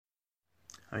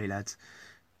Alright, lads.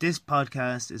 This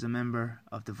podcast is a member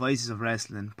of the Voices of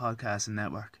Wrestling podcasting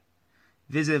network.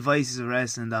 Visit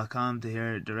voicesofwrestling.com to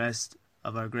hear the rest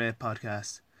of our great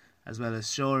podcasts, as well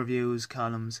as show reviews,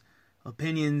 columns,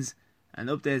 opinions, and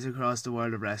updates across the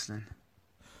world of wrestling.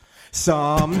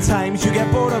 Sometimes you get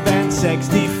bored of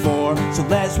N64, so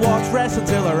let's watch wrestling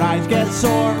till our eyes get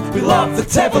sore. We love the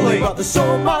Tivoli, but there's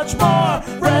so much more.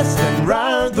 Wrestling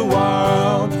round the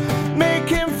world,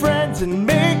 making friends and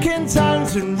making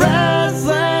times and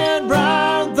wrestling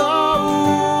round the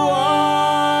world.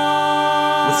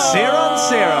 With Sarah and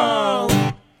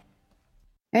Sarah.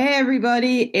 Hey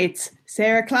everybody, it's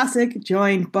Sarah Classic,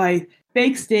 joined by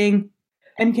Fake Sting,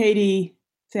 MKD,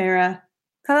 Sarah.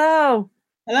 Hello.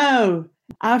 Hello.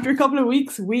 After a couple of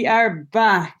weeks, we are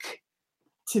back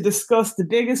to discuss the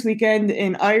biggest weekend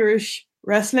in Irish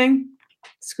wrestling,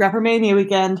 Scrappermania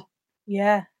weekend.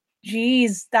 Yeah.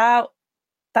 Jeez, that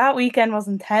weekend was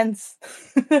intense.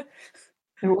 It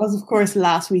was, of course,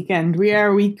 last weekend. We are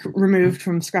a week removed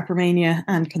from Scrappermania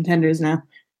and Contenders now.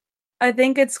 I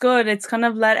think it's good. It's kind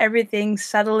of let everything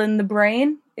settle in the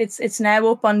brain. It's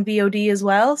now up on VOD as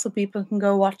well, so people can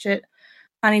go watch it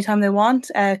anytime they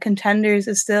want. Contenders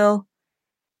is still,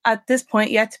 at this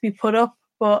point, yet to be put up,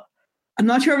 but I'm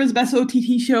not sure if it's the best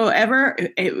OTT show ever.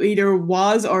 It either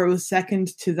was or it was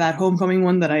second to that Homecoming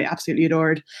one that I absolutely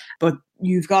adored. But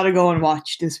you've got to go and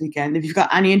watch this weekend. If you've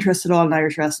got any interest at all in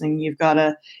Irish wrestling, you've got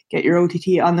to get your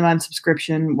OTT on-demand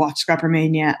subscription, watch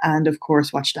Scrappermania, and of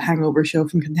course watch the Hangover show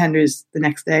from Contenders the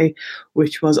next day,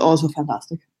 which was also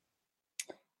fantastic.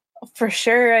 for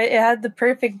sure, it had the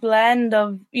perfect blend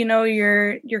of, you know,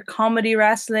 your comedy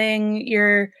wrestling,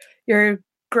 your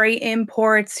great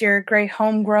imports, your great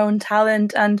homegrown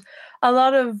talent, and a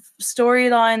lot of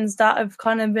storylines that have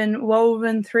kind of been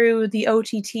woven through the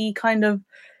OTT kind of,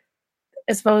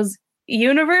 I suppose,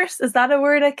 universe. Is that a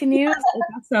word I can use?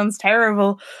 That sounds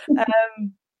terrible.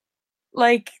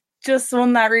 Like, just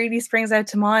one that really springs out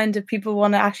to mind if people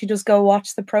want to actually just go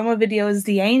watch the promo videos,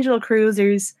 the Angel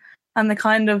Cruisers, and the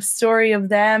kind of story of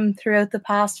them throughout the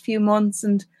past few months,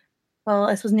 and well,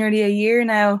 I suppose nearly a year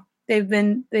now they've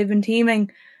been teaming,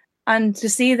 and to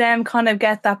see them kind of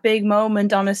get that big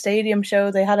moment on a stadium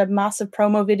show. They had a massive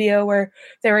promo video where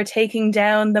they were taking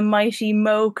down the mighty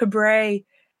Mo Cabré,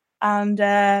 and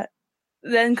then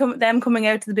them coming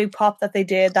out to the big pop that they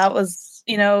did. That was,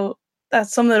 you know, that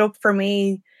summed it up for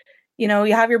me. You know,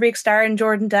 you have your big star in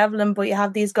Jordan Devlin, but you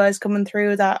have these guys coming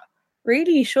through that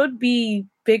really should be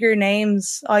bigger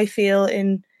names, I feel,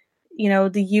 in, you know,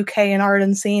 the UK and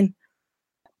Ireland scene.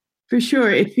 For sure.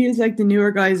 It feels like the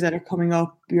newer guys that are coming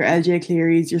up, your LJ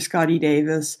Clearys, your Scotty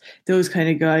Davis, those kind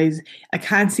of guys, I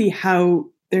can't see how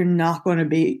they're not going to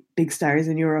be big stars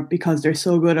in Europe because they're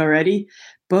so good already.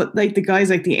 But like the guys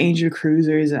like the Angel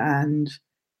Cruisers and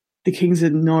the Kings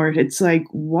of the North, it's like,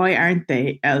 why aren't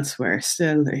they elsewhere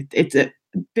still? It's a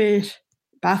bit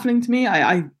baffling to me.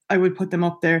 I would put them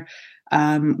up there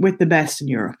with the best in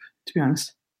Europe, to be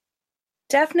honest.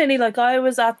 Definitely. Like, I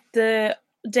was at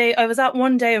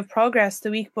one day of Progress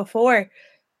the week before,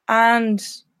 and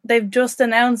they've just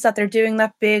announced that they're doing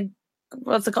that big,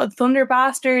 what's it called, Thunder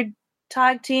Bastard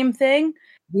tag team thing,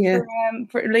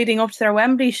 for leading up to their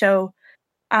Wembley show.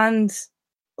 And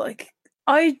like,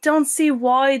 I don't see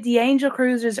why the Angel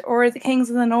Cruisers or the Kings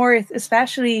of the North,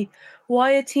 especially,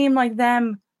 why a team like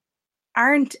them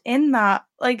aren't in that.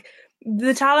 Like,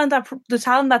 the talent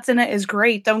that's in it is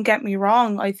great, don't get me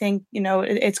wrong. I think, you know,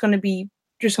 it's going to be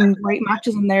just some great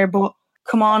matches in there, but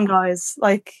come on, guys,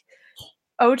 like,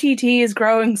 OTT is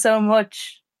growing so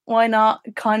much, why not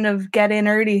kind of get in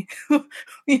early?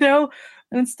 You know,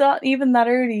 and it's not even that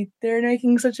early. They're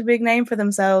making such a big name for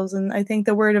themselves, and I think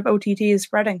the word of OTT is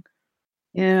spreading.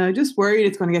 Yeah, I'm just worried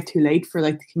it's going to get too late for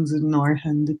like the Kings of the North,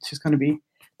 and it's just going to be,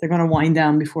 they're going to wind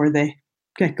down before they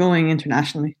get going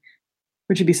internationally,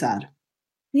 which would be sad.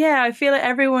 Yeah, I feel like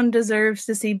everyone deserves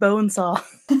to see Bonesaw.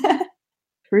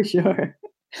 For sure.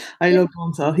 I love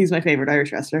Bonesaw. He's my favourite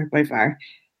Irish wrestler by far.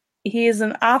 He is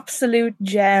an absolute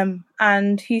gem,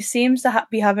 and he seems to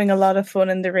be having a lot of fun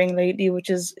in the ring lately, which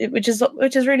is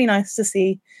really nice to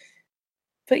see.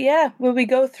 But yeah, will we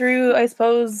go through, I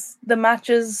suppose, the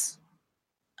matches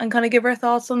and kind of give our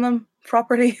thoughts on them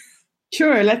properly?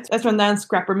 Sure, let's run down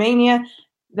Scrappermania,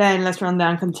 then let's run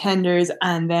down Contenders,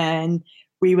 and then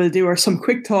we will do some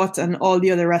quick thoughts on all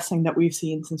the other wrestling that we've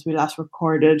seen since we last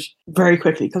recorded very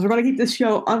quickly, because we're going to keep this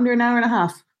show under an hour and a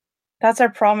half. That's our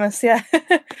promise, yeah.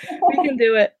 We can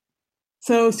do it.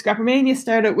 So Scrappermania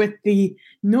started with the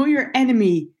Know Your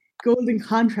Enemy Golden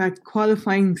Contract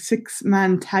qualifying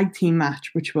 6-man tag team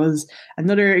match, which was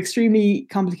another extremely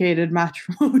complicated match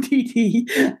from OTT.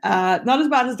 Not as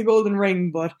bad as the Golden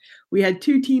Ring, but we had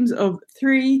 2 teams of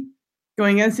 3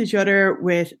 going against each other,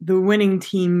 with the winning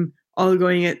team all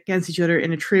going against each other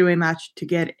in a 3-way match to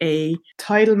get a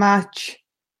title match,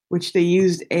 which they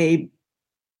used a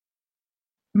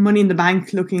Money in the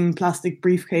Bank looking plastic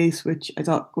briefcase, which I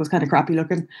thought was kind of crappy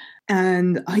looking.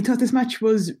 And I thought this match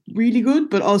was really good,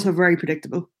 but also very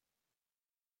predictable.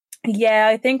 Yeah,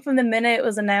 I think from the minute it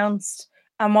was announced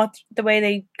and the way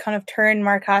they kind of turned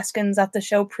Mark Haskins at the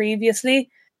show previously,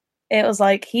 it was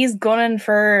like he's gunning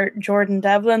for Jordan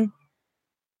Devlin.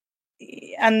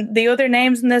 And the other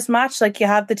names in this match, like you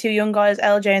have the 2 young guys,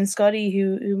 LJ and Scotty,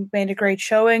 who made a great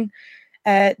showing.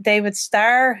 David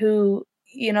Starr, who,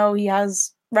 you know, he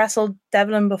has wrestled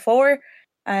Devlin before.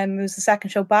 It was the second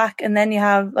show back. And then you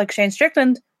have like Shane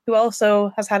Strickland, who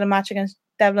also has had a match against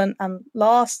Devlin and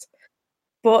lost.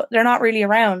 But they're not really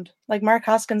around. Like Mark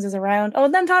Haskins is around. Oh,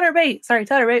 and then Tyler Bate. Sorry,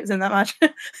 Tyler Bate was in that match.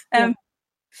 Yeah.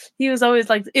 He was always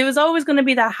like, it was always going to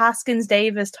be that Haskins,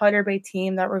 Davis, Tyler Bate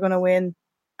team that were going to win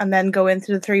and then go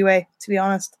into the 3-way, to be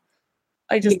honest.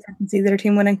 I just didn't see their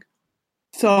team winning.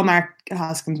 Saw Mark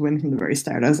Haskins win from the very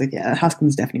start. I was like, yeah,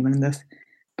 Haskins definitely winning this.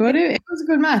 But it was a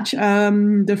good match.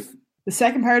 The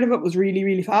second part of it was really,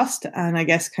 really fast, and I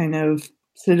guess kind of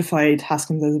solidified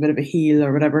Haskins as a bit of a heel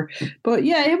or whatever. But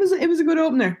yeah, it was a good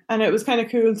opener, and it was kind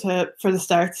of cool for the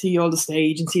start to see all the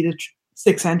stage and see the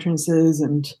 6 entrances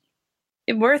and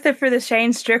worth it for the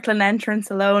Shane Strickland entrance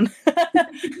alone.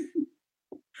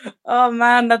 Oh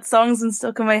man, that song's been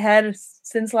stuck in my head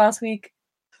since last week.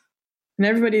 And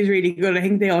everybody's really good. I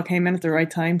think they all came in at the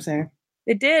right time, Sarah.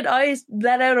 They did. I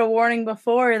let out a warning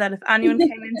before that if anyone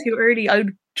came in too early, I'd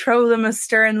throw them a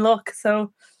stern look.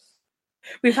 So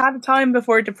we've had time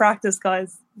before to practice,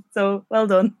 guys. So well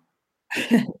done.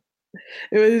 It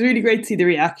was really great to see the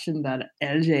reaction that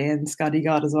LJ and Scotty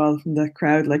got as well from the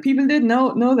crowd. Like, people did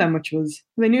know them, which was,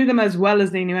 they knew them as well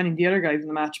as they knew any of the other guys in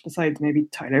the match, besides maybe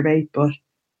Tyler Bate. But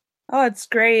oh, it's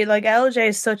great. Like, LJ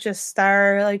is such a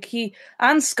star. Like, he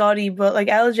and Scotty, but like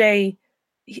LJ,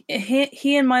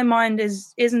 he in my mind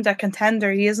isn't a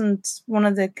contender. He isn't one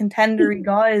of the contendery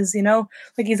guys, you know.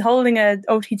 Like, he's holding a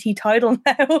OTT title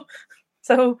now,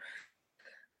 so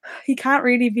he can't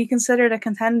really be considered a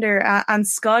contender. And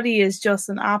Scotty is just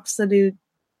an absolute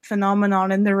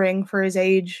phenomenon in the ring for his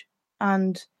age,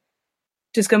 and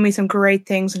just gonna be some great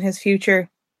things in his future.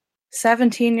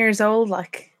 17 years old,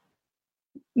 like,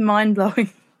 mind blowing.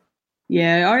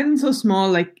 yeah, Ireland's so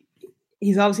small. Like,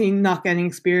 he's obviously not getting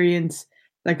experience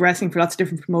like wrestling for lots of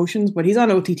different promotions, but he's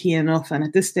on OTT enough, and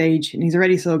at this stage, and he's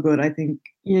already so good. I think,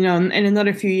 you know, in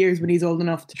another few years when he's old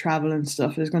enough to travel and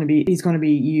stuff, he's going to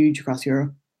be huge across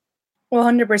Europe.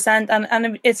 100%,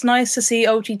 and it's nice to see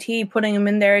OTT putting him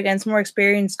in there against more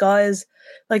experienced guys.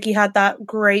 Like, he had that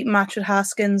great match with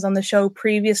Haskins on the show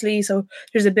previously, so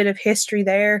there's a bit of history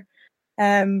there.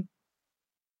 Yeah,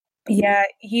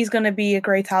 he's going to be a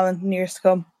great talent in years to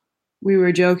come. We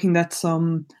were joking that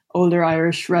some older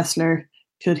Irish wrestler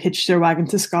should hitch their wagon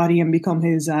to Scotty and become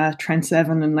his Trent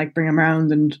Seven and like bring him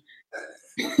around and.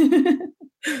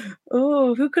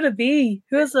 Oh, who could it be?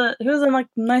 Who has a like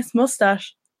nice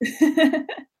mustache? But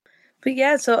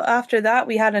yeah, so after that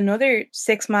we had another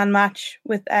 6-man match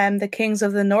with the Kings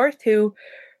of the North, who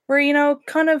were, you know,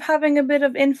 kind of having a bit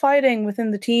of infighting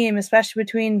within the team, especially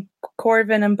between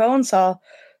Corvin and Bonesaw.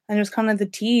 And it was kind of the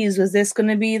tease, was this going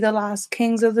to be the last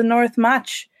Kings of the North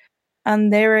match?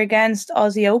 And they were against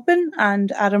Aussie Open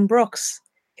and Adam Brooks,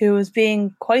 who was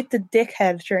being quite the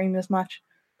dickhead during this match.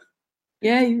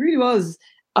 Yeah, he really was.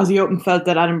 Aussie Open felt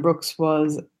that Adam Brooks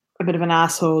was a bit of an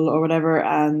asshole or whatever,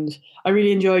 and I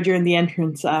really enjoyed during the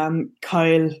entrance,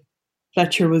 Kyle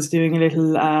Fletcher was doing a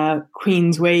little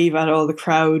Queen's wave at all the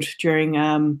crowd during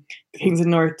the Kings of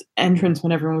the North entrance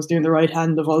when everyone was doing the right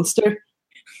hand of Ulster.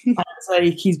 And it's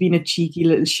like, he's been a cheeky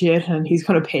little shit and he's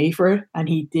going to pay for it. And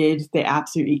he did. They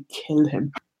absolutely killed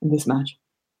him in this match.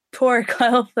 Poor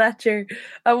Kyle Fletcher.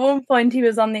 At one point, he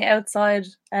was on the outside.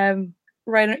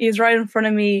 He was right in front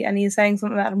of me and he's saying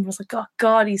something about him. I was like, oh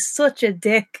God, he's such a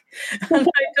dick. And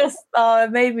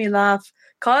it made me laugh.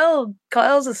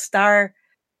 Kyle's a star.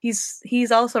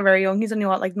 He's also very young. He's only,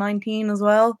 like 19 as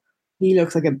well. He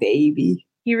looks like a baby.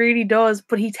 He really does.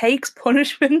 But he takes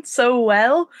punishment so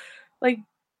well. Like,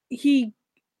 you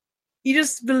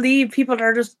just believe people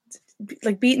are just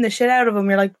like beating the shit out of him.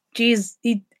 You're like, geez,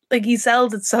 he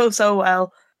sells it so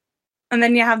well. And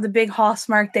then you have the big hoss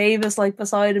Mark Davis like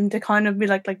beside him to kind of be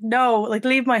like no, like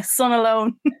leave my son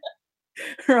alone,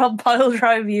 or I'll pile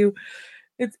drive you.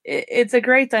 It's a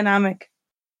great dynamic.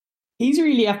 He's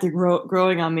really after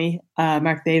growing on me,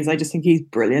 Mark Davis. I just think he's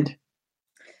brilliant.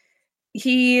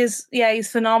 He's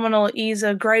phenomenal. He's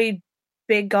a great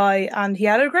big guy, and he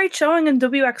had a great showing in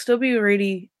WXW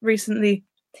really recently.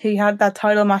 He had that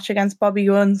title match against Bobby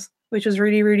Guns, which was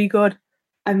really, really good.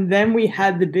 And then we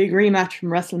had the big rematch from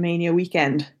WrestleMania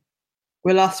weekend.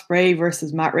 Will Ospreay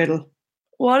versus Matt Riddle.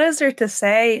 What is there to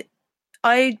say?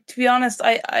 To be honest,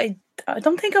 I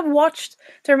don't think I've watched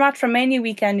their match from Mania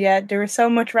weekend yet. There was so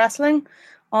much wrestling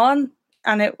on,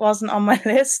 and it wasn't on my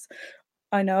list.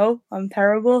 I know, I'm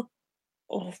terrible.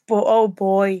 Oh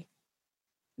boy.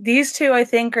 These two, I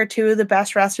think, are two of the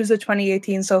best wrestlers of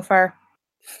 2018 so far.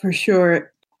 For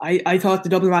sure. I thought the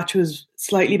double match was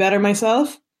slightly better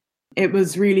myself. It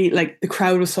was really, like, the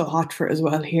crowd was so hot for it as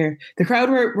well here. The crowd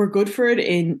were good for it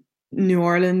in New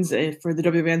Orleans for the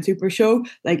WWN Super Show.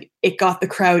 Like, it got the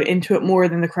crowd into it more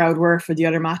than the crowd were for the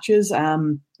other matches.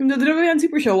 The WWN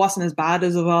Super Show wasn't as bad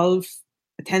as Evolve,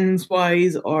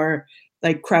 attendance-wise or,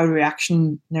 like, crowd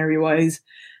reactionary-wise.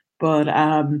 But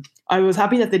I was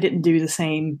happy that they didn't do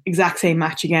the exact same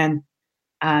match again,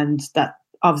 and that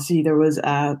obviously there was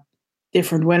a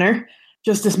different winner.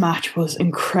 Just this match was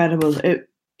incredible.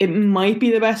 It might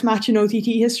be the best match in OTT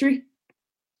history.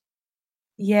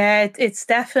 Yeah, it's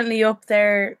definitely up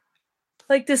there.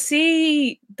 Like, to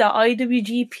see the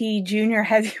IWGP Junior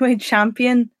Heavyweight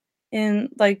Champion in,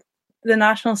 like, the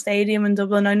National Stadium in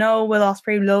Dublin. I know Will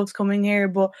Ospreay loves coming here,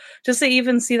 but just to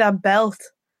even see that belt,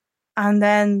 and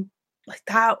then, like,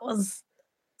 that was...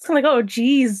 It's kind of like, oh,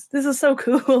 geez, this is so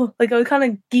cool. Like, I was kind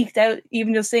of geeked out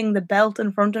even just seeing the belt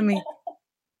in front of me.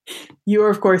 You were,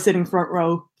 of course, sitting front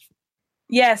row.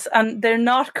 Yes, and they're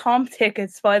not comp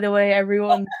tickets, by the way,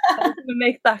 everyone. I want to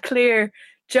make that clear.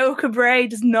 Joe Cabray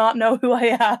does not know who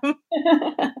I am.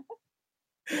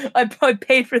 I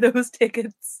paid for those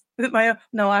tickets with my own...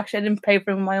 No, actually, I didn't pay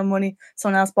for them with my own money.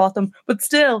 Someone else bought them. But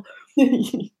still,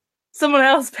 someone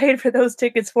else paid for those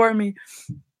tickets for me.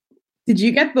 Did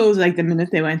you get those, like, the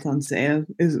minute they went on sale?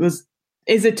 Is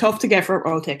it tough to get front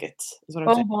row tickets? Is what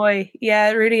I'm saying. Boy, yeah,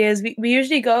 it really is. We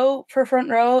usually go for front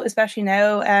row, especially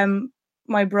now.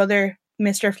 My brother,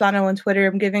 Mr. Flano on Twitter,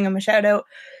 I'm giving him a shout out.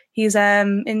 He's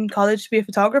in college to be a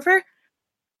photographer.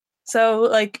 So,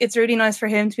 like, it's really nice for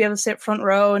him to be able to sit front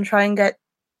row and try and get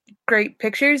great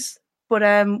pictures. But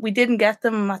we didn't get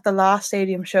them at the last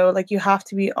stadium show. Like, you have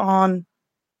to be on,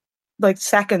 like,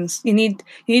 seconds. You need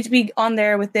to be on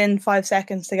there within 5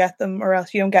 seconds to get them, or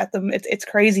else you don't get them. It's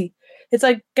crazy. It's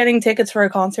like getting tickets for a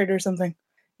concert or something.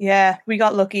 Yeah, we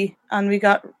got lucky, and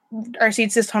our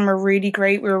seats this time were really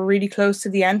great. We were really close to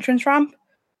the entrance ramp,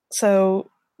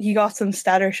 so you got some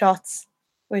stellar shots,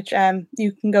 which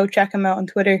you can go check him out on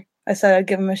Twitter. I said I'd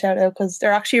give him a shout out because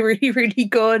they're actually really, really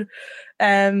good.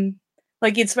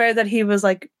 Like, you'd swear that he was,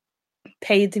 like,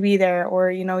 paid to be there,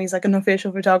 or, you know, he's like an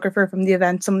official photographer from the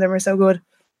event. Some of them are so good.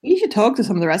 You should talk to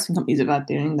some of the wrestling companies about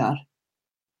doing that.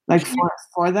 Like,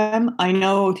 for them. I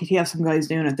know OTT have some guys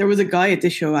doing it. There was a guy at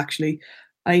this show, actually.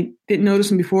 I didn't notice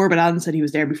him before, but Alan said he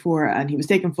was there before, and he was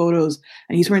taking photos,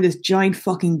 and he's wearing this giant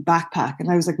fucking backpack.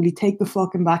 And I was like, will he take the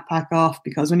fucking backpack off?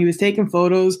 Because when he was taking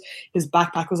photos, his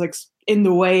backpack was, like, in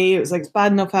the way. It was, like, it's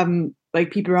bad enough having,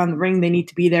 like, people around the ring. They need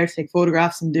to be there to take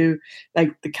photographs and do,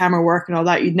 like, the camera work and all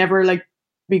that. You'd never, like,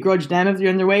 begrudge them if they're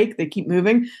in their way. They keep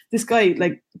moving. This guy,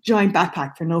 like, giant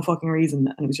backpack for no fucking reason,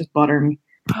 and it was just bothering me.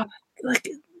 Like,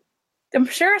 I'm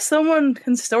sure someone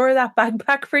can store that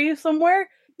backpack for you somewhere.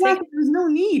 Yeah, there was no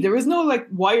need. There was no, like,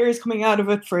 wires coming out of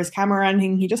it for his camera or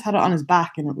anything. He just had it on his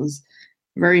back, and it was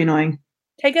very annoying.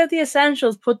 Take out the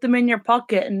essentials, put them in your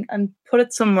pocket, and put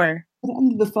it somewhere. Put it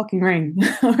under the fucking ring,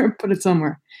 or put it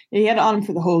somewhere. Yeah, he had it on him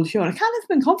for the whole show, and it can't have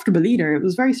been comfortable either. It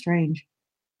was very strange.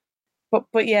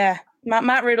 But yeah,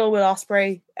 Matt Riddle with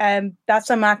Ospreay. That's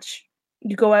a match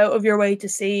you go out of your way to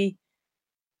see.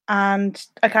 And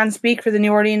I can't speak for the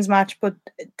New Orleans match, but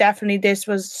definitely this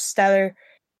was stellar.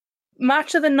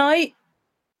 Match of the night?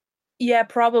 Yeah,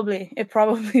 probably. It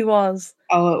probably was.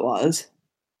 Oh, it was.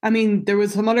 I mean, there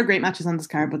was some other great matches on this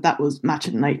card, but that was match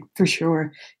of the night for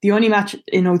sure. The only match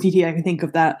in OTT I can think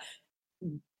of that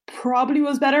probably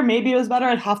was better, maybe it was better,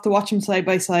 I'd have to watch them side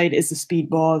by side, is the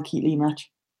Speedball Keith Lee match.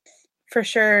 For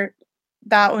sure.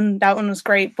 That one was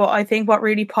great, but I think what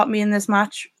really popped me in this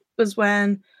match was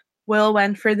when Will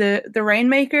went for the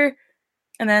Rainmaker,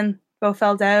 and then both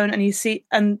fell down,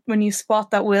 and when you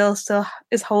spot that Will still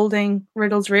is holding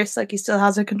Riddle's wrist, like he still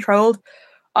has it controlled,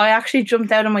 I actually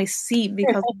jumped out of my seat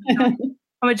because I'm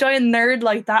a giant nerd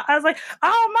like that. I was like,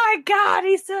 oh my god,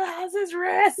 he still has his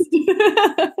wrist.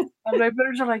 And my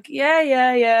brothers are like, yeah.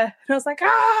 And I was like,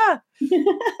 ah.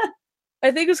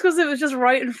 I think it's because it was just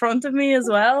right in front of me as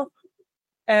well.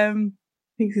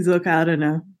 Thinks he's Okada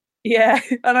now. Yeah,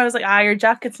 and I was like, your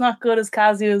jacket's not good as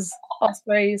Kazuya's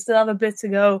Ospreay. You still have a bit to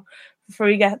go before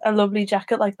you get a lovely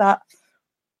jacket like that.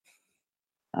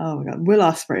 Oh my god, Will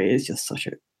Ospreay is just such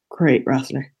a great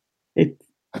wrestler.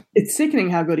 It's sickening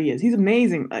how good he is. He's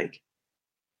amazing. Like,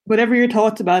 whatever your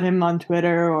thoughts about him on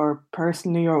Twitter or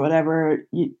personally or whatever,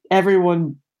 you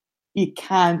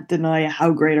can't deny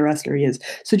how great a wrestler he is.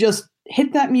 So just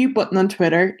hit that mute button on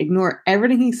Twitter, ignore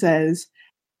everything he says,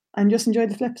 and just enjoy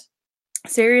the flips.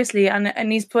 Seriously,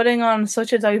 and he's putting on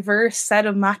such a diverse set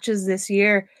of matches this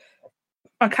year.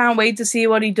 I can't wait to see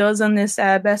what he does on this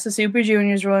Best of Super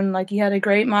Juniors run. Like, he had a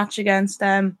great match against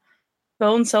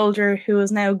Bone Soldier, who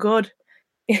is now good.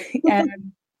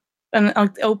 And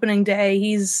on opening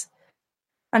day,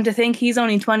 and to think he's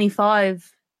only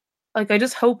 25. Like, I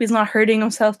just hope he's not hurting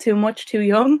himself too much too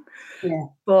young. Yeah.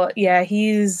 But yeah,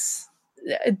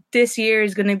 this year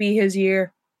is going to be his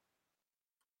year.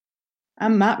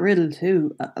 And Matt Riddle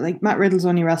too. Like, Matt Riddle's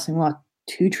only wrestling, what,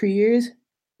 2-3 years?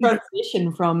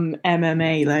 Transition from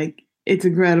MMA, like, it's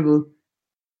incredible.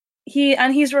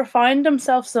 He's refined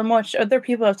himself so much. Other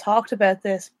people have talked about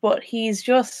this, but he's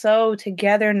just so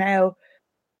together now.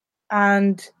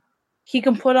 And he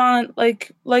can put on,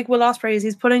 like Will Ospreay is,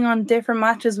 he's putting on different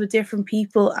matches with different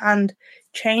people and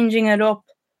changing it up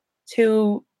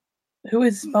to who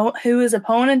his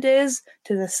opponent is,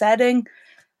 to the setting.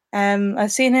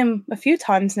 I've seen him a few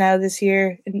times now this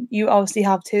year, and you obviously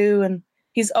have too, and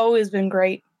he's always been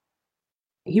great.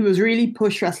 He was really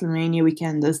pushed WrestleMania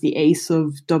weekend as the ace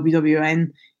of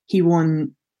WWN. He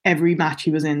won every match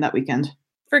he was in that weekend.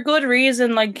 For good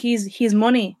reason. Like, he's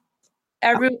money.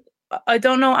 I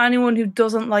don't know anyone who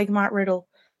doesn't like Matt Riddle.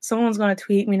 Someone's going to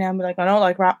tweet me now and be like, I don't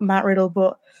like Matt Riddle,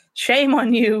 but shame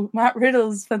on you. Matt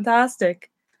Riddle's fantastic.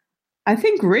 I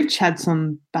think Rich had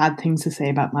some bad things to say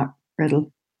about Matt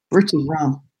Riddle. Rich is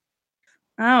wrong.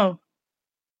 Oh.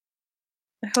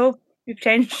 I hope you've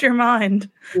changed your mind.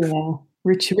 Yeah.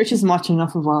 Rich isn't watching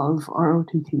enough Evolve or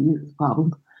OTT is the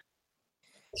problem.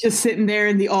 Just sitting there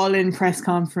in the All-In press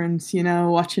conference,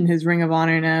 watching his Ring of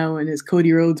Honor now and his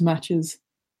Cody Rhodes matches.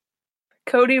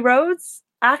 Cody Rhodes?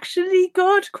 Actually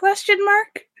good? ?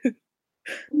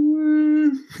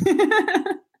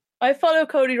 I follow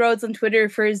Cody Rhodes on Twitter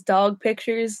for his dog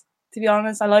pictures. To be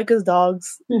honest, I like his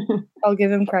dogs. I'll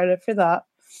give him credit for that.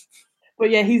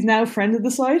 But yeah, he's now friend of the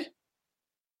site.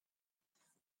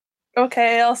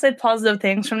 Okay, I'll say positive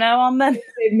things from now on then.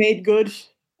 They've made good,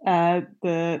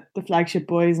 the flagship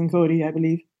boys and Cody, I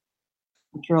believe,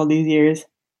 after all these years.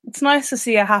 It's nice to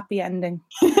see a happy ending.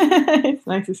 It's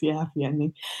nice to see a happy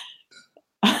ending.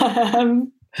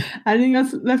 Anything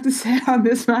else left to say on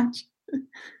this match?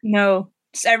 No,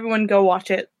 just everyone go watch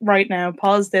it right now.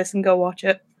 Pause this and go watch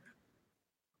it.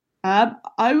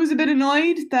 I was a bit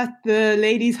annoyed that the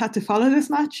ladies had to follow this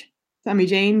match. Sami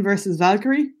Zayn versus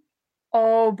Valkyrie.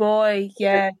 Oh boy,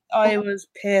 yeah, I was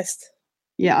pissed.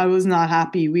 Yeah, I was not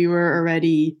happy. We were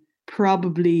already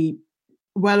probably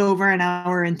well over an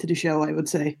hour into the show, I would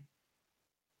say.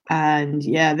 And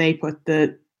yeah, they put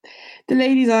the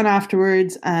ladies on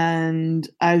afterwards, and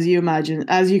as you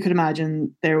could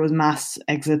imagine, there was mass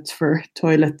exits for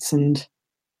toilets, and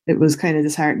it was kind of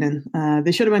disheartening.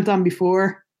 They should have went on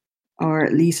before, or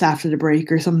at least after the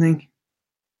break or something.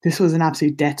 This was an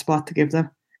absolute death spot to give them.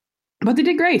 But they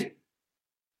did great.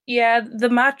 Yeah, the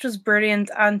match was brilliant,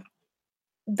 and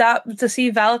that to see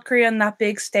Valkyrie on that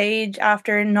big stage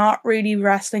after not really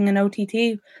wrestling in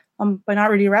OTT, by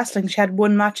not really wrestling, she had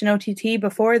one match in OTT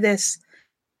before this.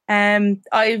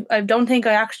 I don't think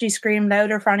I actually screamed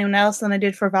louder for anyone else than I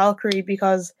did for Valkyrie,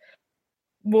 because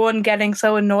one, getting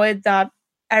so annoyed that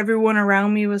everyone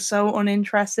around me was so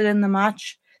uninterested in the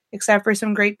match, except for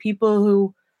some great people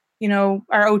who,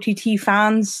 are OTT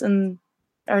fans and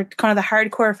are kind of the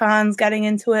hardcore fans getting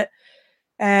into it.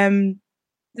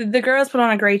 The girls put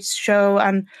on a great show,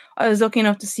 and I was lucky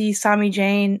enough to see Sami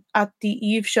Zayn at the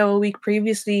Eve show a week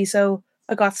previously, so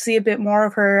I got to see a bit more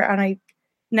of her, and I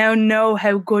now know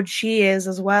how good she is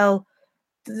as well.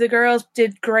 The girls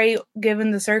did great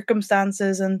given the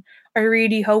circumstances, and I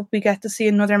really hope we get to see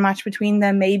another match between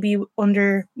them, maybe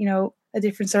under, a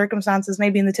different circumstances,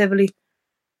 maybe in the Tivoli.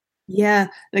 Yeah,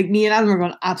 like me and Adam were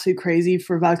going absolutely crazy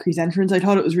for Valkyrie's entrance. I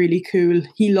thought it was really cool.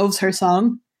 He loves her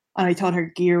song, and I thought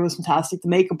her gear was fantastic. The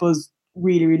makeup was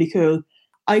really, really cool.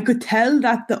 I could tell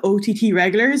that the OTT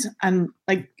regulars, and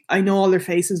like I know all their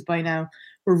faces by now,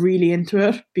 were really into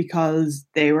it because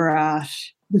they were at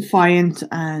Defiant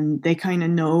and they kind of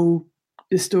know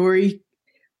the story.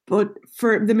 But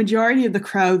for the majority of the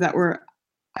crowd that were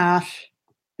at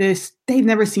this, they've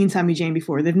never seen Sami Zayn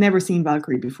before. They've never seen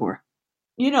Valkyrie before.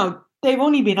 They've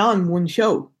only been on one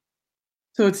show.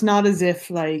 So it's not as if,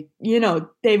 like,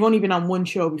 they've only been on one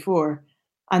show before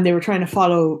and they were trying to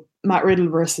follow Matt Riddle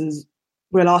versus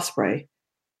Will Ospreay.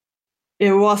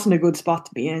 It wasn't a good spot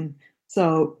to be in.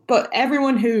 So, but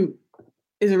everyone who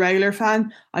is a regular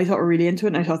fan, I thought were really into it,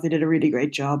 and I thought they did a really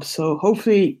great job. So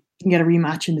hopefully you can get a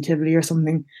rematch in the Tivoli or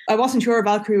something. I wasn't sure if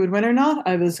Valkyrie would win or not.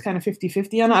 I was kind of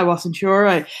 50-50 on it. I wasn't sure.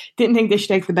 I didn't think they should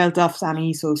take the belt off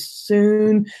Sammy so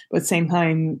soon, but at the same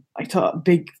time, I thought a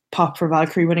big pop for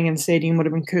Valkyrie winning in the stadium would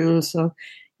have been cool. So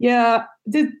yeah,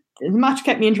 the match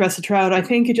kept me interested throughout. I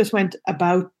think it just went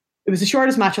about, it was the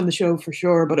shortest match on the show for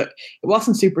sure, but it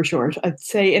wasn't super short. I'd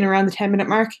say in around the 10-minute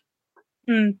mark.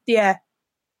 Yeah.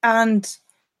 And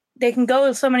they can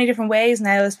go so many different ways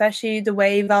now, especially the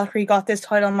way Valkyrie got this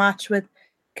title match with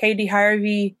Katie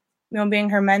Harvey, being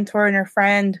her mentor and her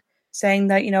friend, saying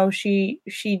that, she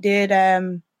did,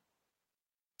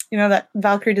 that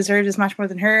Valkyrie deserved this match more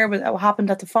than her, but what happened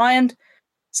at Defiant.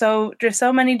 So there's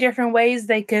so many different ways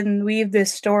they can weave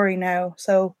this story now.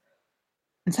 So,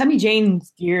 and Sami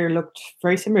Zayn's gear looked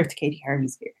very similar to Katie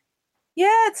Harvey's gear.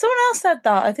 Yeah, someone else said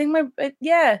that. I think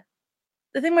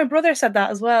my brother said that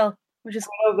as well. Which is, I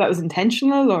don't know if that was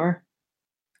intentional or...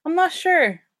 I'm not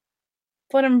sure.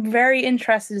 But I'm very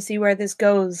interested to see where this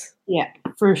goes. Yeah,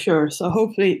 for sure. So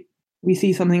hopefully we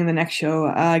see something in the next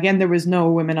show. Again, there was no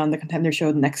women on the Contender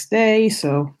show the next day,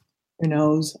 so who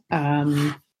knows.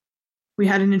 We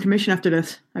had an intermission after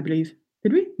this, I believe.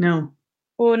 Did we? No.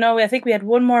 Oh, no, I think we had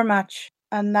one more match.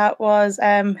 And that was,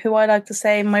 who I like to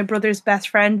say, my brother's best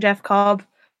friend, Jeff Cobb,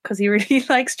 because he really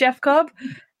likes Jeff Cobb,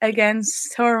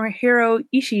 against Tomohiro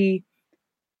Ishii.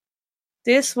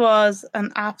 This was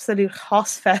an absolute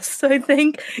hoss fest, I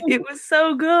think. It was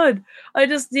so good.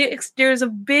 There's a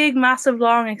big, massive,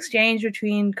 long exchange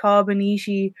between Cobb and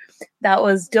Ishii that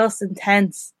was just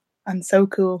intense and so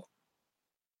cool.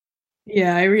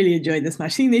 Yeah, I really enjoyed this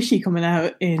match. Seeing Ishii coming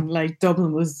out in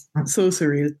Dublin was so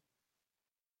surreal.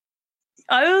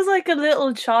 I was like a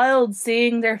little child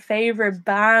seeing their favourite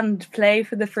band play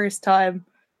for the first time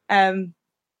when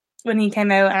he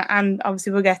came out, and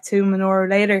obviously we'll get to Minoru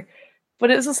later. But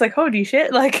it was just like, holy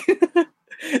shit,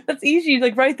 that's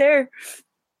Ishii, right there.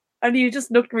 And he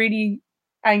just looked really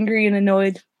angry and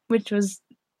annoyed, which was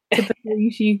typical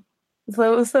Ishii.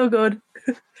 So it was so good.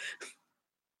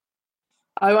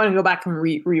 I want to go back and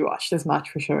rewatch this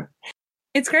match for sure.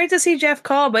 It's great to see Jeff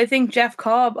Cobb. I think Jeff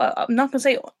Cobb, I'm not going to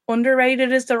say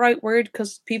underrated is the right word,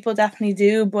 because people definitely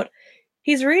do, but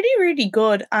he's really, really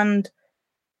good. And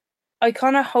I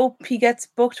kind of hope he gets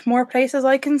booked more places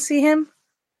I can see him.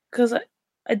 Because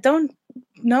I don't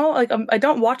know, I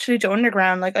don't watch Lucha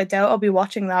Underground. I doubt I'll be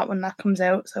watching that when that comes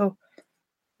out. So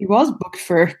he was booked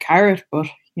for Carrot, but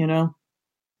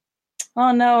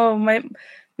Oh no,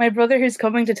 my brother who's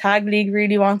coming to Tag League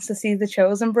really wants to see the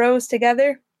Chosen Bros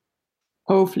together.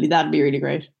 Hopefully that'd be really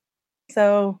great.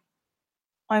 So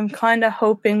I'm kind of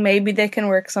hoping maybe they can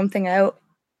work something out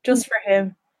just for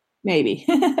him. Maybe.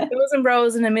 Chosen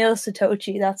Bros and Emil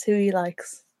Satochi, that's who he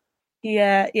likes.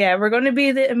 Yeah, we're going to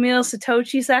be the Emil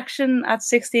Satochi section at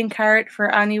 16 Carat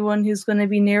for anyone who's going to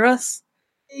be near us.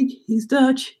 He's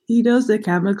Dutch. He does the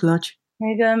camel clutch.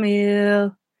 Big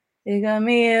Emil.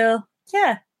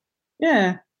 Yeah.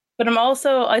 Yeah. But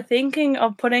I'm thinking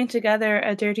of putting together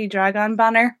a Dirty Dragon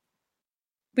banner.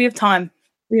 We have time.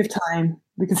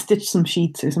 We can stitch some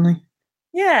sheets or something.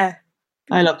 Yeah.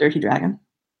 I love Dirty Dragon.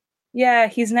 Yeah,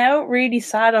 he's now really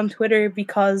sad on Twitter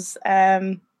because...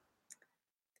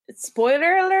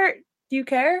 spoiler alert, do you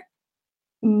care?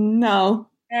 No.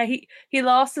 Yeah, he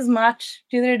lost his match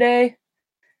the other day,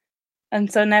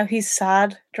 and so now he's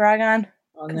sad, Dragon.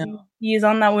 Oh no. He's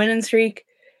on that winning streak,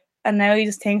 and now he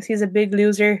just thinks he's a big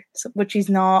loser, which he's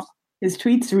not. His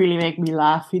tweets really make me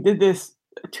laugh. He did this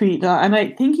tweet, and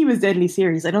I think he was deadly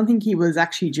serious. I don't think he was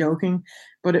actually joking,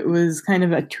 but it was kind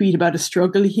of a tweet about a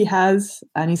struggle he has,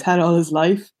 and he's had all his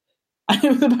life. And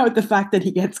it was about the fact that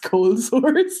he gets cold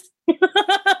sores.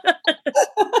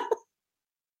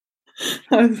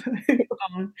 And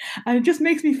it just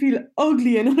makes me feel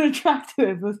ugly and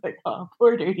unattractive. I was like, oh,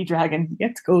 poor Dirty Dragon, he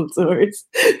gets cold sores.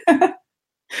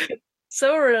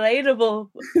 So relatable.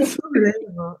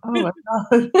 Oh my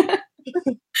god.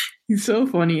 He's so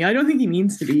funny. I don't think he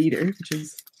means to be either, which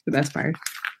is the best part.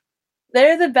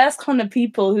 They're the best kind of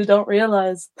people who don't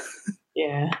realise.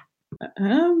 Yeah. I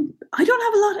don't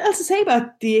have a lot else to say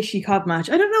about the Ishii Cobb match.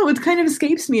 I don't know, it kind of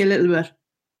escapes me a little bit.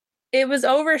 It was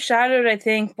overshadowed, I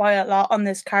think, by a lot on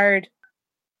this card.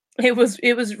 It was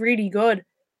really good,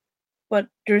 but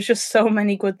there's just so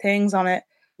many good things on it.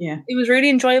 Yeah. It was really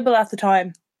enjoyable at the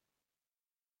time.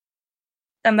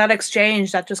 And that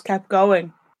exchange that just kept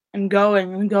going. and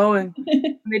going and going.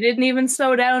 They didn't even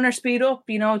slow down or speed up,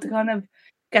 you know, to kind of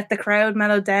get the crowd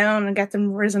mellowed down and get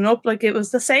them risen up. Like, it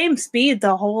was the same speed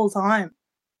the whole time.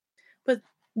 But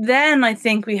then I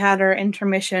think we had our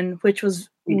intermission, which was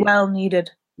well needed.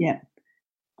 Yeah.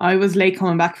 I was late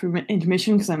coming back from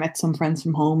intermission because I met some friends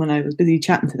from home and I was busy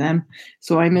chatting to them.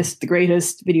 So I missed the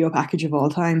greatest video package of all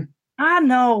time. Ah,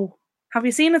 no. Have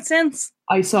you seen it since?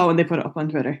 I saw when they put it up on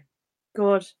Twitter.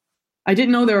 Good. I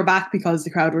didn't know they were back because the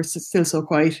crowd were still so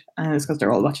quiet, and it's because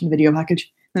they're all watching the video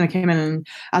package. Then I came in and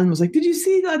Alan was like, "Did you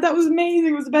see that? That was amazing.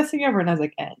 It was the best thing ever." And I was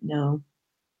like, no.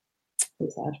 So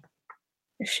sad.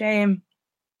 A shame.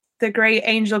 The great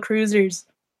Angel Cruisers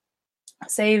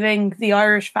saving the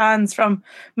Irish fans from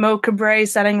Mo Cabré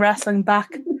setting wrestling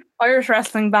back. Irish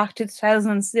wrestling back to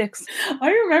 2006.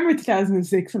 I remember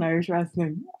 2006 in Irish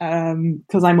wrestling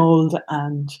because I'm old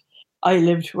and I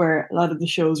lived where a lot of the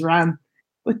shows ran.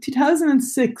 But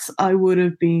 2006, I would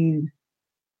have been...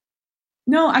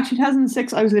 No, actually,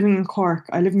 2006, I was living in Cork.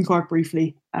 I lived in Cork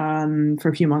briefly for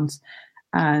a few months.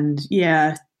 And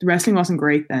yeah, the wrestling wasn't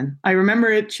great then. I remember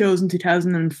it shows in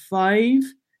 2005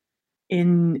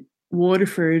 in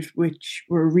Waterford, which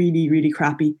were really, really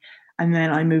crappy. And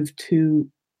then I moved to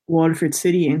Waterford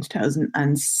City in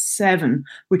 2007,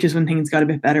 which is when things got a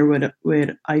bit better with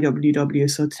IWW.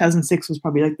 So 2006 was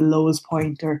probably like the lowest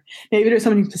point, or maybe there's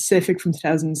something specific from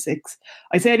 2006.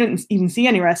 I'd say I didn't even see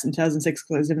any wrestling in 2006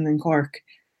 because I was living in Cork,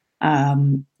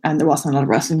 and there wasn't a lot of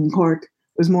wrestling in Cork. It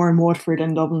was more in Waterford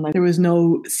and Dublin. Like, there was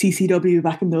no CCW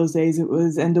back in those days. It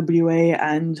was NWA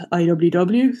and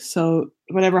IWW. So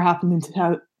whatever happened in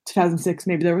 2006,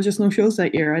 maybe there was just no shows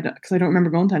that year because I don't remember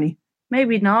going to any.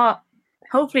 Maybe not.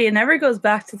 Hopefully it never goes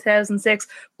back to 2006.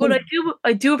 But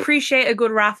I do appreciate a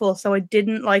good raffle, so I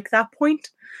didn't like that point.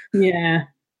 Yeah.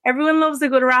 Everyone loves a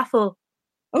good raffle.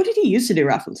 Oh, did he used to do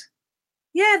raffles?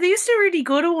 Yeah, they used to do really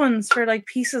good ones for like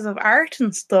pieces of art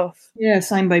and stuff. Yeah,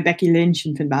 signed by Becky Lynch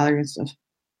and Finn Balor and stuff.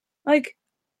 Like,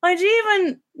 I'd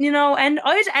even, you know, and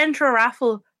I'd enter a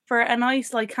raffle for a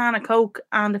nice like can of Coke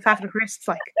and a packet of crisps.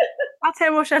 Like, that's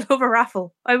how much I love a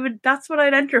raffle. That's what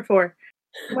I'd enter for.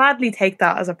 Gladly take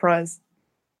that as a prize.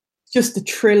 Just the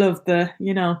thrill of the,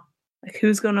 you know. Like,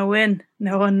 who's going to win?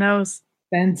 No one knows.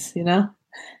 Fence, you know.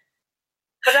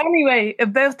 But anyway,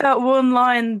 about that one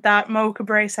line that Mo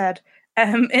Cabré said,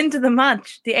 into the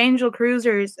match, the Angel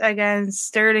Cruisers against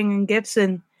Sterling and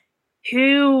Gibson,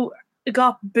 who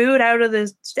got booed out of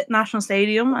the National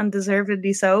Stadium, and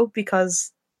deservedly so,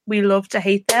 because we love to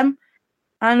hate them.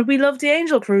 And we love the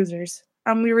Angel Cruisers.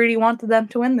 And we really wanted them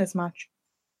to win this match.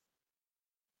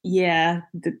 Yeah,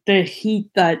 the heat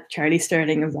that Charlie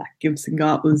Sterling and Zach Gibson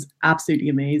got was absolutely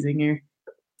amazing here.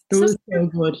 It was so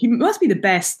good. He must be the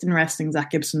best in wrestling,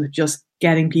 Zach Gibson, at just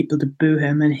getting people to boo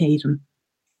him and hate him.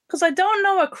 Because I don't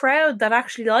know a crowd that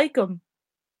actually like him.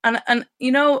 And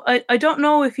you know, I don't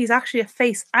know if he's actually a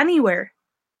face anywhere.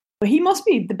 But he must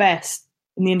be the best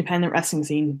in the independent wrestling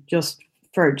scene, just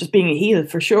being a heel,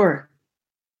 for sure.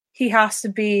 He has to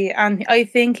be, and I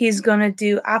think he's going to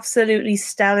do absolutely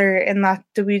stellar in that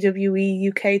WWE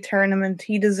UK tournament.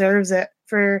 He deserves it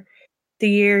for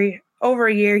the over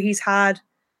a year he's had.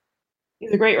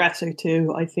 He's a great wrestler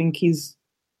too. I think he's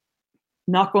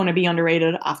not going to be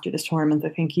underrated after this tournament. I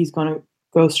think he's going to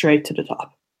go straight to the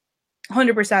top.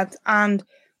 100%. And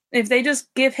if they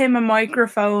just give him a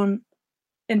microphone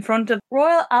in front of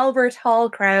Royal Albert Hall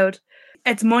crowd,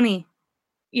 it's money.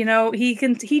 You know, he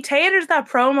taters that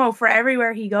promo for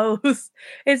everywhere he goes.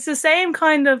 It's the same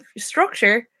kind of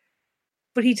structure,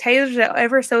 but he taters it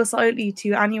ever so slightly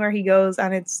to anywhere he goes,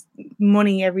 and it's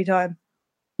money every time.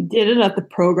 He did it at the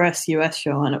Progress US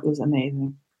show, and it was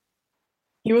amazing.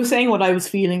 He was saying what I was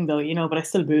feeling, though, you know, but I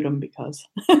still booed him because...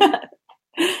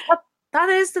 That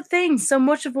is the thing. So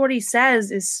much of what he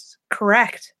says is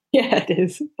correct. Yeah, it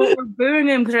is. But we're booing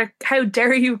him because how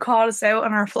dare you call us out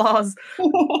on our flaws?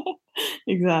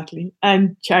 Exactly.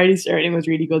 And Charlie Sterling was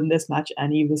really good in this match,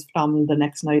 and he was phenomenal the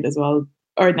next night as well,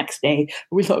 or next day.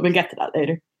 We'll get to that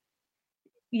later.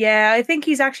 Yeah, I think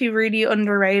he's actually really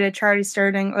underrated, Charlie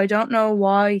Sterling. I don't know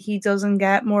why he doesn't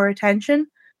get more attention.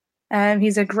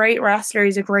 He's a great wrestler.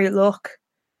 He's a great look.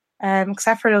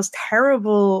 Except for those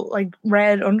terrible like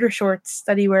red undershorts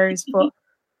that he wears, but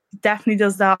he definitely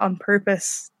does that on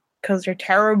purpose because they're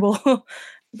terrible.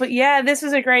 But yeah, this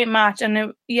was a great match,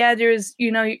 and there's,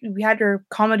 you know, we had your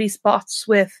comedy spots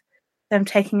with them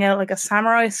taking out like a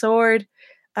samurai sword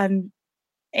and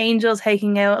Angel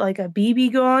taking out like a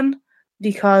BB gun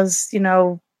because, you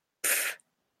know,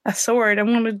 a sword, I'm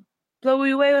going to blow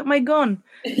you away with my gun.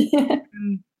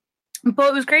 But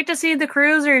it was great to see the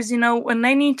Cruisers, you know, when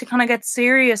they need to kind of get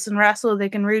serious and wrestle, they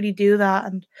can really do that.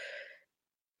 And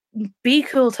Be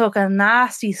Cool took a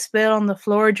nasty spill on the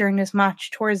floor during this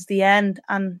match towards the end,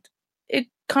 and it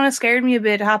kind of scared me a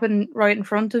bit. It happened right in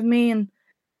front of me, and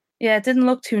yeah, it didn't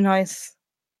look too nice.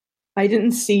 I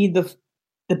didn't see the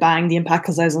impact,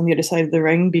 because I was on the other side of the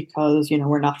ring, because, you know,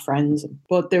 we're not friends.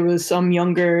 But there was some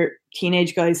younger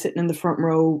teenage guys sitting in the front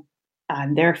row,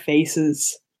 and their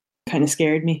faces kind of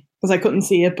scared me, because I couldn't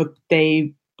see it, but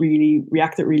they really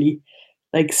reacted really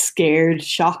like scared,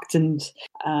 shocked, and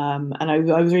I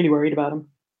was really worried about him.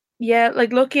 Yeah,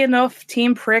 like lucky enough,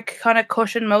 Team Prick kind of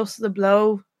cushioned most of the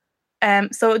blow.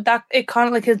 So that it kind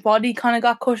of like his body kind of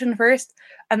got cushioned first,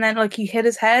 and then like he hit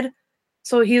his head.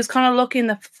 So he was kind of lucky in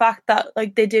the fact that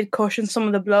like they did cushion some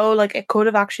of the blow. Like it could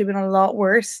have actually been a lot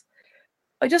worse.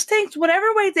 I just think whatever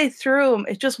way they threw him,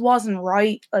 it just wasn't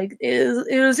right. Like it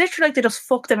was literally like they just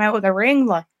fucked him out of the ring,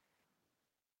 like.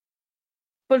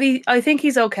 But I think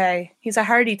he's okay. He's a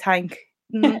hardy tank.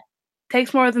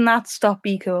 Takes more than that to stop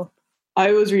Be Cool.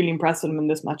 I was really impressed with him in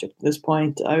this match at this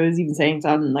point. I was even saying to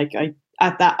him, like,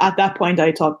 at that point,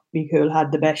 I thought Be Cool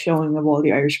had the best showing of all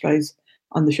the Irish guys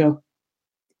on the show.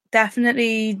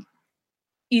 Definitely,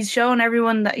 he's shown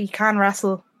everyone that he can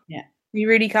wrestle. Yeah, he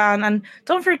really can. And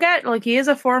don't forget, like, he is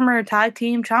a former tag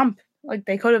team champ. Like,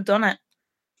 they could have done it.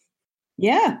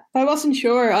 Yeah, I wasn't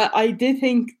sure. I did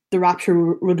think the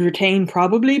Rapture would retain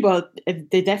probably, but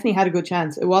they definitely had a good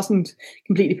chance. It wasn't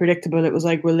completely predictable. It was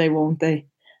like, will they, won't they?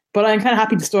 But I'm kind of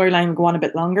happy the storyline will go on a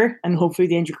bit longer, and hopefully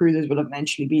the Angel Cruisers will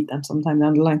eventually beat them sometime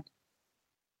down the line.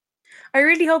 I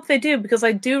really hope they do, because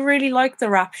I do really like the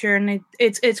Rapture, and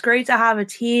it's great to have a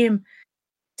team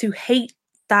to hate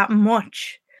that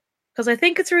much. Because I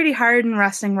think it's really hard in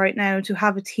wrestling right now to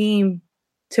have a team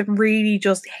to really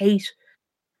just hate.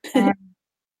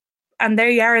 And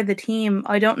there you are, the team.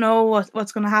 I don't know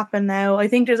what's going to happen now. I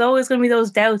think there's always going to be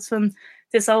those doubts when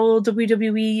this old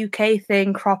WWE UK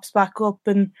thing crops back up,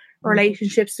 and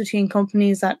relationships between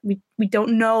companies that we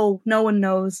don't know. No one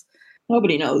knows.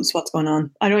 Nobody knows what's going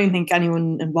on. I don't even think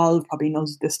anyone involved probably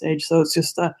knows at this stage. So it's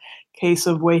just a case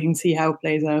of waiting to see how it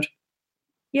plays out.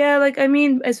 Yeah, like, I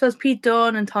mean, I suppose Pete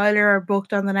Dunne and Tyler are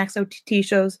booked on the next OTT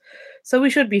shows, so we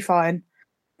should be fine.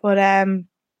 But I'm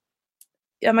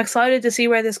excited to see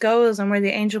where this goes and where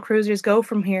the Angel Cruisers go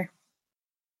from here.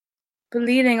 But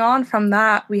leading on from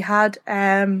that, we had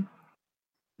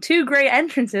two great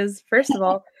entrances, first of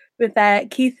all, with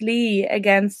Keith Lee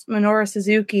against Minoru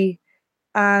Suzuki.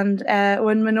 And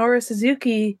when Minoru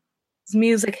Suzuki's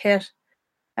music hit,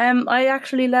 I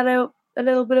actually let out a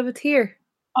little bit of a tear.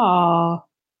 Aww.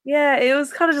 Yeah, it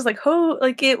was kind of just like, oh,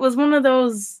 like it was one of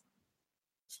those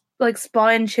like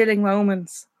spine-chilling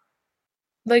moments.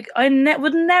 Like I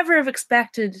would never have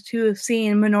expected to have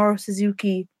seen Minoru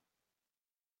Suzuki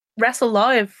wrestle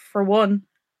live, for one.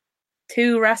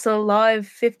 Two, wrestle live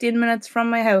 15 minutes from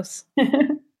my house.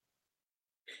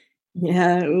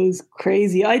 Yeah, it was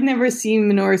crazy. I'd never seen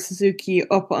Minoru Suzuki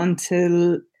up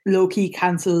until Low-Ki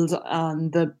cancelled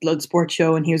on the Bloodsport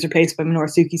show and he was replaced by Minoru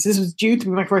Suzuki. So this was due to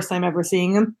be my first time ever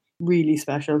seeing him. Really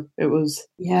special. It was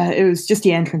just,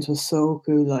 the entrance was so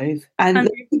cool live. And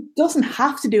he doesn't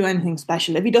have to do anything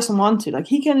special if he doesn't want to. Like,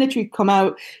 he can literally come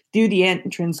out, do the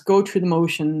entrance, go through the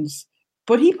motions.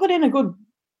 But he put in a good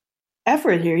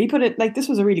effort here. He put it, like, this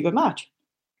was a really good match.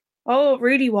 Oh, it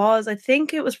really was. I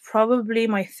think it was probably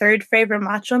my third favourite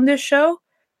match on this show.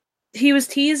 He was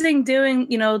teasing doing,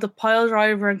 the pile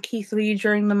driver and Keith Lee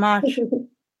during the match,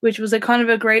 which was a kind of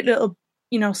a great little,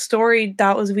 story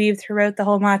that was weaved throughout the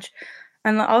whole match.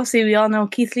 And obviously we all know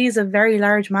Keith Lee is a very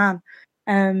large man.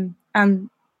 And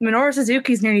Minoru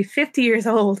Suzuki's nearly 50 years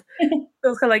old.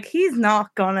 So it's kind of like, he's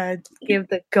not gonna give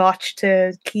the gotch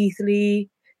to Keith Lee.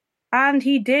 And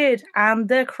he did. And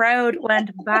the crowd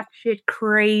went batshit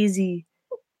crazy.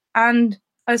 And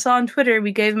I saw on Twitter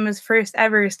we gave him his first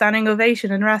ever standing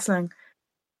ovation in wrestling.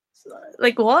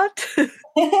 Like, what?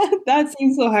 That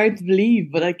seems so hard to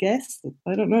believe, but I guess,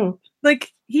 I don't know.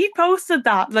 Like, he posted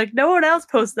that. Like, no one else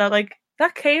posted that. Like,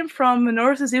 that came from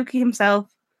Minoru Suzuki himself.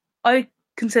 I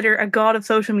consider a god of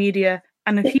social media.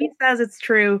 And if he says it's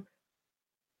true,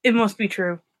 it must be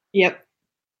true. Yep.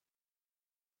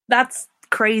 That's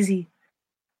crazy.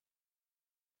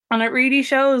 And it really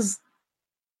shows,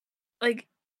 like,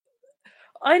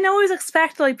 I always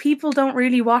expect, like, people don't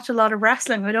really watch a lot of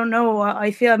wrestling. I don't know.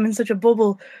 I feel I'm in such a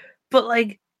bubble. But,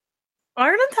 like,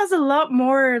 Ireland has a lot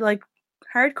more, like,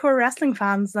 hardcore wrestling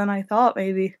fans than I thought,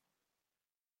 maybe.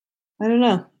 I don't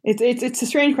know. It's a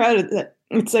strange crowd.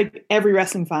 It's like every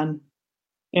wrestling fan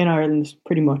in Ireland,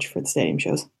 pretty much, for the stadium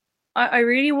shows. I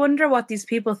really wonder what these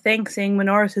people think seeing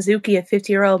Minoru Suzuki, a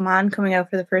 50-year-old man, coming out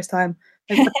for the first time.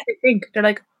 Like, what do they think? They're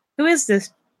like, who is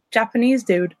this Japanese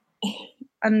dude?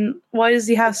 And why does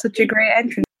he have such a great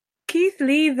entrance? Keith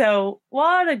Lee, though,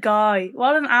 what a guy.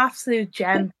 What an absolute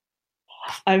gem.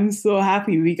 I'm so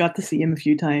happy we got to see him a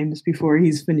few times before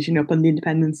he's finishing up on the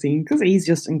independent scene because he's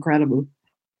just incredible.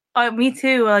 Me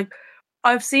too. Like,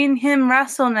 I've seen him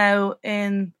wrestle now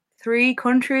in 3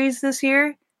 countries this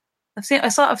year. I've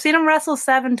seen him wrestle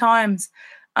 7 times,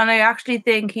 and I actually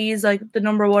think he's like the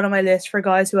number 1 on my list for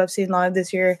guys who I've seen live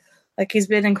this year. Like, he's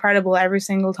been incredible every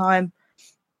single time.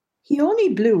 He only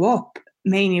blew up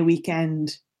Mania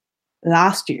weekend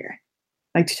last year,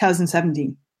 like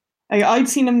 2017. I'd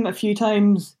seen him a few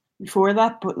times before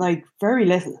that, but like very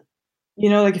little. You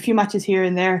know, like a few matches here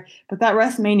and there. But that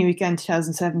WrestleMania weekend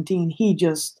 2017, he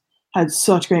just had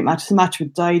such great matches. The match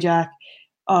with Dijak,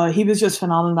 he was just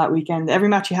phenomenal that weekend. Every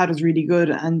match he had was really good,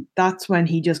 and that's when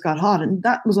he just got hot. And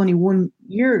that was only 1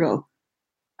 year ago.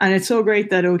 And it's so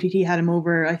great that OTT had him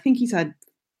over. I think he's had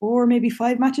 4, maybe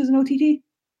 5 matches in OTT.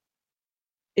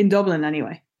 In Dublin,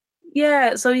 anyway.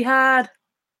 Yeah, so he had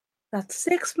that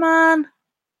 6-man,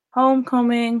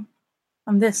 Homecoming,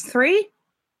 and this 3?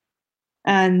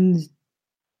 And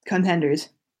Contenders.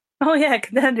 Oh yeah,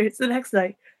 Contenders the next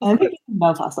night. I think it's in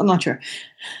Belfast, I'm not sure.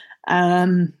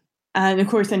 And of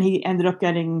course then he ended up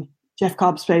getting Jeff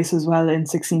Cobb's place as well in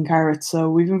 16 Carats. So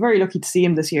we've been very lucky to see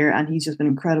him this year, and he's just been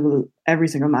incredible every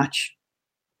single match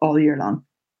all year long.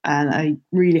 And I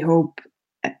really hope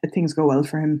things go well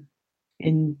for him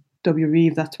in WWE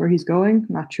if that's where he's going.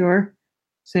 Not sure.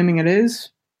 Assuming it is.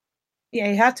 Yeah,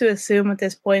 you have to assume at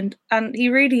this point. And he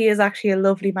really is actually a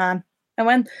lovely man.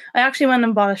 I actually went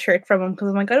and bought a shirt from him because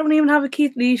I'm like, I don't even have a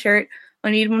Keith Lee shirt. I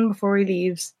need one before he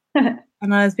leaves. And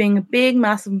I was being a big,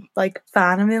 massive like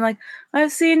fan. I mean, like,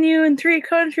 I've seen you in 3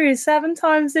 countries 7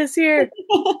 times this year.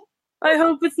 I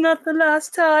hope it's not the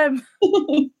last time.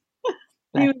 He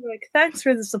was like, thanks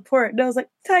for the support. And I was like,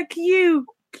 thank you,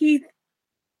 Keith.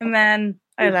 And then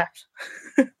I left.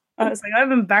 I was like,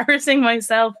 I'm embarrassing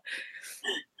myself.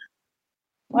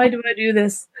 Why do I do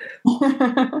this?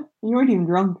 You weren't even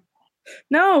drunk.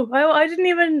 No, I didn't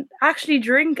even actually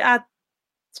drink at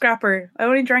Scrapper. I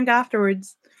only drank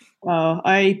afterwards. Oh,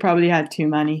 I probably had too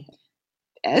many.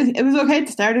 It was okay at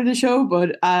the start of the show,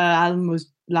 but Alan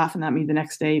was laughing at me the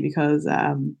next day because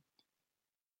by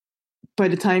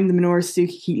the time the Minoru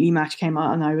Suzuki Keith Lee match came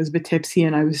on, I was a bit tipsy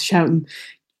and I was shouting,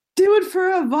 "Do it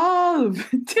for Evolve!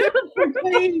 Do it for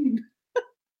Gabe!"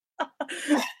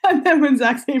 And then when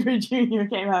Zack Sabre Jr.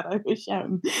 came out, I was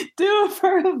shouting, "Do it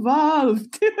for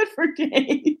Evolve! Do it for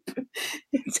Gabe! Do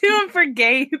it for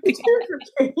Gabe! Do it for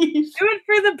Gabe! Do it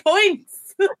for the points!"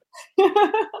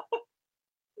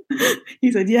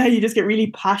 He said, "Yeah, you just get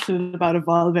really passionate about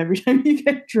Evolve every time you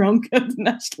get drunk at the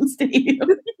National Stadium."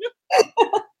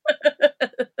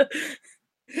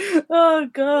 Oh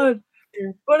God,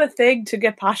 what a thing to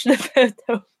get passionate about,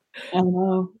 though. I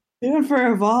know. Do it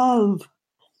for Evolve.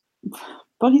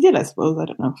 But he did, I suppose. I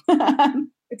don't know.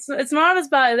 It's not as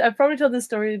bad. I've probably told this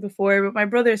story before, but my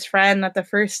brother's friend at the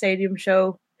first stadium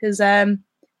show, he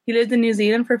lived in New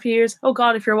Zealand for a few years. Oh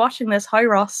God, if you're watching this, hi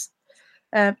Ross.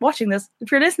 If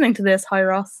you're listening to this, hi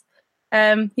Ross.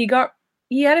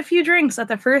 He had a few drinks at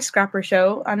the first Scrapper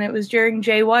show, and it was during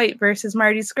Jay White versus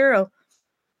Marty Skrull.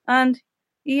 And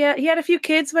he had a few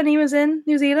kids when he was in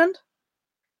New Zealand.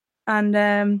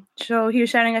 And so he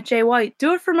was shouting at Jay White,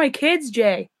 "Do it for my kids,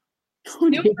 Jay.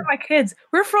 Do it for my kids."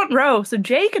 We're front row, so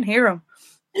Jay can hear him.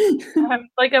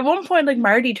 Like at one point, like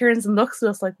Marty turns and looks at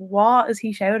us like, "What is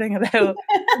he shouting about?"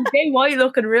 And Jay White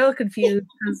looking real confused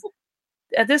because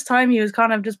at this time he was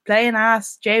kind of just playing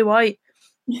ass Jay White.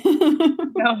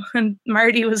 And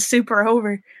Marty was super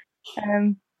over.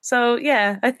 So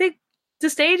yeah, I think the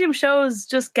stadium shows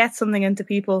just get something into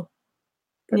people.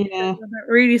 Yeah,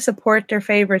 really support their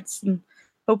favorites and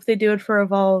hope they do it for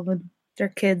Evolve and their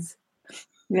kids.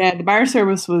 Yeah, the bar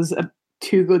service was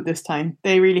too good this time.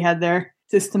 They really had their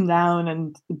system down,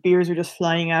 and the beers were just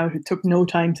flying out. It took no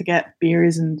time to get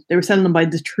beers, and they were selling them by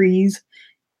the trees.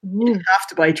 You didn't have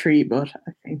to buy 3, but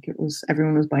I think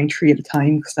everyone was buying 3 at a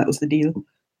time because that was the deal.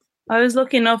 I was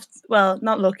lucky enough. Well,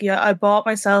 not lucky. I bought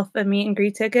myself a meet and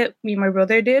greet ticket. Me and my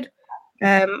brother did.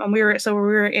 And we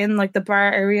were in like the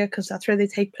bar area because that's where they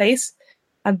take place.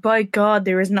 And by God,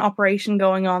 there was an operation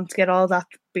going on to get all that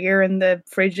beer in the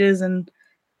fridges and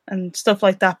stuff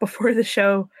like that before the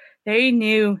show. They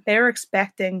were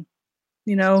expecting,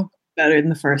 better than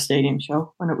the first stadium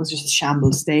show when it was just a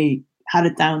shambles. They had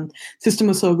it down. System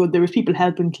was so good. There was people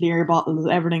helping clear bottles,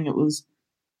 everything. It was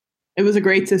a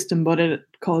great system, but it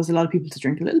caused a lot of people to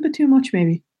drink a little bit too much,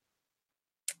 maybe.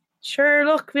 Sure,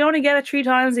 look, we only get it 3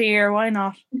 times a year. Why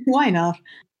not? Why not?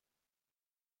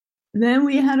 Then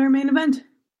we had our main event.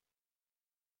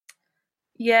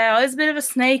 Yeah, I was a bit of a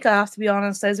snake, I have to be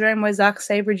honest. I was wearing my Zack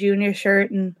Sabre Jr.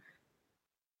 shirt and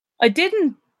I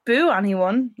didn't boo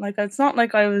anyone. Like, it's not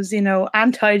like I was,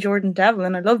 anti Jordan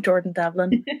Devlin. I love Jordan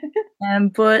Devlin.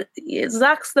 But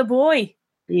Zach's the boy.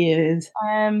 He is.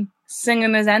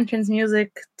 Singing his entrance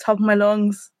music, top of my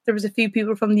lungs. There was a few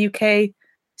people from the UK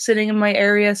sitting in my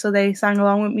area, so they sang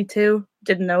along with me too.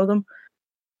 Didn't know them.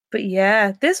 But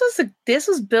yeah, this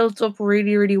was built up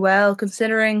really, really well,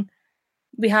 considering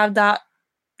we have that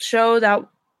show that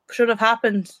should have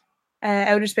happened,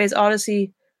 Outer Space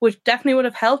Odyssey, which definitely would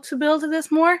have helped to build to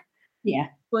this more. Yeah.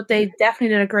 But they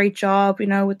definitely did a great job,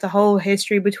 with the whole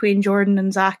history between Jordan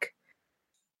and Zach.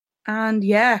 And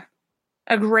yeah,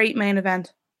 a great main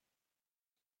event.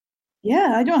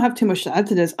 Yeah, I don't have too much to add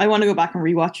to this. I want to go back and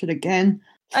rewatch it again.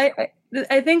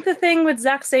 I think the thing with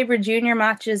Zack Sabre Jr.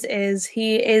 matches is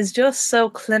he is just so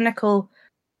clinical,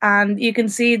 and you can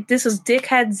see this is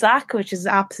Dickhead Zach, which is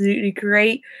absolutely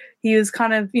great. He was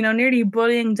kind of, nearly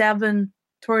bullying Devlin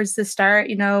towards the start,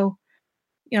 kind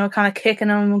of kicking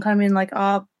him and kind of being like,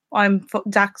 "Oh, I'm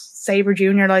Zack Sabre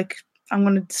Jr. Like, I'm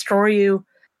going to destroy you.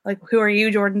 Like, who are you,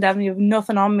 Jordan Devlin? You have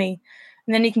nothing on me."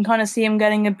 And then you can kind of see him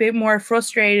getting a bit more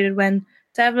frustrated when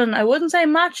Devlin, I wouldn't say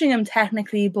matching him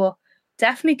technically, but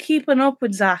definitely keeping up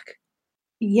with Zach.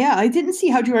 Yeah, I didn't see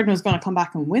how Jordan was going to come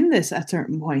back and win this at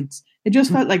certain points. It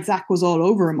just felt like Zach was all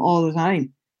over him all the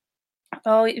time.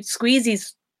 Oh,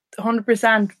 squeezies,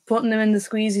 100%, putting him in the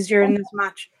squeezies during this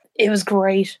match. It was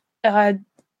great. I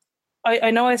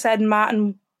know I said Matt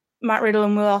Riddle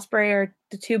and Will Ospreay are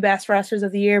the two best wrestlers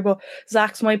of the year, but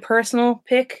Zach's my personal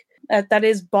pick. That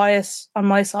is bias on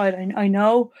my side, I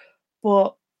know,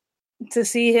 but to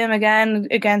see him again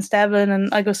against Devlin,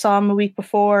 and I saw him a week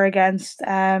before against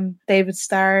David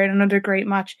Starr in another great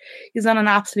match. He's on an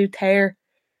absolute tear.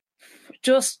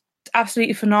 Just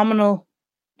absolutely phenomenal,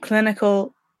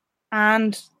 clinical,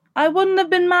 and I wouldn't have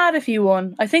been mad if he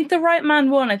won. I think the right man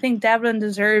won. I think Devlin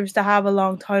deserves to have a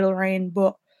long title reign,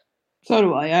 but so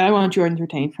do I. I want Jordan to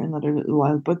retain for another little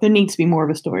while, but there needs to be more of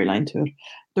a storyline to it.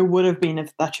 There would have been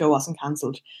if that show wasn't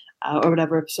cancelled or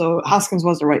whatever. So Haskins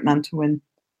was the right man to win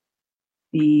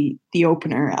the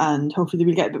opener, and hopefully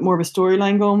we'll get a bit more of a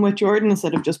storyline going with Jordan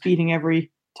instead of just beating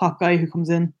every top guy who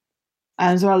comes in.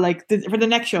 And as well, like for the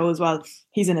next show as well,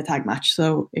 he's in a tag match,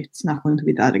 so it's not going to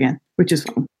be that again, which is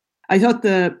fun. I thought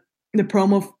the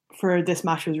promo for this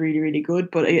match was really, really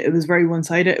good, but it was very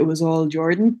one-sided. It was all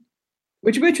Jordan.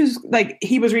 Which was like,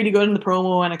 he was really good in the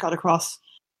promo and it got across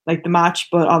like the match,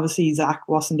 but obviously Zach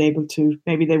wasn't able to.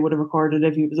 Maybe they would have recorded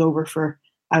if he was over for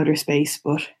Outer Space,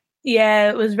 but yeah,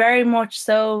 it was very much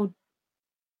so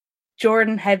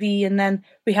Jordan heavy, and then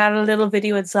we had a little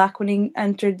video with Zach when he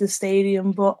entered the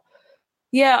stadium. But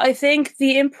yeah, I think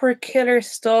the Emperor Killer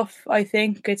stuff, I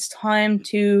think it's time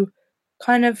to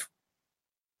kind of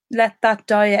let that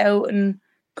die out and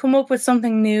come up with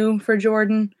something new for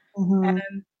Jordan. mm-hmm.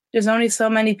 There's only so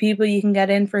many people you can get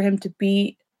in for him to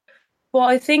beat. But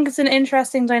I think it's an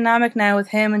interesting dynamic now with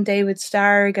him and David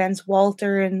Starr against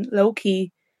Walter and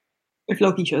Loki. If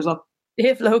Loki shows up.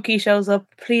 If Loki shows up,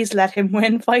 please let him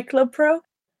win Fight Club Pro.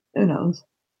 Who knows?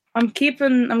 I'm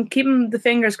keeping the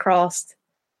fingers crossed.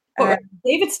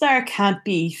 David Starr can't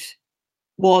beat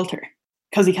Walter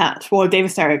because he can't. Well,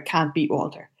 David Starr can't beat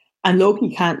Walter, and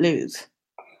Loki can't lose.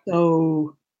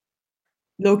 So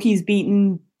Loki's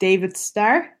beaten David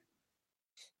Starr.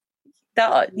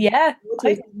 Yeah.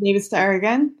 David Starr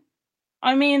again?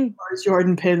 I mean... Or is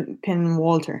Jordan pin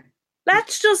Walter?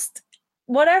 Let's just...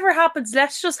 Whatever happens,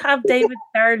 let's just have David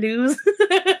Starr lose.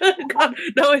 God,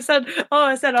 no, I said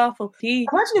awful. Imagine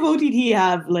if OTT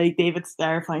have, like, David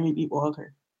Starr finally beat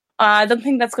Walter. I don't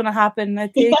think that's going to happen. I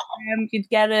think you'd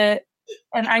get an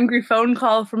angry phone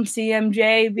call from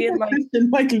CMJ being like...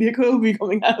 Michael Jacoby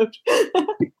coming out.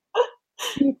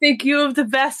 You think you have the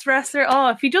best wrestler? Oh,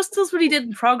 if he just does what he did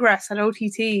in Progress at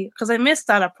OTT, because I missed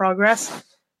that at Progress,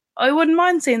 I wouldn't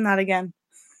mind seeing that again.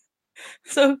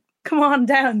 So come on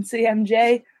down,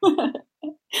 CMJ.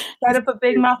 Set up a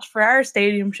big match for our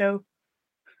stadium show.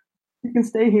 You can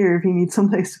stay here if you need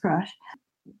someplace to crash.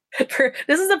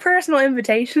 This is a personal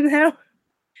invitation now.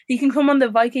 You can come on the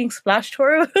Viking Splash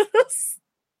Tour with us.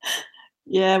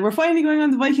 Yeah, we're finally going on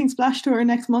the Viking Splash Tour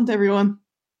next month, everyone.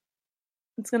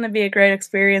 It's going to be a great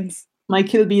experience. Mike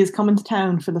Kilby is coming to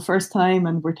town for the first time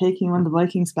and we're taking him on the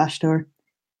Viking Splash Tour.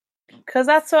 Because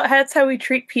that's how we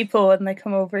treat people when they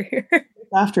come over here.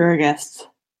 After our guests.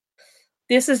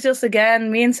 This is just,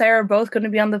 again, me and Sarah are both going to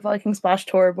be on the Viking Splash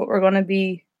Tour, but we're going to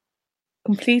be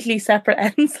completely separate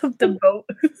ends of the boat.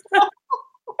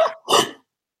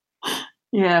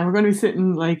 Yeah, we're going to be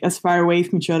sitting like as far away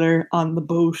from each other on the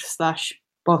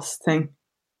boat/bus thing.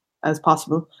 as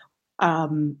possible.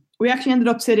 We actually ended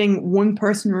up sitting one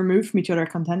person removed from each other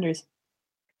at Contenders.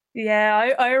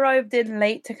 Yeah, I arrived in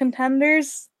late to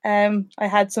Contenders. I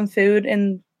had some food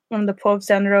in one of the pubs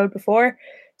down the road before,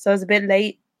 so I was a bit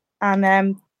late.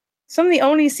 And some of the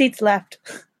only seats left.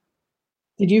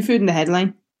 Did you food in the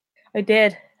headline? I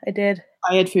did.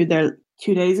 I had food there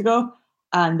 2 days ago,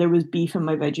 and there was beef in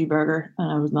my veggie burger,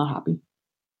 and I was not happy.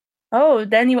 Oh,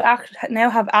 then you now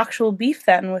have actual beef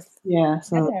then with... Yeah,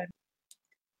 so...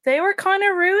 They were kind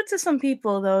of rude to some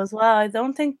people though as well. I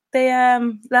don't think they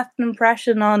left an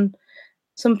impression on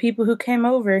some people who came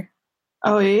over.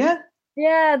 Oh yeah?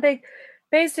 Yeah, they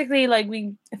basically, like,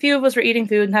 a few of us were eating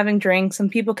food and having drinks,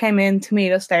 and people came in to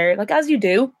meet us there, like as you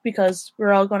do, because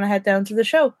we're all going to head down to the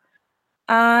show.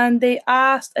 And they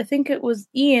asked, I think it was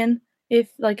Ian, if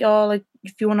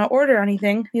if you want to order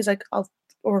anything. He's like, I'll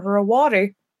order a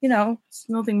water. You know, there's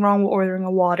nothing wrong with ordering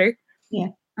a water. Yeah.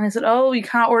 And I said, oh, you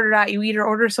can't order that. You either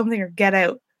order something or get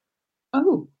out.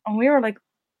 Oh. And we were like,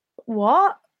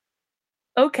 what?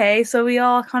 Okay, so we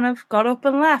all kind of got up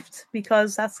and left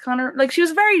because that's kind of, like, she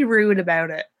was very rude about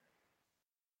it.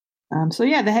 So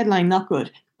yeah, the headline, not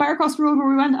good. Bar across the road where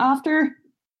we went after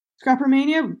Scrapper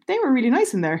Mania, they were really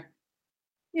nice in there.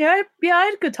 Yeah, I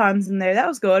had good times in there. That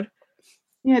was good.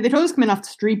 Yeah, they told us to come in off the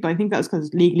street, but I think that was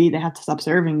because legally they had to stop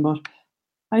serving, but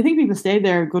I think people stayed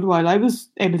there a good while. I was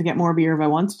able to get more beer if I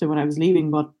wanted to when I was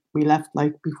leaving, but we left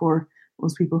like before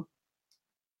most people.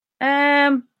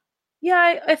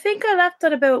 Yeah, I think I left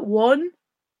at about 1.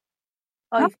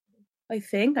 I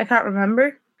think. I can't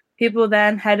remember. People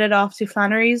then headed off to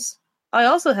Flannery's. I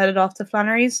also headed off to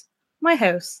Flannery's, my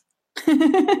house.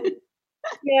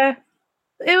 Yeah.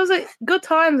 It was good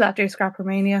times after Scrapper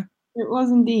Mania. It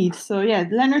was indeed. So yeah,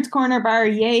 Leonard's Corner Bar,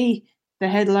 yay. The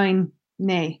headline,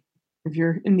 nay, if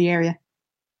you're in the area.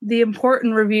 The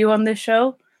important review on this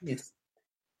show. Yes.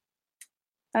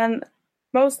 And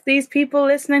most of these people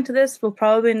listening to this will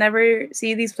probably never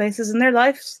see these places in their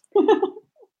lives.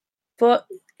 But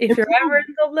if you're ever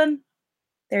in Dublin,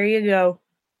 there you go.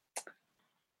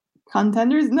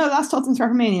 Contenders? No, Last Thoughts on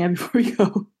Scrapper Mania before we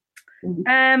go.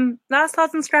 Last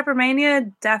Thoughts on Scrapper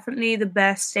Mania, definitely the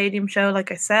best stadium show,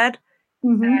 like I said.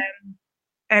 Mm-hmm.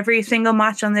 Every single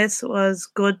match on this was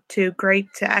good to great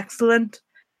to excellent.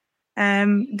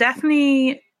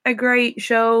 Definitely a great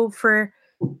show for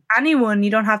anyone. You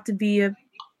don't have to be a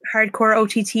hardcore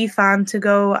OTT fan to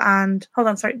go and... Hold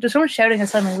on, sorry. There's someone shouting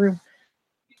inside my room.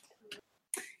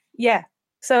 Yeah.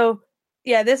 So,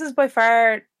 yeah, this is by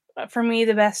far, for me,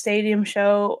 the best stadium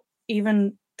show.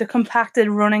 Even the compacted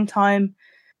running time.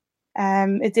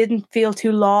 It didn't feel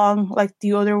too long like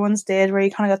the other ones did, where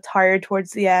you kind of got tired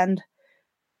towards the end.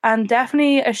 And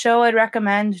definitely a show I'd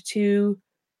recommend to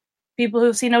people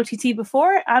who've seen OTT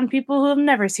before and people who have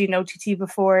never seen OTT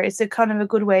before. It's a kind of a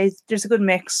good way. There's a good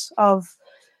mix of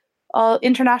all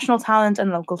international talent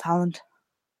and local talent.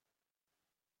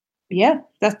 Yeah,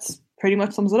 that's pretty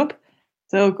much sums it up.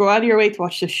 So go out of your way to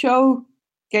watch the show.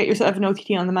 Get yourself an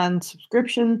OTT on demand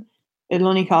subscription. It'll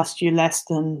only cost you less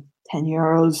than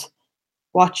 €10.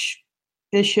 Watch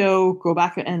this show. Go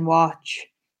back and watch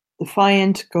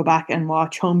Defiant. Go back and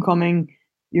watch Homecoming.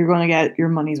 You're going to get your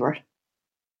money's worth.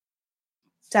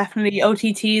 Definitely.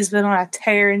 OTT's been on a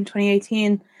tear in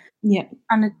 2018. Yeah.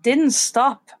 And it didn't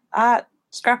stop at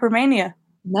Scrapper Mania.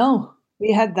 No.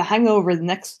 We had the Hangover the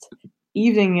next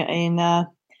evening in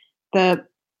the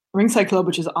Ringside Club,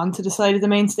 which is onto the side of the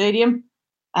main stadium.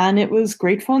 And it was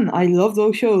great fun. I love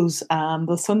those shows.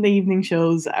 The Sunday evening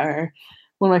shows are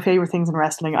one of my favourite things in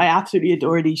wrestling. I absolutely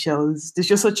adore these shows. There's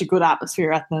just such a good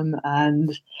atmosphere at them.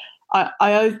 And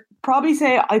I probably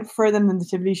say I prefer them than the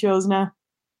Tivoli shows now.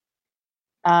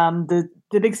 The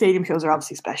big stadium shows are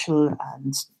obviously special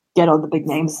and get all the big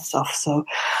names and stuff. So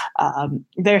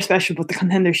they're special, but the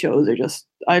Contender shows are just,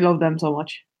 I love them so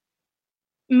much.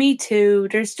 Me too.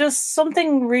 There's just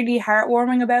something really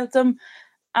heartwarming about them.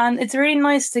 And it's really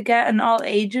nice to get an all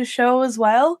ages show as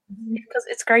well, because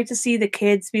it's great to see the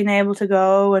kids being able to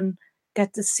go and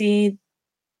get to see,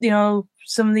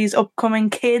 some of these upcoming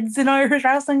kids in Irish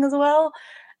wrestling as well,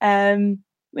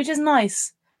 which is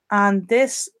nice. And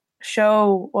this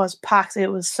show was packed.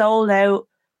 It was sold out.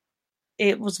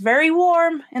 It was very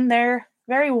warm in there,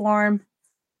 very warm.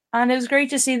 And it was great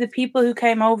to see the people who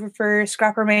came over for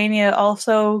Scrapper Mania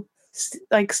also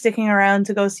sticking around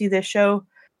to go see this show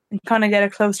and kind of get a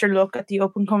closer look at the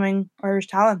up-and-coming Irish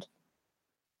talent.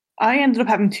 I ended up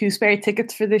having 2 spare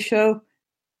tickets for this show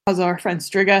because our friend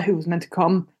Striga, who was meant to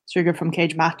come, Striga from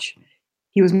Cage Match,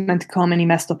 he was meant to come and he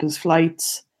messed up his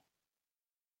flights.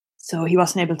 So he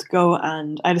wasn't able to go,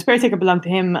 and I had a spare ticket belonged to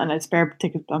him and I had a spare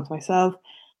ticket belonged to myself.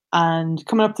 And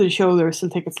coming up to the show, there were still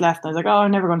tickets left. And I was like, oh,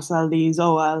 I'm never going to sell these.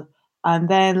 Oh, well. And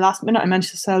then last minute, I managed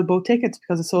to sell both tickets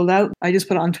because it sold out. I just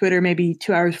put it on Twitter maybe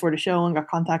 2 hours before the show and got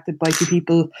contacted by 2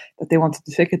 people that they wanted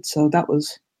the tickets. So that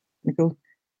was pretty cool.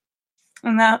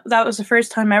 And that was the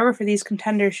first time ever for these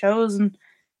Contender shows, and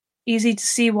easy to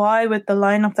see why with the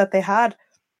lineup that they had.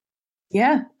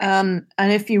 Yeah. And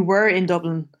if you were in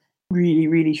Dublin, really,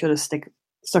 really should have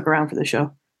stuck around for the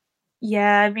show.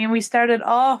 Yeah, I mean, we started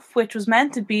off, which was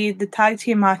meant to be the tag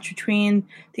team match between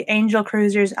the Angel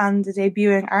Cruisers and the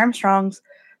debuting Armstrongs,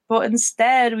 but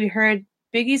instead we heard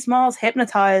Biggie Smalls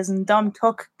Hypnotize and Dom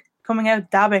Tuck coming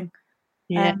out dabbing,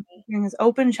 doing his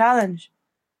open challenge.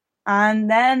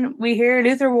 And then we hear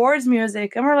Luther Ward's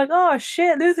music, and we're like, oh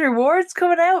shit, Luther Ward's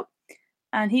coming out.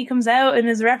 And he comes out in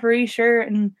his referee shirt,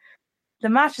 and the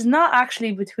match is not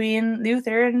actually between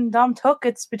Luther and Dom Tuck,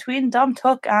 it's between Dom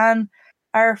Tuck and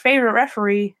our favourite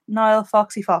referee, Niall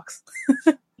Foxy Fox.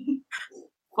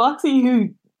 Foxy, who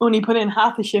only put in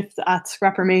half a shift at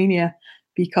Scrappermania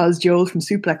because Joel from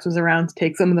Suplex was around to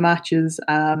take some of the matches.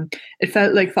 It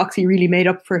felt like Foxy really made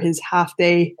up for his half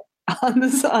day on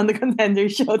the Contender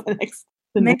show the next.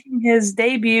 Making his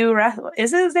debut.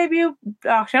 Is it his debut?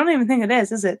 Actually, I don't even think it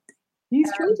is it?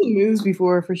 He's tried some moves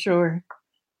before, for sure.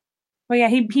 Well, yeah,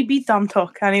 he beat Dom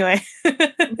Tuck anyway.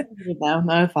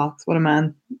 Niall Fox, what a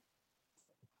man.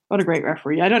 What a great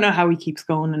referee. I don't know how he keeps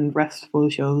going and refs full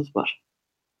shows, but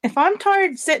if I'm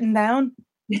tired sitting down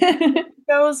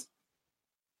shows,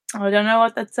 I don't know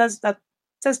what that says. That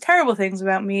says terrible things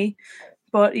about me.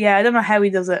 But yeah, I don't know how he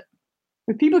does it.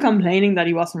 With people complaining that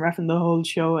he wasn't reffing the whole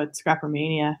show at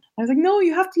Scrappermania, I was like, no,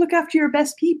 you have to look after your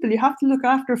best people. You have to look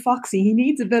after Foxy. He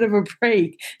needs a bit of a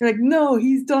break. They're like, no,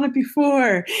 he's done it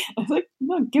before. I was like,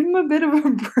 no, give him a bit of a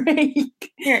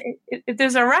break. Here, if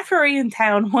there's a referee in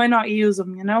town, why not use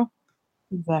him, you know?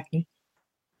 Exactly.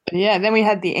 But yeah, then we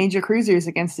had the Angel Cruisers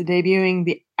against the debuting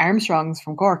the Armstrongs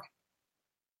from Cork.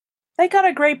 They got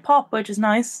a great pop, which is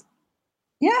nice.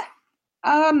 Yeah.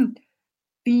 The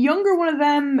younger one of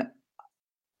them,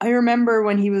 I remember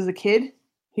when he was a kid.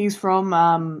 He's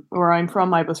from where I'm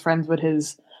from. I was friends with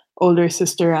his older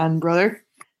sister and brother.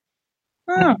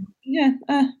 Oh. Yeah.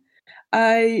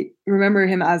 I remember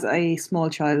him as a small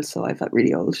child, so I felt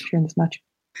really old during this match.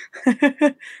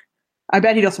 I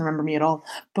bet he doesn't remember me at all.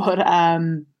 But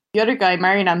the other guy,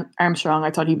 Marion Armstrong, I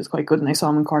thought he was quite good, and I saw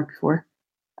him in Cork before.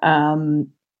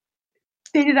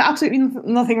 They did absolutely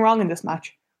nothing wrong in this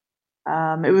match.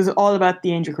 It was all about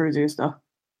the Angel Cruisers, though.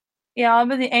 Yeah, all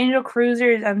about the Angel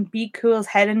Cruisers and Be Cool's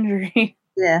head injury.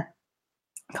 Yeah.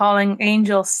 Calling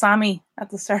Angel Sammy at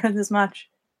the start of this match.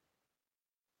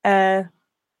 To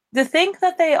think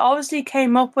that they obviously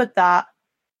came up with that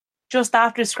just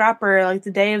after Scrapper, like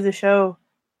the day of the show,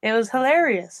 it was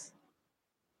hilarious.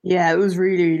 Yeah, it was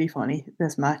really, really funny,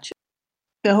 this match.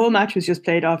 The whole match was just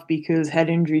played off because head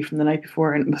injury from the night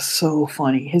before, and it was so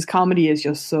funny. His comedy is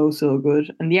just so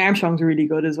good. And the Armstrongs are really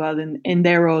good as well in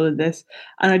their role in this.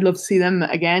 And I'd love to see them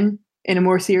again in a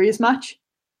more serious match.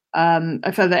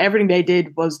 I felt that everything they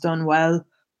did was done well,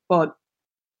 but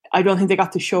I don't think they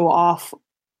got to show off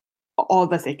all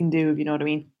that they can do, if you know what I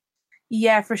mean.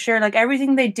 Yeah, for sure. Like,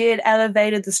 everything they did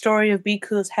elevated the story of Be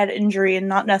Cool's head injury and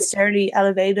not necessarily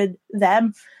elevated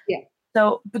them. Yeah.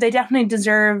 So, but they definitely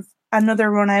deserve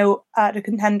another run out at a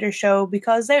Contender show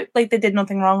because they did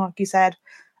nothing wrong, like you said.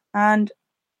 And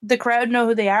the crowd know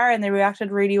who they are and they reacted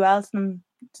really well to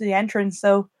the entrance.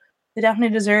 So they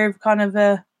definitely deserve kind of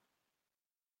a,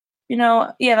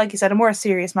 like you said, a more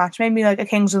serious match. Maybe like a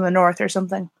Kings of the North or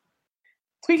something.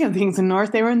 Speaking of Kings of the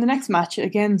North, they were in the next match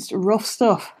against Rough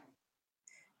Stuff.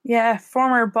 Yeah,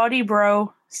 former Body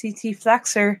Bro, CT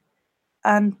Flexer,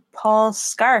 and Paul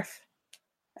Scarf.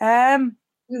 He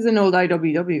was an old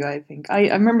IWW guy, I think. I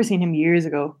remember seeing him years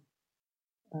ago.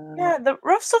 Yeah, the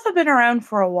Rough Stuff have been around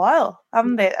for a while,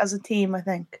 haven't they, as a team, I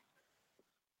think?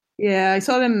 Yeah, I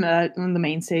saw them at one of the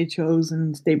main stage shows,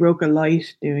 and they broke a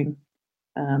light doing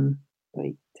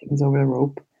things over the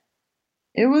rope.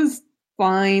 It was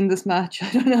fine, this match.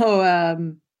 I don't know.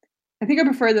 I think I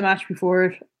prefer the match before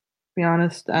it, to be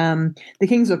honest. The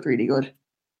Kings looked really good.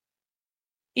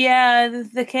 Yeah,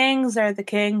 the Kings are the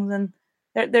Kings, and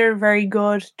they're very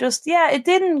good. Just it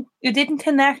didn't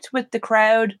connect with the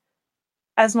crowd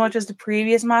as much as the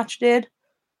previous match did.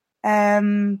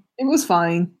 It was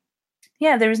fine.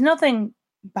 Yeah, there was nothing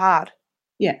bad.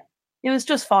 Yeah, it was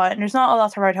just fine. There's not a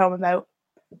lot to write home about.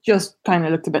 Just kind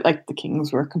of looked a bit like the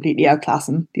Kings were completely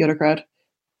outclassing the other crowd.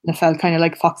 And it felt kind of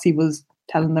like Foxy was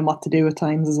telling them what to do at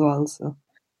times as well. So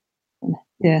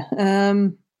yeah,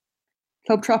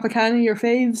 Club Tropicana, your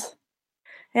faves?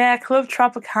 Yeah, Club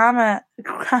Tropicana,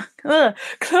 Club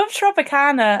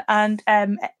Tropicana,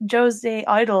 and Jose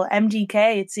Idol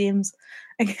MGK. It seems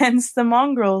against the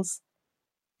Mongrels,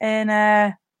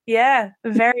 and yeah,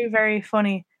 very very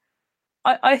funny.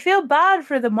 I feel bad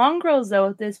for the Mongrels though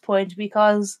at this point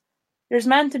because there's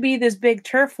meant to be this big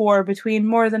turf war between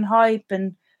More Than Hype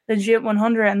and Legit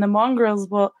 100 and the Mongrels,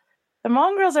 but the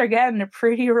Mongrels are getting a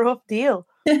pretty rough deal.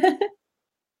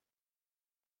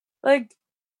 Like,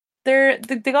 they're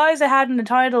the guys that had in the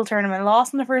title tournament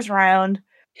lost in the first round,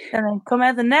 and then come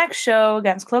out the next show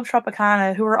against Club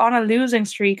Tropicana, who were on a losing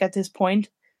streak at this point,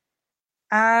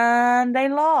 and they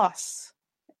lost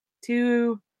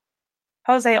to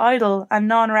Jose Idol, a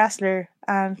non-wrestler,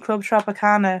 and Club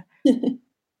Tropicana.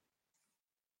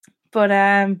 But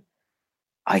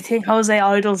I think Jose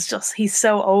Idol's he's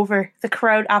so over. The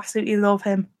crowd absolutely love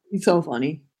him. He's so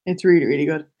funny. It's really, really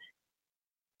good.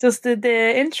 Just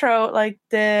the intro, like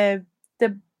the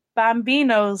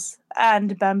Bambinos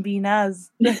and Bambinas.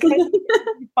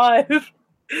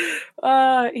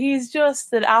 He's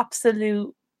just an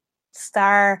absolute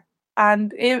star.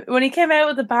 And when he came out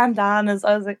with the bandanas,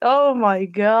 I was like, oh my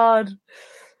god,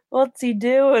 what's he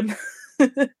doing?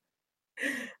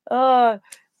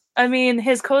 I mean,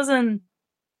 his cousin,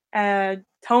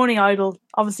 Tony Idol,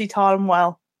 obviously taught him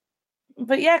well.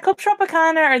 But yeah, Club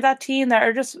Tropicana are that team that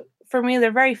are just, for me,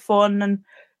 they're very fun, and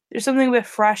there's something a bit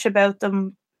fresh about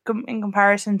them in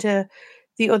comparison to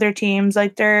the other teams.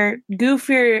 Like, they're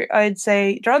goofier, I'd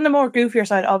say. They're on the more goofier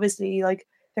side, obviously. Like,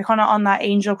 they're kind of on that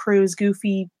Angel Cruise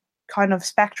goofy kind of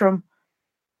spectrum.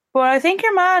 But I think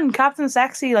your man, Captain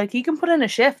Sexy, like, he can put in a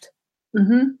shift.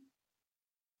 Mm-hmm.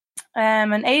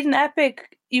 And Aiden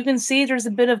Epic, you can see there's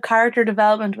a bit of character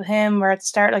development with him where at the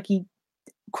start, like, he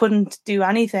couldn't do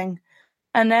anything.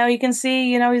 And now you can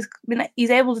see, he's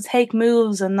able to take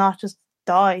moves and not just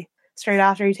die straight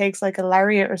after he takes like a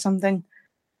lariat or something.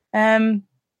 I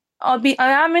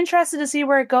am interested to see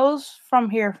where it goes from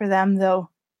here for them though.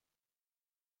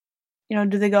 Do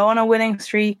they go on a winning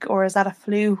streak, or is that a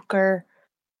fluke, or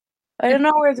I don't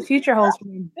know where the future holds for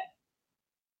them.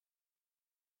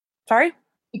 Sorry?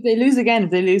 If they lose again,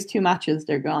 if they lose 2 matches,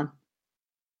 they're gone.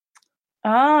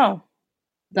 Oh.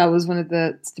 That was one of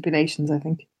the stipulations, I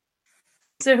think.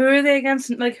 So who are they against?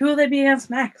 Like, who will they be against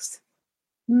next?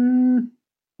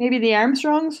 Maybe the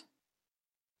Armstrongs?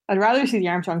 I'd rather see the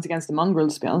Armstrongs against the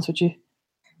Mongrels, to be honest with you.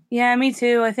 Yeah, me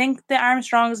too. I think the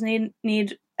Armstrongs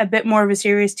need a bit more of a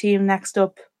serious team next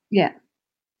up. Yeah.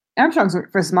 Armstrongs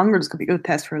versus Mongrels could be a good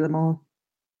test for them all.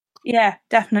 Yeah,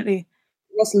 definitely.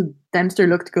 Russell Dempster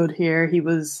looked good here. He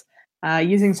was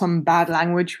using some bad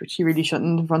language, which he really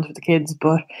shouldn't in front of the kids,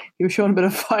 but he was showing a bit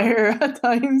of fire at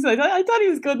times. I thought he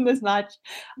was good in this match.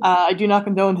 I do not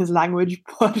condone his language,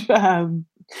 but I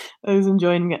was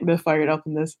enjoying getting a bit fired up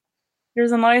in this.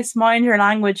 There's a nice mind your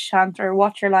language chant, or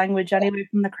watch your language anyway,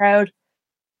 from the crowd.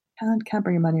 Can't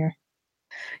bring him on here.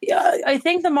 Yeah, I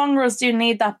think the Mongrels do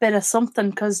need that bit of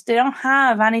something because they don't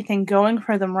have anything going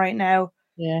for them right now.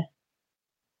 Yeah.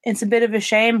 It's a bit of a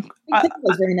shame. I think it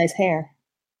was very nice hair.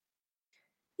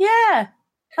 Yeah,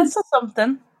 that's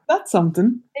something. That's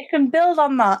something. They can build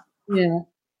on that. Yeah.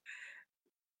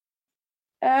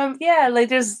 Yeah,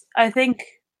 like I think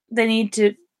they need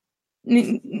to.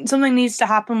 Something needs to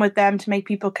happen with them to make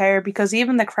people care, because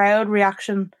even the crowd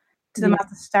reaction to them at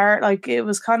the start, like, it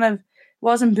was kind of,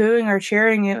 wasn't booing or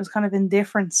cheering, it was kind of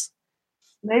indifference.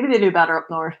 Maybe they do better up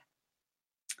north.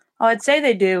 Oh, I'd say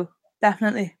they do,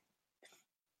 definitely.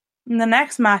 In the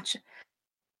next match,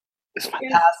 it's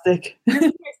fantastic.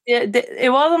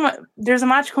 It wasn't. There's a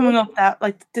match coming up that,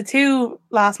 like, the 2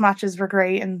 last matches were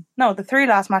great, and no, the 3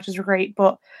 last matches were great,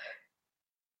 but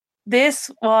this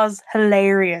was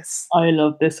hilarious. I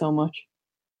love this so much.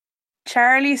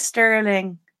 Charlie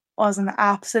Sterling was an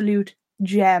absolute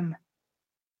gem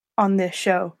on this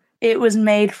show. It was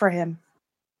made for him.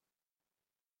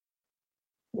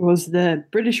 It was the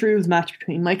British Rules match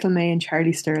between Michael May and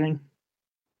Charlie Sterling.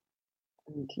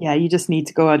 And yeah, you just need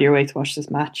to go out of your way to watch this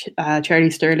match.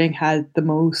 Charlie Sterling had the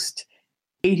most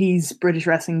 80s British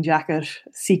wrestling jacket,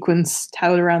 sequence,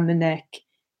 towel around the neck.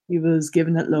 He was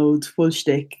giving it loads, full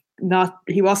shtick.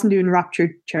 He wasn't doing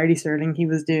Raptured Charlie Sterling. He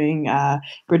was doing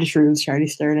British Rules Charlie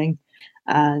Sterling,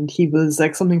 and he was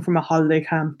like something from a holiday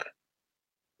camp.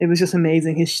 It was just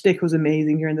amazing. His shtick was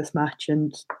amazing during this match,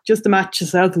 and just the match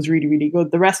itself was really, really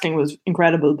good. The wrestling was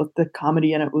incredible, but the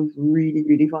comedy in it was really,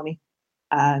 really funny.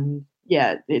 And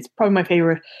yeah, it's probably my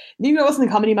favorite. Even though it wasn't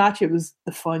a comedy match, it was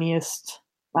the funniest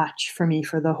match for me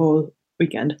for the whole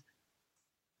weekend.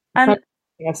 And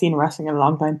I've seen wrestling in a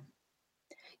long time.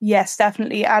 Yes,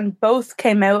 definitely. And both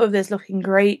came out of this looking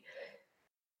great.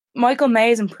 Michael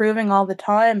May is improving all the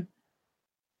time.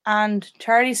 And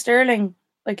Charlie Sterling,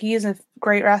 like, he's a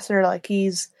great wrestler. Like,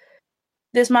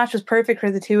 this match was perfect for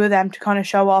the two of them to kind of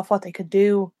show off what they could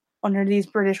do under these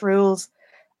British rules.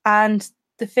 And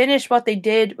the finish, what they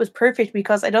did, was perfect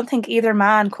because I don't think either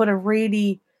man could have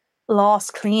really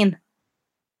lost clean.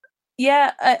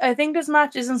 Yeah, I think this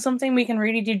match isn't something we can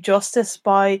really do justice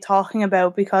by talking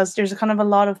about, because there's kind of a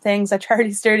lot of things that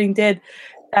Charlie Sterling did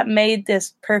that made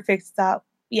this perfect that,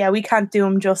 yeah, we can't do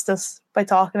him justice by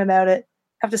talking about it.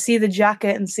 Have to see the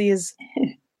jacket and see his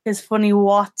funny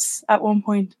watts at one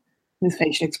point. His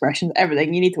facial expressions,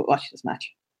 everything. You need to watch this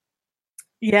match.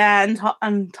 Yeah,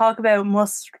 and talk about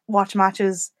must-watch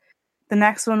matches. The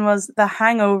next one was the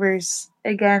Hangovers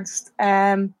against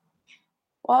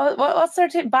what's their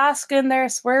team? Baskin there,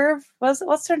 Swerve.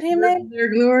 What's their team name?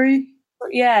 Their Glory.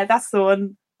 Yeah, that's the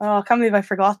one. Oh, I can't believe I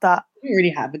forgot that. We didn't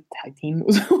really have a tag team. It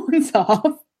was once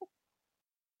off.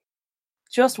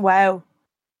 Just wow.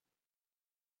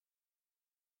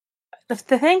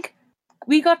 To think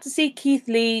we got to see Keith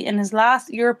Lee in his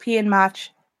last European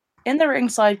match in the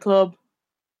Ringside Club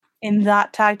in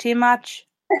that tag team match.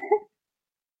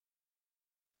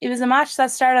 It was a match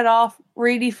that started off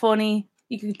really funny.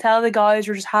 You could tell the guys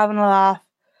were just having a laugh,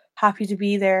 happy to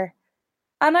be there.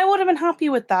 And I would have been happy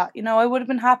with that. I would have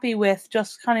been happy with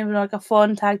just kind of like a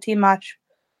fun tag team match,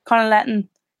 kind of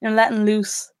letting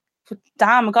loose. But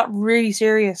damn, it got really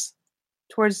serious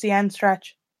towards the end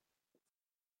stretch.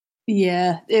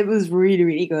 Yeah, it was really,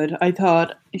 really good. I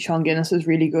thought Sean Guinness was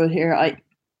really good here.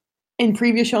 In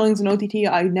previous showings in OTT,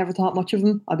 I never thought much of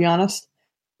him, I'll be honest.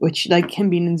 Which, like him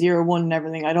being in 0-1 and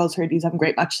everything, I'd also heard he's having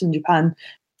great matches in Japan.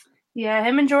 Yeah,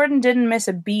 him and Jordan didn't miss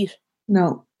a beat.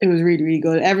 No, it was really, really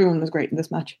good. Everyone was great in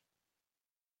this match.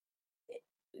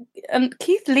 And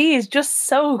Keith Lee is just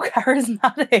so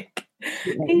charismatic.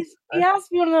 Yeah. He has to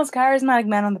be one of those charismatic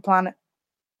men on the planet.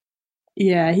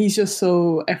 Yeah, he's just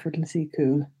so effortlessly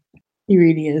cool. He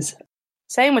really is.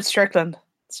 Same with Strickland.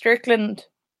 Strickland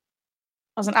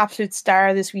was an absolute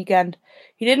star this weekend.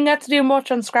 He didn't get to do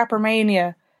much on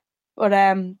Scrappermania, but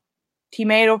he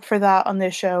made up for that on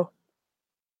this show.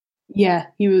 Yeah,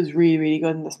 he was really, really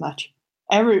good in this match.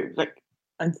 I'm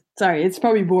sorry, it's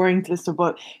probably boring to listen,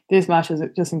 but this match was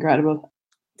just incredible.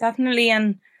 Definitely,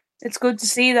 and it's good to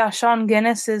see that Sean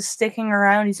Guinness is sticking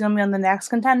around. He's going to be on the next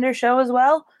Contender show as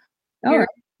well. It'll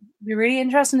be really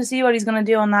interesting to see what he's going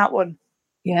to do on that one.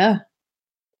 Yeah.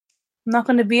 I'm not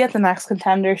going to be at the next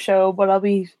Contender show, but I'll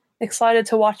be excited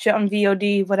to watch it on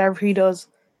VOD, whatever he does.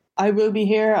 I will be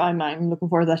here. I'm looking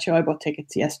forward to that show. I bought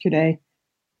tickets yesterday.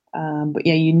 But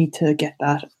yeah, you need to get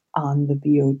that on the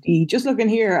VOD. Just looking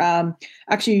here,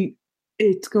 actually,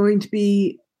 it's going to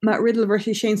be Matt Riddle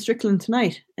versus Shane Strickland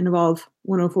tonight in Evolve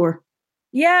 104.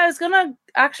 Yeah, I was going to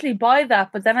actually buy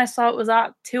that, but then I saw it was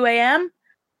at 2 a.m.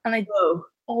 And I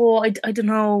don't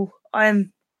know.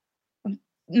 I'm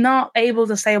not able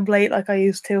to stay up late like I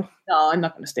used to. No, I'm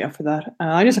not going to stay up for that.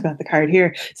 I just look at the card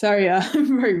here. Sorry,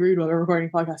 I'm very rude while we're recording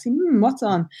a podcast. What's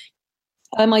on?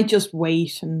 I might just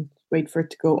wait for it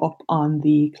to go up on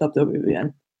the Club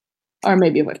WBN. Or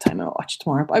maybe if I have time, I'll watch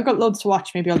tomorrow. But I've got loads to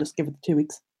watch. Maybe I'll just give it 2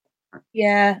 weeks.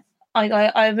 Yeah,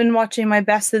 I've been watching my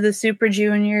Best of the Super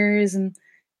Juniors and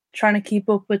trying to keep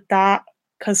up with that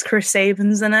because Chris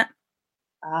Sabin's in it.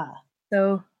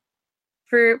 So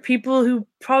for people who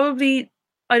probably,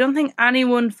 I don't think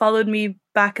anyone followed me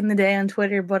back in the day on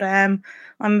Twitter, but I'm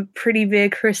a pretty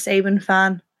big Chris Sabin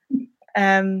fan.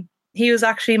 He was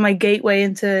actually my gateway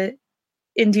into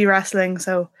indie wrestling.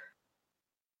 So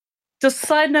just a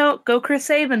side note, go Chris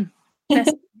Sabin.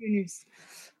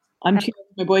 I'm cheering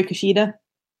my boy Kushida.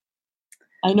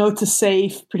 I know it's a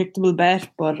safe, predictable bet,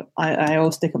 but I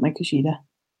always stick with my Kushida.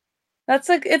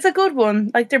 It's a good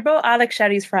one. Like, they're both Alex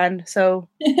Shetty's friend, so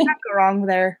can't go wrong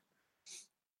there.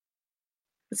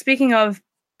 But speaking of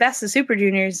Best of Super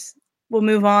Juniors, we'll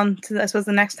move on to, I suppose,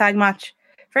 the next tag match.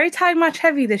 Very tag match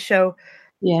heavy, this show.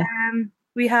 Yeah.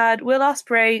 We had Will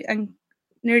Ospreay and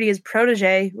nearly his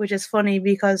protege, which is funny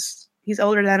because he's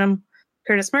older than him,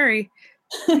 Curtis Murray.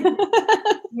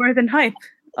 More Than Hype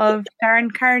of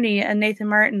Darren Carney and Nathan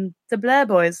Martin, the Blair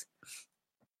Boys.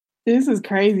 This is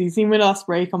crazy. Seeing Will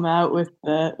Ospreay come out with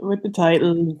the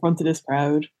title in front of this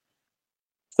crowd.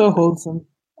 So wholesome.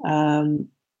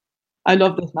 I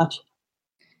love this match.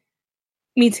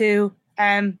 Me too.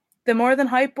 The More Than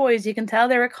Hype boys, you can tell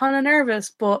they were kind of nervous,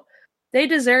 but they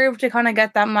deserve to kind of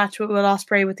get that match with Will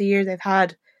Ospreay with the year they've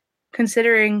had,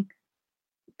 considering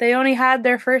they only had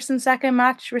their first and second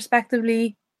match,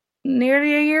 respectively,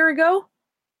 nearly a year ago.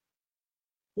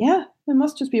 Yeah, it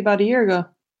must just be about a year ago.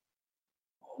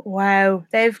 Wow,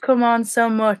 they've come on so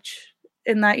much.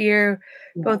 in that year,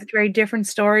 both very different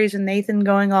stories, and Nathan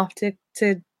going off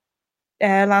to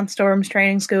Lance Storm's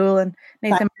training school, and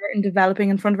Nathan Martin developing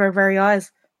in front of our very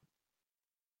eyes.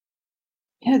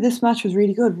 Yeah, this match was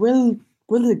really good. Will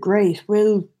did great.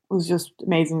 Will was just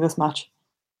amazing this match.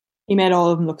 He made all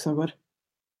of them look so good.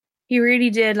 He really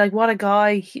did. Like, what a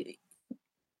guy. He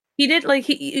did, like,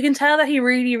 you can tell that he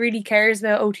really, really cares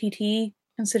about OTT,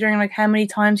 considering like how many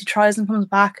times he tries and comes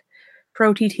back for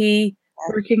OTT,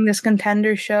 working this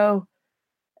Contender show.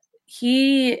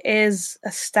 He is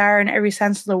a star in every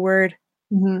sense of the word.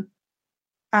 Mm-hmm.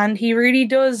 And he really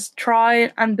does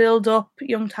try and build up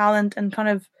young talent and kind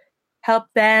of help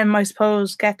them, I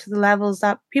suppose, get to the levels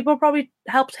that people probably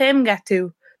helped him get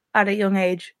to at a young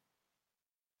age.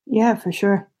 Yeah, for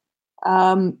sure.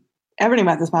 Everything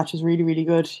about this match was really, really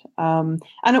good. And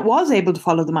it was able to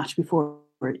follow the match before,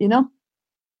 you know?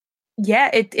 Yeah,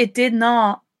 it did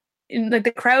not. Like,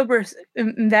 the crowd were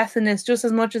invested in this just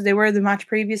as much as they were the match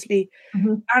previously.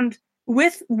 Mm-hmm. And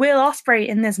with Will Ospreay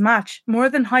in this match, More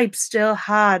Than Hype still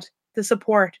had the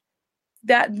support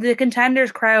that the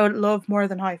Contenders crowd loved More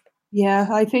Than Hype. Yeah,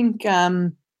 I think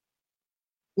the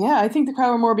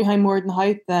crowd were more behind More Than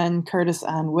Hype than Curtis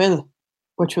and Will,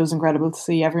 which was incredible to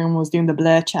see. Everyone was doing the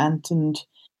Bleh chant, and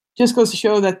just goes to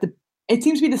show that it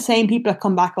seems to be the same people that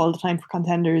come back all the time for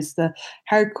Contenders, the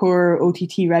hardcore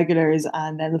OTT regulars,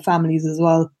 and then the families as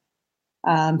well.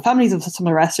 Families of some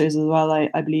of the wrestlers as well,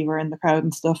 I believe, are in the crowd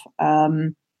and stuff.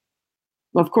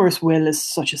 Of course, Will is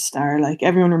such a star. Like,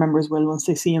 everyone remembers Will once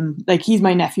they see him. Like, he's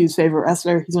my nephew's favourite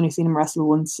wrestler. He's only seen him wrestle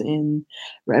once in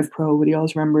Rev Pro, but he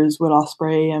always remembers Will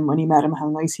Ospreay, and when he met him, how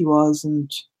nice he was. And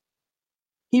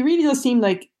he really does seem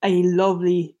like a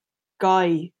lovely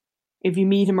guy. If you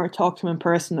meet him or talk to him in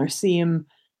person or see him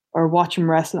or watch him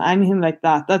wrestle, anything like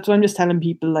that. That's what I'm just telling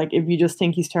people. Like, if you just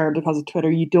think he's terrible because of Twitter,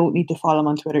 you don't need to follow him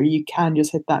on Twitter. You can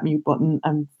just hit that mute button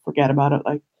and forget about it.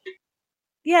 Like,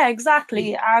 yeah,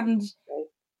 exactly. And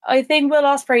I think Will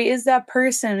Ospreay is that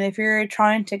person if you're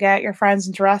trying to get your friends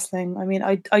into wrestling. I mean,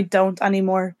 I don't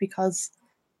anymore because,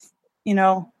 you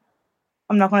know,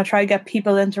 I'm not going to try to get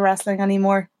people into wrestling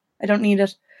anymore. I don't need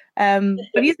it.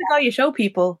 But he's the guy you show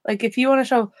people. Like, if you want to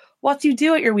show, what do you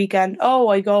do at your weekend? Oh,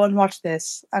 I go and watch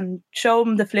this, and show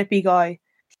them the flippy guy.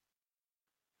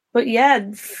 But yeah,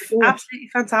 absolutely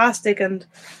fantastic. And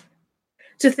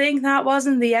to think that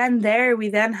wasn't the end there, we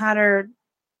then had our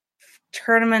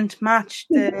tournament match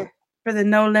for the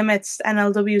No Limits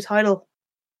NLW title.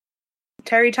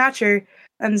 Terry Thatcher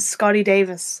and Scotty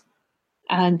Davis.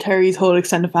 And Terry's whole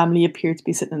extended family appeared to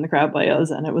be sitting in the crowd by us,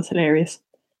 and it was hilarious.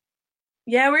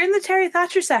 Yeah, we're in the Terry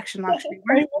Thatcher section, actually.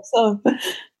 Very much so.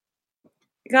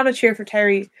 You gotta cheer for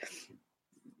Terry.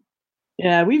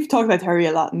 Yeah, we've talked about Terry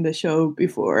a lot in the show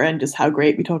before, and just how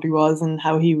great we thought he was and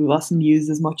how he wasn't used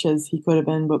as much as he could have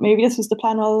been. But maybe this was the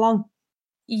plan all along.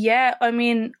 Yeah, I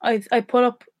mean, I put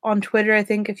up on Twitter, I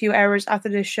think, a few hours after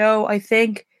the show, I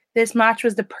think this match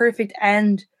was the perfect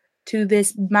end to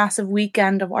this massive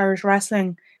weekend of Irish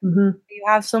wrestling. Mm-hmm. You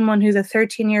have someone who's a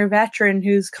 13-year veteran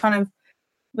who's kind of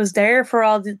was there for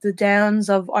all the downs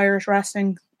of Irish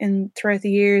wrestling throughout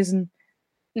the years, and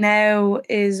now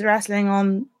is wrestling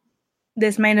on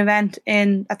this main event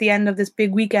at the end of this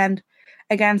big weekend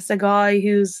against a guy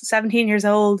who's 17 years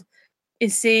old,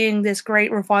 is seeing this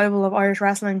great revival of Irish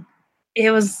wrestling.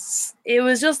 It was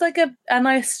just like a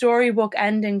nice storybook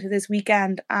ending to this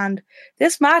weekend, and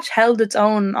this match held its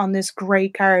own on this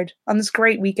great card, on this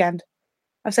great weekend.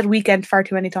 I've said weekend far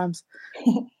too many times.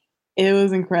 It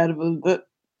was incredible. But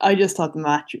I just thought the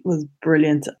match was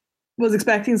brilliant. Was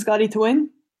expecting Scotty to win.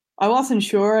 I wasn't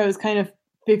sure. I was kind of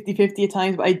 50-50 at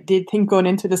times, but I did think going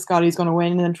into the Scotty's going to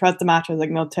win, and then throughout the match I was like,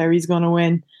 no, Terry's going to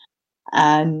win.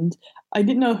 And I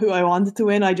didn't know who I wanted to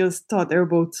win. I just thought they were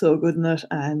both so good in it,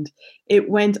 and it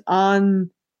went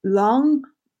on long.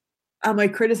 And my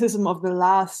criticism of the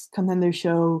last Contender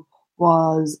show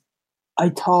was I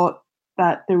thought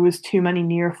that there was too many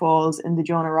near falls in the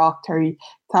Jonah Rock Terry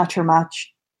Thatcher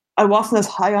match. I wasn't as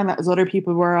high on it as other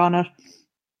people were on it.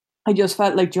 I just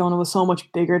felt like Jonah was so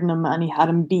much bigger than him, and he had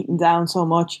him beaten down so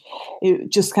much. It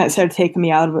just kind of started taking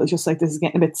me out of it. It was just like, this is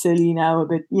getting a bit silly now, a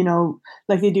bit, you know,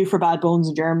 like they do for Bad Bones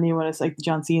in Germany when it's like the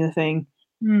John Cena thing.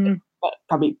 Mm. But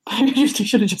probably you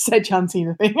should have just said John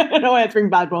Cena thing. I don't know why I had to bring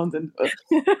Bad Bones into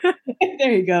it.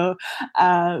 There you go.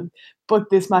 But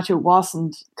this match, it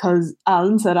wasn't, because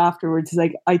Alan said afterwards, he's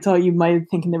like, I thought you might have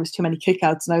thinking there was too many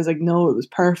kickouts, and I was like, no, it was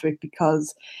perfect,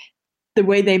 because the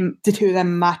way the two of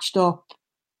them matched up,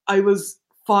 I was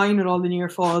fine with all the near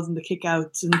falls and the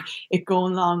kickouts and it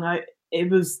going long. It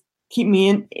was keeping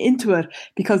me into it,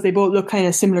 because they both look kind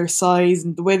of similar size,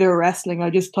 and the way they were wrestling, I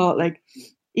just thought, like,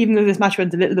 even though this match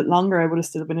went a little bit longer, I would have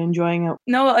still been enjoying it.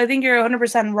 No, I think you're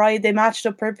 100% right. They matched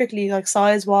up perfectly, like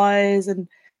size-wise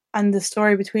and the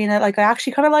story between it. Like, I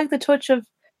actually kind of like the touch of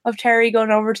Terry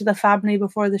going over to the family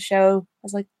before the show. I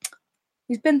was like,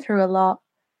 he's been through a lot.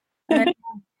 And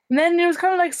then it was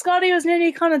kind of like Scotty was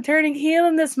nearly kind of turning heel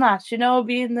in this match, you know,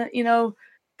 being the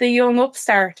young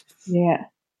upstart. Yeah.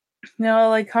 You know,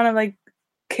 like kind of like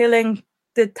killing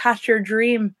the Thatcher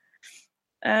dream.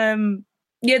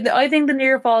 I think the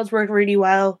near falls worked really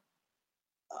well.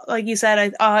 Like you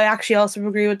said, I actually also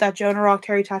agree with that Jonah Rock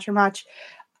Terry Thatcher match.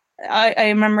 I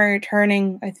remember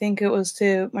turning, I think it was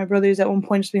to my brothers at one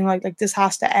point, just being like this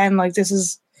has to end. Like, this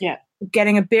is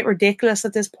getting a bit ridiculous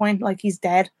at this point. Like, he's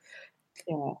dead.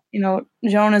 Yeah. You know,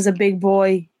 Jonah's a big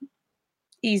boy.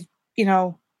 He's,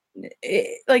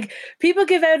 like, people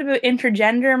give out about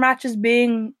intergender matches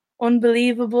being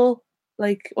unbelievable,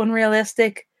 like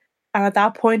unrealistic. And at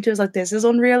that point, it was like, this is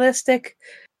unrealistic.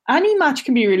 Any match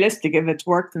can be realistic if it's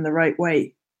worked in the right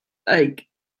way. Like,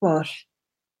 but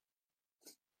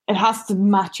it has to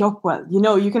match up well. You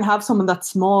know, you can have someone that's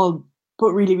small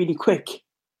but really, really quick,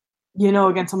 you know,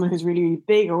 against someone who's really, really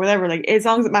big or whatever. Like, as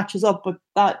long as it matches up. But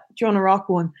that Jonah Rock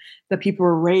one that people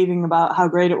were raving about how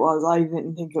great it was, I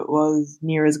didn't think it was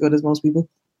near as good as most people.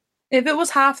 If it was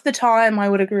half the time, I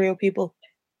would agree with people.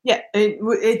 Yeah,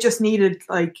 it just needed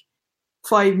like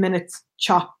 5 minutes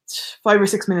chopped, 5 or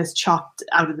 6 minutes chopped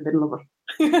out of the middle of it.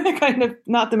 Kind of,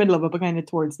 not the middle of it, but kind of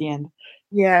towards the end.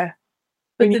 Yeah.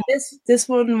 But this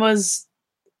one was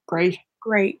great.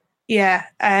 Yeah.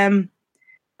 I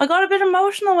got a bit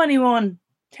emotional when he won,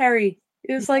 Terry.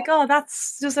 It was like, oh,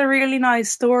 that's just a really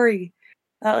nice story.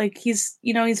 That like he's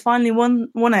finally won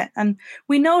it, and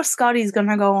we know Scotty's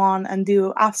gonna go on and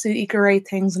do absolutely great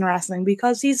things in wrestling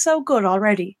because he's so good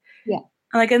already. Yeah.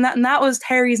 And that was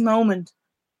Terry's moment.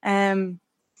 And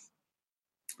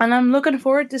I'm looking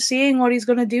forward to seeing what he's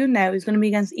gonna do now. He's gonna be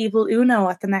against Evil Uno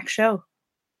at the next show.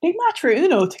 Big match for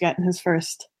Uno to get in his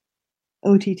first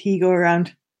OTT go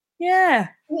around. Yeah.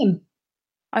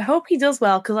 I hope he does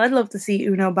well, because I'd love to see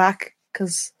Uno back,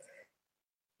 because,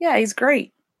 yeah, he's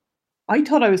great. I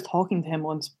thought I was talking to him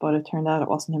once, but it turned out it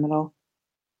wasn't him at all.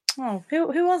 Oh,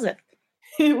 who was it?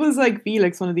 It was like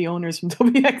Felix, one of the owners from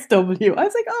WXW. I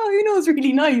was like, oh, Uno's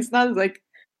really nice. And I was like,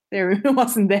 Uno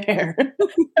wasn't there. I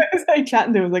was like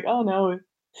chatting to him, I was like, oh no. And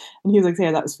he was like,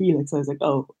 yeah, that was Felix. I was like,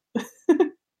 oh.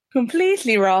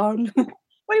 Completely wrong. Well,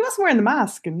 he wasn't wearing the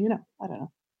mask, and I don't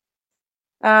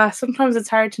know. Sometimes it's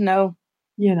hard to know.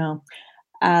 But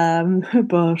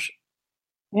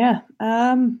yeah,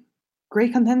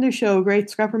 great contender show, great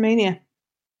Scrappermania.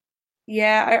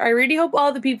 Yeah, I really hope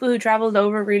all the people who travelled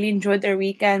over really enjoyed their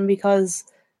weekend, because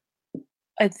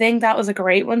I think that was a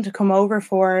great one to come over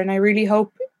for, and I really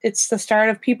hope it's the start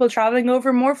of people travelling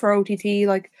over more for OTT,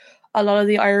 like a lot of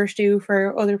the Irish do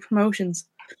for other promotions.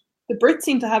 The Brits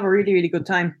seem to have a really, really good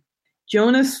time.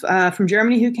 Jonas from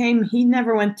Germany who came, he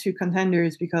never went to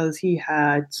Contenders because he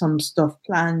had some stuff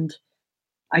planned.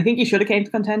 I think he should have came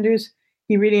to Contenders.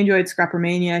 He really enjoyed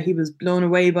Scrappermania. He was blown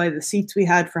away by the seats we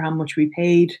had for how much we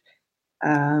paid.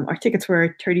 Our tickets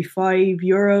were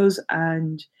 €35,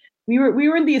 and we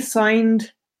were in the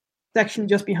assigned section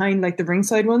just behind like the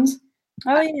ringside ones.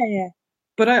 Oh yeah.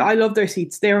 But I love their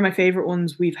seats. They were my favorite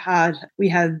ones. We had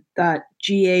that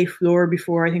GA floor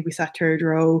before. I think we sat third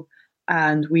row,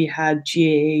 and we had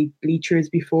GA bleachers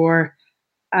before.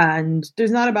 And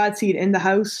there's not a bad seat in the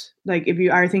house. Like, if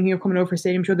you are thinking of coming over for a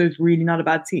stadium show, there's really not a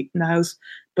bad seat in the house.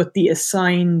 But the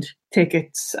assigned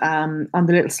tickets on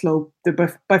the little slope,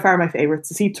 they're by far my favorites.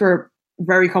 The seats were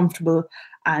very comfortable,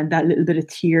 and that little bit of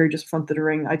tier just front of the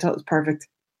ring, I thought it was perfect.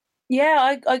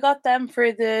 Yeah, I got them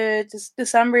for the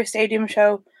December stadium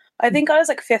show. I think I was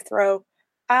like fifth row.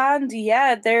 And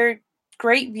yeah, they're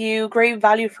great view, great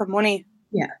value for money.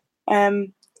 Yeah.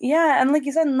 Yeah, and like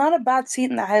you said, not a bad seat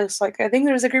in the house. Like, I think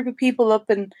there was a group of people up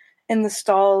in the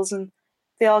stalls, and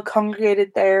they all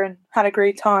congregated there and had a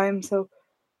great time. So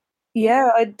yeah,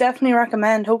 I definitely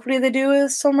recommend. Hopefully they do a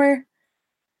summer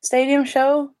stadium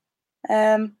show.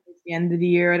 The end of the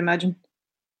year, I'd imagine.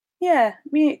 Yeah,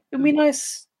 it'd be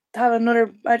nice to have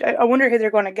another. I wonder who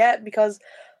they're going to get, because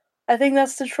I think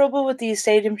that's the trouble with these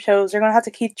stadium shows. They're going to have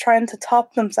to keep trying to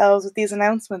top themselves with these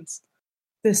announcements.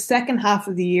 The second half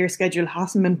of the year schedule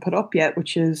hasn't been put up yet,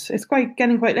 which is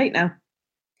getting quite late now.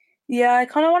 Yeah, I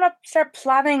kind of want to start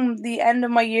planning the end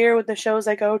of my year with the shows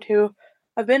I go to.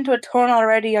 I've been to a ton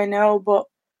already, I know, but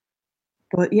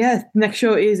yeah, next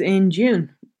show is in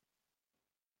June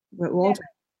with Walter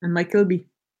and Mike Kilby,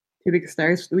 two big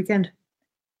stars for the weekend.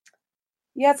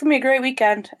 Yeah, it's gonna be a great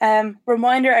weekend.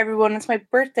 Reminder, everyone, it's my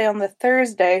birthday on the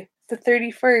Thursday, the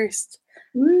 31st.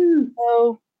 Woo.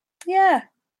 So yeah,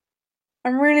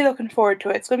 I'm really looking forward to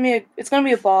it. It's gonna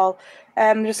be a ball.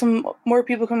 There's some more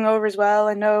people coming over as well.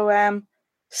 I know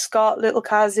Scott Little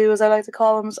Kazoo, as I like to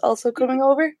call him, is also coming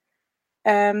over.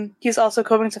 He's also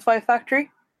coming to Five Factory.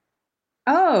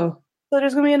 Oh, So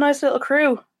there's gonna be a nice little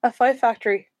crew at Five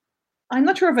Factory. I'm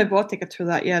not sure if I bought tickets for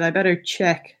that yet. I better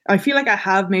check. I feel like I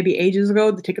have maybe ages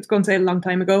ago. The tickets go on sale a long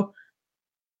time ago.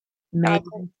 Maybe.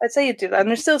 I'd say you do that, and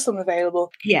there's still some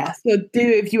available. Yeah, so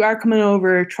if you are coming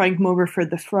over, try and come over for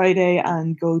the Friday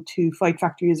and go to Fight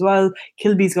Factory as well.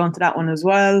 Kilby's going to that one as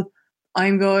well.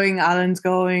 I'm going, Alan's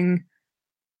going,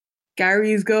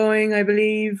 Gary's going, I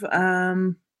believe.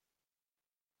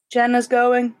 Jenna's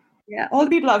going. Yeah, all the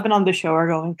people that have been on the show are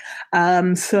going.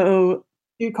 So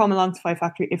do come along to Fight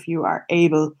Factory if you are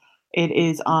able. It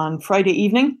is on Friday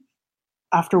evening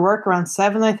after work around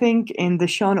 7, I think, in the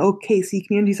Sean O'Casey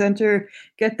Community Centre.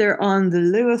 Get there on the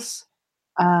Lewis,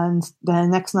 and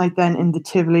then next night then in the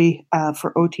Tivoli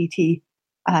for OTT,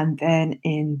 and then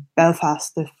in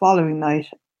Belfast the following night.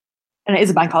 And it is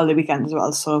a bank holiday weekend as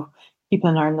well, so people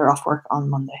in Ireland are off work on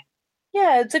Monday.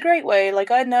 Yeah, it's a great way.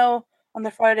 Like, I know on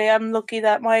the Friday I'm lucky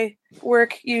that my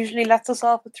work usually lets us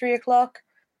off at 3 o'clock.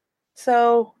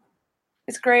 So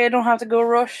it's great. I don't have to go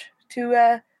rush to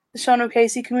the Sean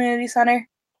O'Casey Community Centre.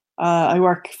 I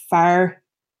work far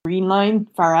Green Line,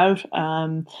 far out,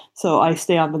 so I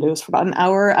stay on the Lewis for about an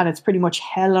hour, and it's pretty much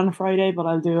hell on a Friday, but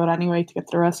I'll do it anyway to get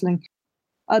to the wrestling.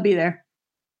 I'll be there.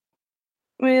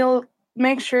 We'll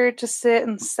make sure to sit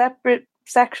in separate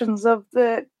sections of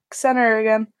the centre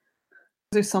again.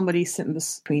 There's somebody sitting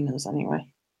between us anyway.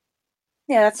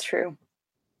 Yeah, that's true.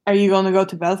 Are you going to go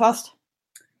to Belfast?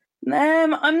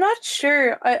 I'm not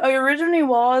sure. I originally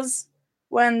was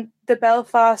when the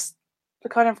Belfast, the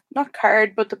kind of, not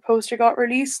card, but the poster got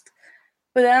released.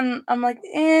 But then I'm like,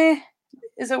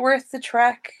 is it worth the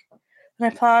trek?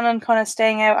 And I plan on kind of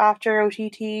staying out after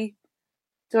OTT.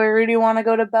 Do I really want to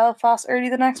go to Belfast early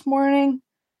the next morning?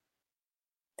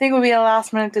 I think it would be a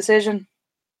last minute decision.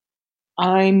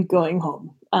 I'm going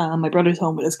home. My brother's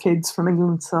home with his kids from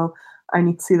England, so I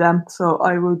need to see them. So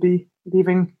I will be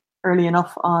leaving early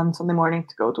enough on Sunday morning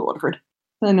to go to Waterford.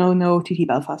 I know no OTT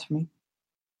Belfast for me.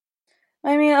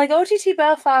 I mean, like, OTT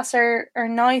Belfast are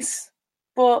nice,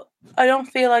 but I don't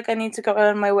feel like I need to go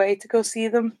out of my way to go see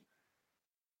them.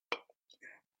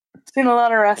 It's been a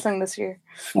lot of wrestling this year.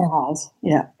 It has,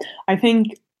 yeah. I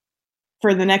think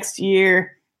for the next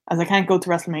year, as I can't go to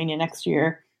WrestleMania next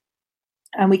year,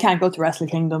 and we can't go to Wrestle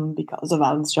Kingdom because of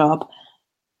Alan's job,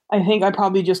 I think I'm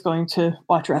probably just going to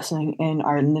watch wrestling in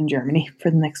Ireland and Germany for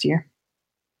the next year.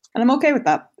 And I'm okay with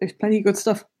that. There's plenty of good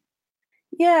stuff.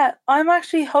 Yeah, I'm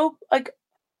actually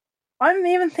I'm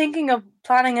even thinking of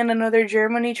planning in another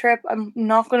Germany trip. I'm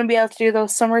not going to be able to do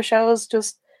those summer shows.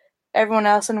 Just everyone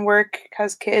else in work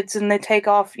has kids and they take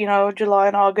off, July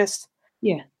and August.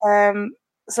 Yeah.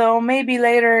 So maybe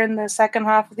later in the second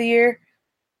half of the year.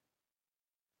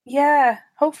 Yeah,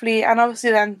 hopefully. And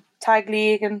obviously then Tag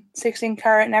League and 16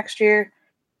 Carat next year,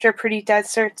 which are pretty dead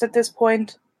certs at this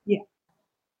point. Yeah.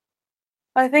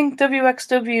 I think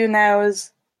WXW now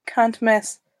is can't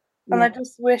miss. And Yeah. I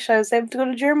just wish I was able to go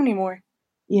to Germany more.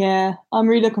 Yeah, I'm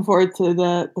really looking forward to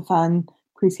the fan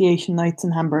appreciation nights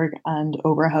in Hamburg and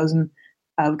Oberhausen.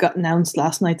 We got announced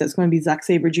last night that it's going to be Zack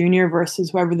Sabre Jr.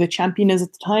 versus whoever the champion is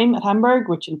at the time at Hamburg,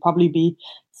 which will probably be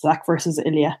Zack versus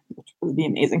Ilya, which will be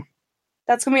amazing.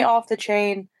 That's going to be off the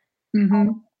chain.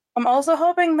 Mm-hmm. I'm also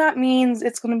hoping that means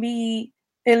it's going to be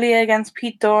Ilya against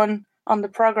Pete Dunne on the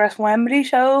Progress Wembley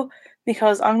show,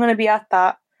 because I'm going to be at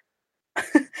that.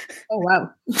 Oh,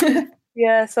 wow.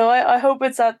 Yeah, so I hope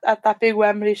it's at that big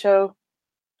Wembley show.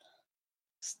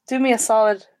 Just do me a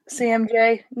solid,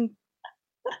 CMJ.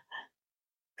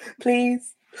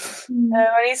 Please.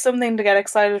 I need something to get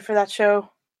excited for that show.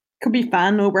 Could be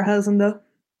fan Oberhausen, though.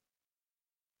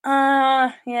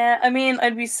 Yeah. I mean,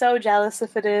 I'd be so jealous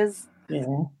if it is.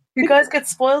 Yeah. You guys get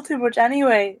spoiled too much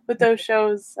anyway with those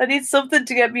shows. I need something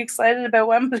to get me excited about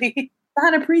Wembley.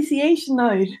 Fan appreciation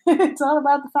night. It's all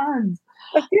about the fans.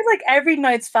 I feel like every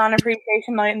night's fan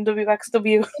appreciation night in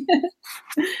WXW.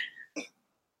 Do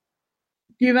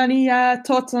you have any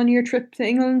thoughts on your trip to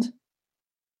England?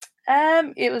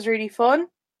 It was really fun.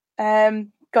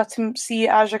 Got to see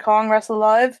Aja Kong wrestle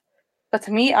live. Got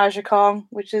to meet Aja Kong,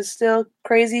 which is still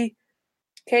crazy.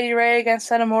 Katie Ray against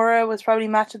Senamura was probably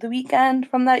match of the weekend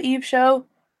from that Eve show.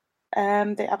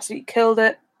 They absolutely killed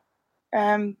it.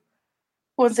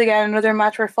 Once again, another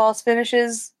match where false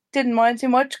finishes. Didn't mind too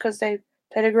much because they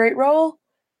played a great role.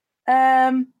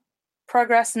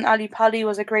 Progress and Ali Pali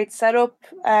was a great setup.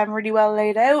 Really well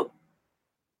laid out.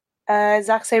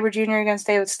 Zack Sabre Jr. against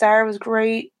David Starr was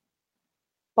great.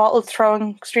 bottle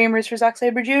throwing streamers for Zack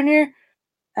Sabre Jr.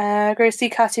 Great to see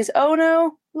Cassius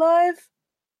Ono live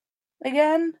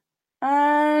again.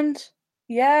 And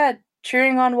yeah,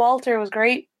 cheering on Walter was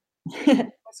great.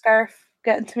 Scarf,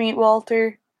 getting to meet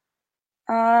Walter.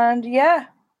 And yeah,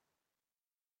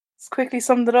 let's quickly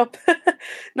summed it up.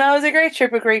 No, it was a great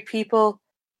trip with great people.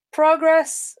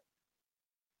 Progress,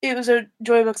 it was an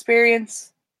enjoyable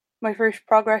experience. My first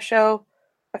Progress show.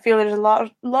 I feel there's a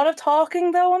lot of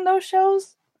talking though on those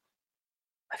shows.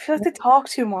 I feel like they talk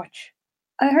too much.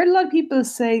 I heard a lot of people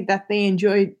say that they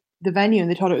enjoyed the venue and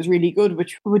they thought it was really good,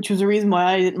 which was the reason why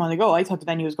I didn't want to go. I thought the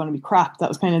venue was going to be crap. That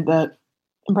was kind of the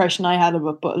impression I had of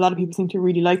it, but a lot of people seem to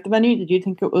really like the venue. Did you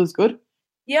think it was good?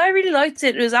 Yeah, I really liked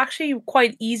it. It was actually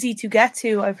quite easy to get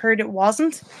to. I've heard it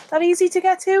wasn't that easy to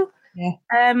get to.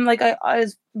 Yeah. Like I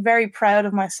was very proud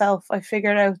of myself. I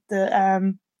figured out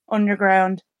the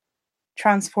underground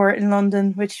transport in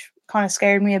London, which kind of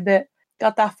scared me a bit.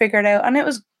 Got that figured out, and it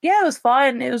was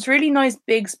fine. It was really nice,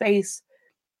 big space.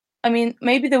 I mean,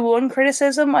 maybe the one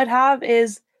criticism I'd have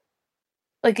is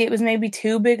like it was maybe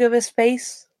too big of a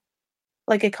space.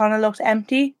 Like it kind of looked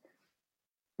empty.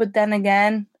 But then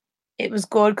again, it was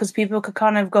good because people could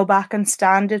kind of go back and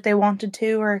stand if they wanted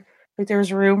to, or like there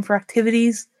was room for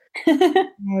activities.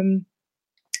 And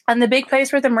the big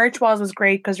place where the merch was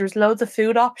great because there was loads of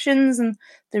food options and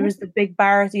there was the big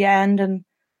bar at the end and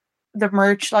the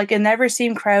merch. Like it never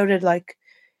seemed crowded. Like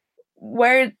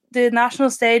where the National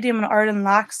Stadium in Ireland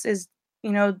lacks is,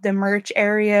 you know, the merch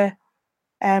area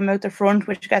out the front,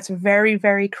 which gets very,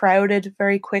 very crowded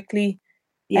very quickly.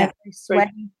 Yeah,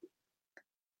 sweaty.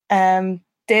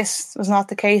 This was not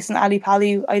the case in Ali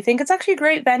Pali. I think it's actually a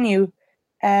great venue.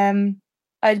 I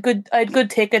had good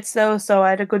tickets though, so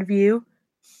I had a good view.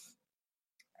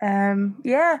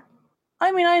 Yeah,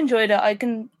 I mean, I enjoyed it.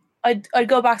 I'd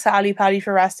go back to Ali Pali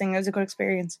for wrestling. It was a good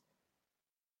experience.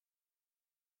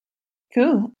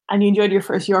 Cool. And you enjoyed your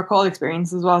first York Hall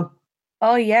experience as well?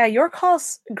 Oh yeah, York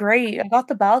Hall's great. I got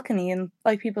the balcony, and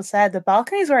like people said, the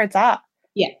balcony's where it's at.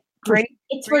 Yeah. Great.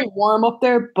 It's very warm up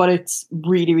there, but it's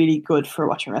really, really good for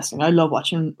watching wrestling. I love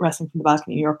watching wrestling from the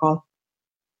balcony at York Hall.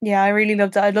 Yeah, I really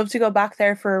loved it. I'd love to go back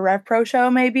there for a Rev Pro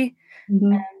show, maybe.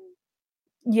 Mm-hmm.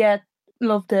 Yeah,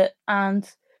 loved it. And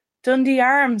Dundee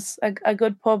Arms, a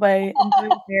good pub. I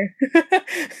enjoyed it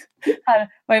there.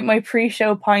 Had my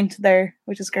pre-show pint there,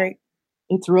 which is great.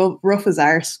 It's rough as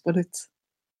arse, but it's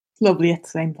lovely at the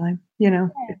same time. You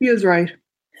know, It feels right.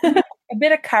 A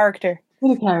bit of character.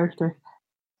 What a character.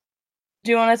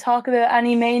 Do you want to talk about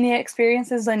any Mania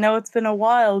experiences? I know it's been a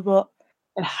while, but...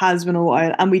 It has been a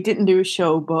while, and we didn't do a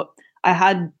show, but I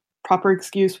had proper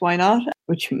excuse why not,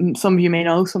 which some of you may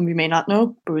know, some of you may not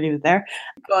know, but we'll leave it there.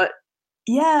 But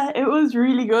yeah, it was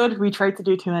really good. We tried to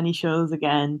do too many shows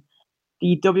again.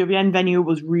 The WBN venue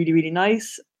was really, really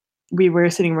nice. We were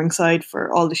sitting ringside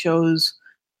for all the shows.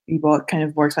 We bought kind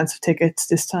of more expensive tickets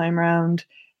this time around.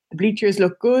 The bleachers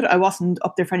looked good. I wasn't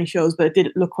up there for any shows, but it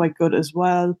did look quite good as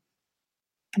well.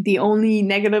 The only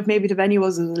negative maybe to venue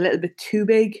was it was a little bit too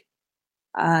big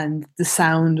and the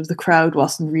sound of the crowd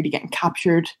wasn't really getting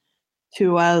captured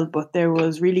too well, but there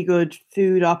was really good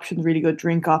food options, really good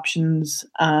drink options,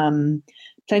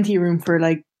 plenty of room for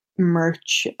like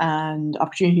merch and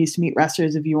opportunities to meet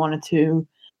wrestlers if you wanted to.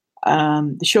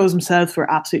 The shows themselves were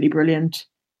absolutely brilliant.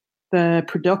 The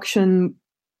production,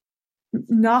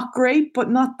 not great, but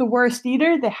not the worst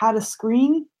either. They had a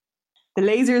screen. The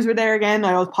lasers were there again.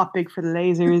 I always pop big for the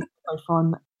lasers. Quite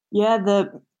fun. Yeah,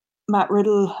 the Matt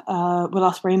Riddle, Will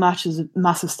Ospreay match is a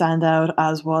massive standout,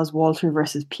 as was Walter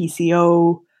versus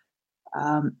PCO.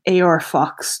 AR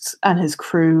Fox and his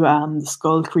crew, the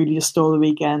Skull really just stole the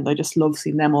weekend. I just love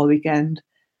seeing them all weekend.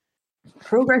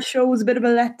 Progress show was a bit of a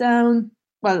letdown.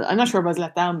 Well, I'm not sure if I was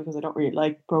let down because I don't really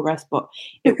like Progress, but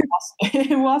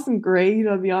it wasn't great,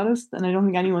 I'll be honest. And I don't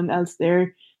think anyone else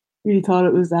there really thought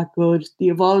it was that good. The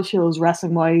Evolve shows,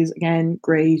 wrestling-wise, again,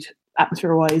 great.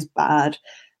 Atmosphere-wise, bad.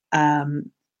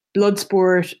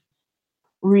 Bloodsport,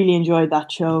 really enjoyed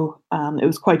that show. It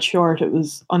was quite short. It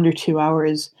was under 2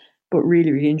 hours, but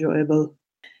really, really enjoyable.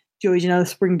 Joey Janela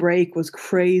Spring Break was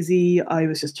crazy. I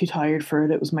was just too tired for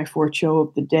it. It was my fourth show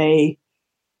of the day,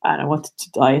 and I wanted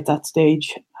to die at that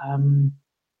stage.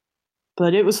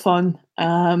 But it was fun.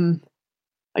 I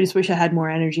just wish I had more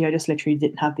energy. I just literally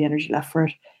didn't have the energy left for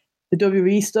it. The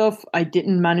WWE stuff, I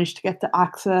didn't manage to get the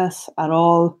access at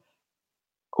all.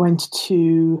 Went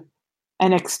to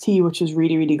NXT, which was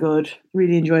really, really good.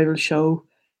 Really enjoyable show.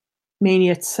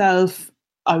 Mania itself,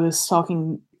 I was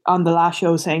talking on the last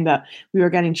show saying that we were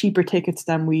getting cheaper tickets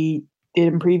than we did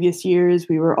in previous years.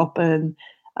 We were up in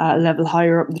a level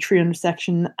higher up in the 300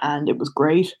 section, and it was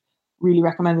great. Really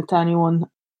recommend it to anyone.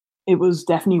 it was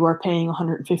definitely worth paying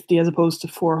 150 as opposed to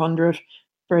 400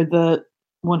 for the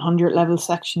 100 level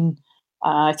section.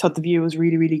 I thought the view was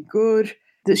really, really good.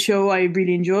 The show I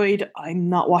really enjoyed. I'm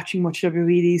not watching much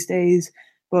WWE these days,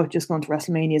 but just going to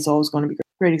WrestleMania is always going to be a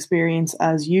great experience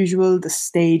as usual. The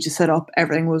stage, the setup,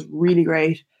 everything was really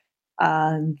great.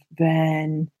 And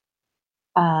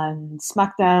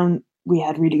SmackDown, we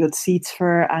had really good seats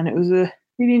for, and it was a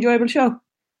really enjoyable show.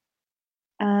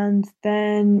 And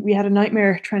then we had a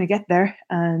nightmare trying to get there,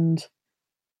 and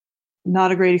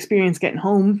not a great experience getting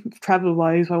home travel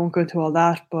wise. I won't go into all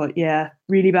that, but yeah,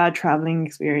 really bad traveling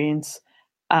experience.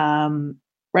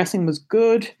 Wrestling was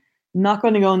good. Not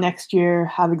going to go next year.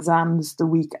 Have exams the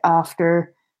week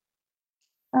after.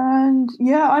 And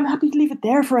yeah, I'm happy to leave it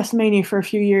there for WrestleMania for a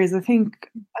few years. I think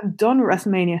I'm done with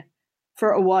WrestleMania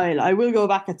for a while. I will go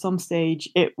back at some stage.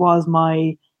 It was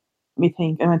my, let me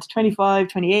think, I went to 25,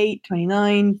 28,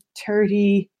 29,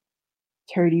 30,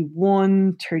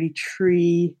 31,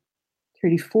 33,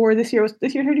 34 this year. Was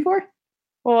this year 34?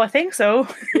 Well, I think so.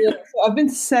 Yeah, so I've been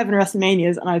to 7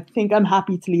 WrestleManias, and I think I'm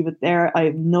happy to leave it there. I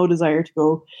have no desire to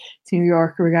go to New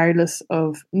York, regardless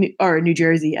of, or New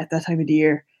Jersey at that time of the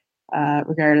year,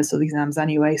 regardless of exams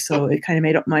anyway. So it kind of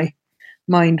made up my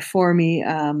mind for me.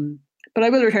 But I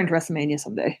will return to WrestleMania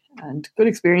someday, and good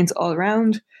experience all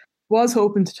around. Was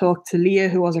hoping to talk to Leah,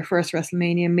 who was her first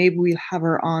WrestleMania. Maybe we'll have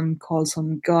her on, call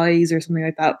some guys or something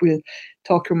like that. We'll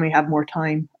talk to her when we have more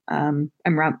time. I'm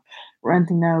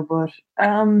ranting now, but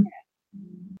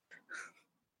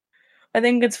I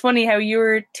think it's funny how you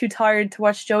were too tired to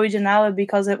watch Joey Janela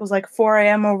because it was like 4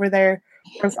 a.m. over there,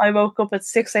 whereas I woke up at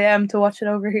 6 a.m. to watch it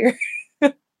over here.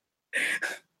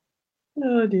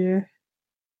 Oh dear.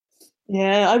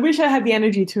 Yeah, I wish I had the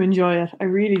energy to enjoy it. I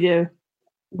really do.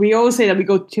 We always say that we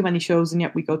go to too many shows, and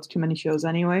yet we go to too many shows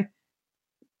anyway.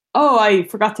 Oh, I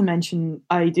forgot to mention,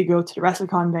 I did go to the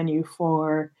WrestleCon venue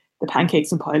for the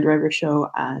Pancakes and Pile Driver show,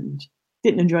 and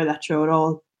didn't enjoy that show at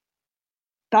all.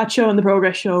 That show and the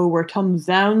Progress show were thumbs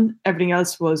down. Everything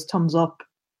else was thumbs up,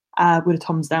 with a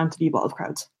thumbs down to the Evolve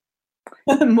crowds.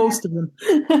 Most of them.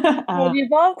 Well, the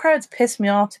Evolve crowds pissed me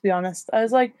off, to be honest. I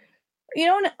was like, you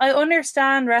know, I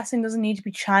understand wrestling doesn't need to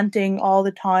be chanting all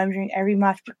the time during every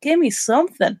match, but give me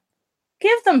something.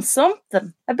 Give them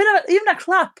something. A bit of, even a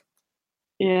clap.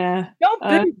 Yeah. Don't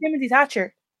boo Timothy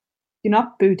Thatcher. Do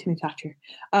not boo Timothy Thatcher.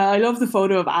 I love the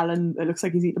photo of Alan. It looks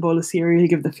like he's eating a bowl of cereal. He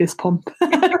give the fist pump.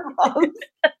 That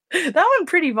went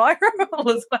pretty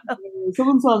viral as well.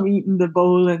 Someone saw me eating the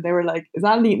bowl and they were like, "Is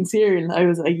Alan eating cereal?" And I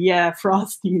was like, "Yeah,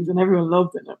 Frosties," and everyone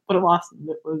loved it. But it wasn't.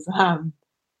 It was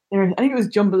I think it was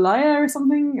jambalaya or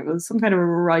something. It was some kind of a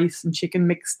rice and chicken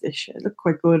mixed dish. It looked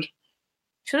quite good.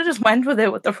 Should have just went with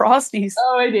it with the Frosties.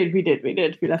 Oh, I did. We did. We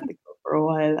left it go for a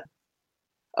while.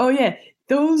 Oh yeah,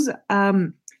 those.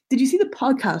 Did you see the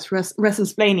podcast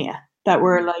WrestleSplania that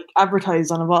were like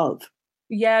advertised on Evolve?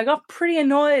 Yeah, I got pretty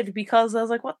annoyed because I was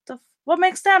like, what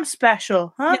makes them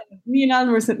special, huh? Yeah, me and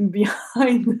Alan were sitting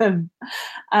behind them,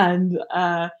 and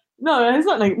no, it's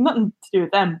not like nothing to do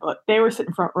with them, but they were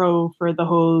sitting front row for the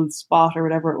whole spot or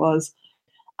whatever it was.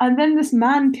 And then this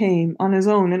man came on his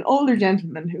own, an older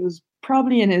gentleman who was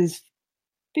probably in his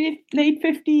late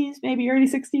 50s, maybe early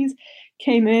 60s,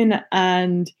 came in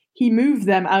and he moved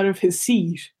them out of his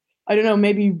seat. I don't know,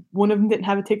 maybe one of them didn't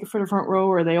have a ticket for the front row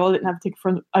or they all didn't have a ticket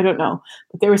for, I don't know.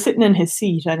 But they were sitting in his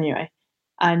seat anyway.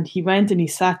 And he went and he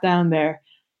sat down there.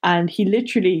 And he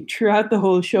literally, throughout the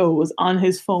whole show, was on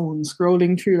his phone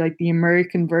scrolling through like the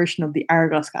American version of the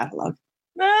Argos catalogue.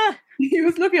 He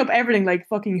was looking up everything like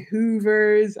fucking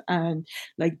Hoovers and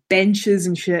like benches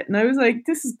and shit. And I was like,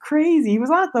 this is crazy. He was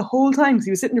on it the whole time because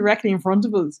he was sitting directly in front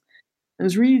of us. It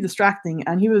was really distracting.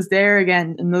 And he was there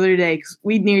again another day because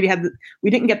we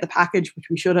didn't get the package, which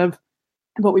we should have.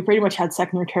 But we pretty much had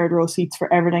second or third row seats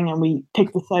for everything. And we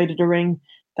picked the side of the ring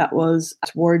that was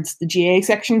towards the GA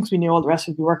section because we knew all the rest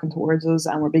would be working towards us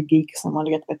and we're big geeks and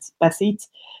wanted to get the best seats.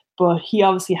 But he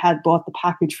obviously had bought the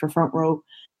package for front row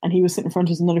and he was sitting in front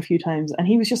of us another few times and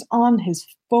he was just on his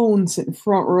phone sitting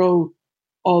front row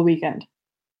all weekend.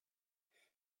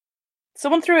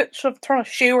 Someone should have thrown a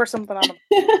shoe or something on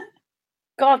him.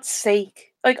 God's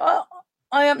sake. Like,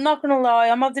 I am not going to lie,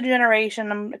 I'm of the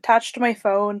generation, I'm attached to my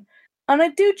phone and I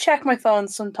do check my phone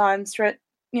sometimes for,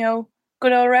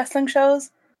 good old wrestling shows.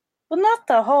 But not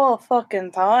the whole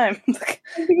fucking time. He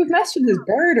was messaging his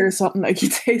bird or something, like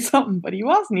he'd say something, but he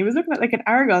wasn't. He was looking at like an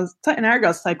Argos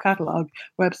type catalogue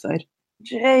website.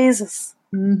 Jesus.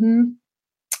 Mm-hmm.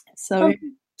 So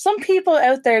some people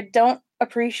out there don't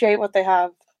appreciate what they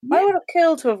have. Yeah. I would have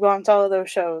killed to have gone to all of those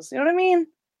shows. You know what I mean?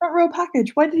 Front row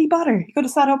package. Why did he bother? He could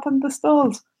have sat up in the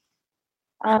stalls.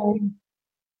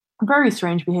 Very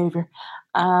strange behaviour.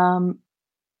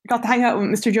 Got to hang out with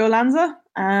Mr. Joe Lanza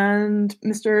and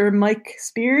Mr. Mike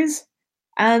Spears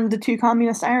and the two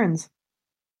communist Aarons.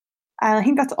 And I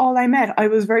think that's all I met. I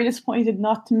was very disappointed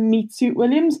not to meet Suit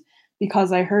Williams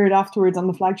because I heard afterwards on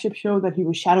the flagship show that he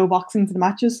was shadow boxing to the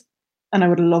matches, and I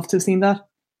would have loved to have seen that.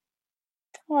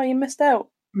 Oh, you missed out.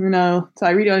 No, so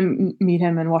I really want to meet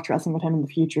him and watch wrestling with him in the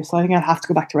future. So I think I'll have to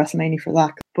go back to WrestleMania for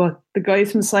that. But the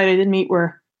guys from the side I did meet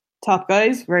were top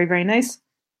guys, very, very nice.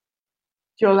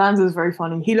 Joe Lanza is very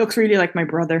funny. He looks really like my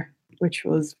brother, which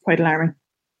was quite alarming.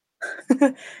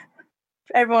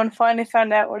 Everyone finally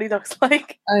found out what he looks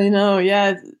like. I know,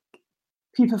 yeah.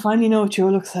 People finally know what Joe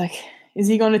looks like. Is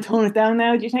he going to tone it down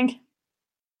now, do you think?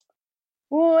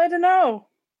 Oh, I don't know.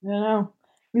 I don't know.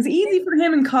 It was easy for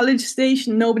him in College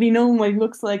Station, nobody knowing what he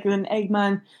looks like, with an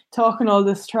Eggman talking all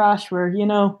this trash where, you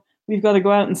know, we've got to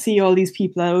go out and see all these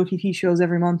people at OTT shows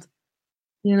every month.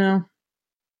 You know?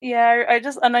 Yeah,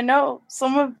 I know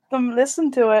some of them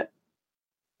listen to it.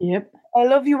 Yep. I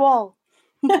love you all.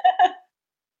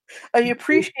 I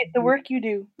appreciate the work you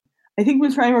do. I think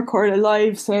we'll try and record a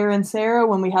live Sarah and Sarah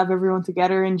when we have everyone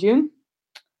together in June,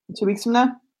 2 weeks from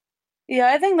now. Yeah,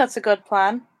 I think that's a good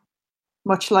plan.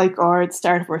 Much like our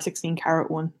start of our 16 carat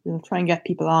one. We'll try and get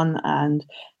people on and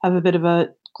have a bit of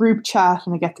a group chat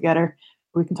and a get together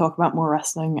where we can talk about more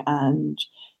wrestling and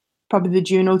probably the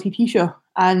June OTT show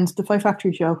and the Fight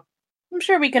Factory show. I'm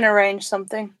sure we can arrange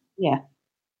something. Yeah.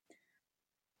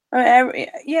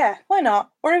 Yeah, why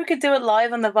not? Or we could do it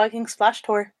live on the Viking Splash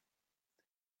Tour.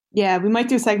 Yeah, we might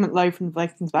do a segment live from the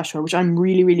Viking Splash Tour, which I'm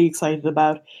really, really excited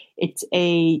about. It's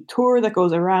a tour that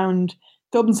goes around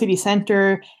Dublin City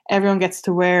Centre. Everyone gets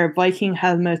to wear Viking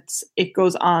helmets. It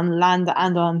goes on land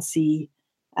and on sea,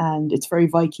 and it's very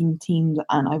Viking themed.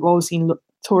 And I've always seen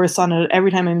tourists on it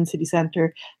every time I'm in City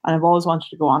Centre, and I've always wanted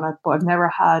to go on it, but I've never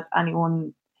had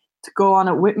anyone to go on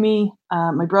it with me.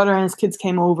 My brother and his kids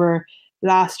came over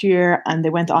last year, and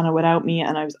they went on it without me,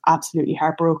 and I was absolutely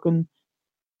heartbroken.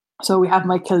 So we have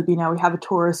Mike Kilby now. We have a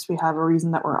tourist. We have a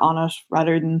reason that we're on it,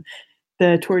 rather than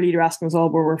the tour leader asking us all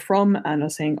where we're from and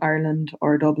us saying Ireland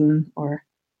or Dublin or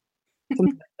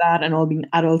something like that, and all being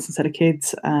adults instead of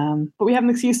kids. But we have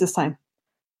an excuse this time.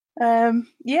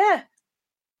 Yeah.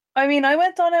 I mean, I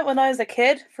went on it when I was a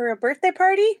kid for a birthday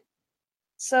party.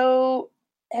 So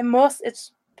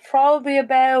it's probably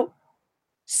about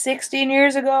 16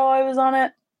 years ago I was on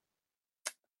it.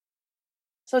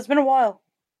 So it's been a while.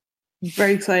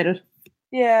 Very excited.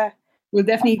 Yeah. We'll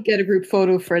definitely get a group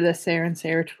photo for the Sarah and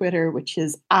Sarah Twitter, which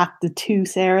is at the 2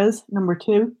 Sarahs, number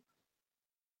 2.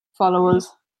 Follow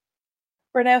us.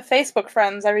 We're now Facebook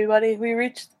friends, everybody. We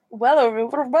reached well over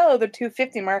the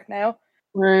 250 mark now.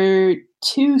 We're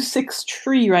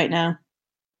 263 right now.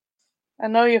 I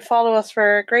know you follow us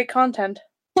for great content.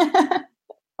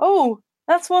 Oh,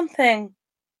 that's one thing.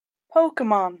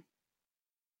 Pokemon.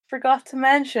 Forgot to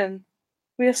mention,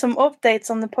 we have some updates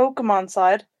on the Pokemon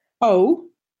side. Oh.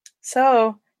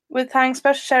 So, with thanks,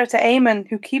 special shout out to Eamon,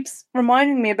 who keeps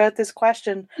reminding me about this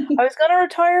question. I was going to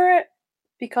retire it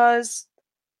because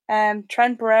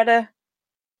Trent Beretta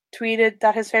tweeted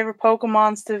that his favourite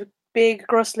Pokemon's the big,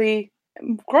 muscly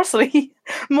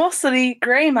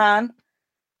grey man.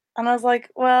 And I was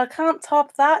like, well, I can't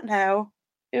top that now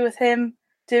with him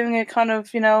doing it kind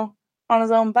of, on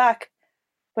his own back.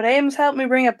 But Ames helped me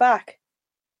bring it back.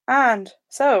 And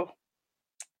so,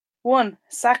 1,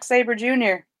 Zack Sabre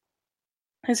Jr.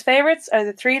 His favourites are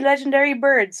the 3 legendary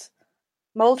birds,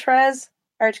 Moltres,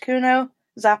 Articuno,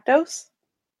 Zapdos.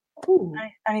 Ooh.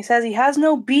 And he says he has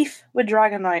no beef with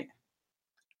Dragonite,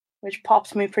 which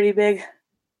pops me pretty big.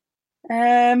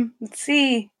 Let's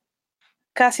see.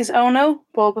 Cassius Ono,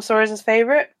 Bulbasaur is his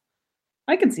favourite.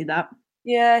 I can see that.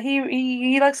 Yeah,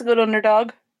 he likes a good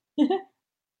underdog.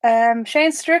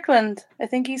 Shane Strickland, I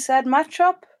think he said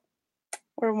Machop,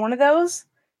 or one of those.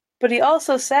 But he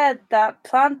also said that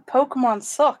plant Pokemon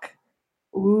suck.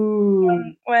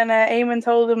 Ooh. When Eamon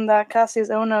told him that Cassius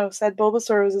Ono said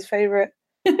Bulbasaur was his favourite.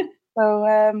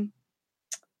 So,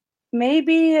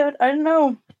 maybe, I don't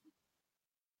know,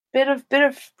 bit of,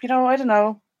 I don't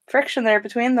know, friction there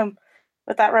between them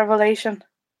with that revelation.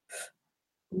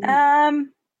 And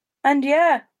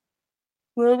yeah,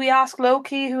 will we ask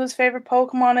Loki who his favourite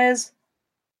Pokemon is?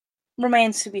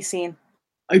 Remains to be seen.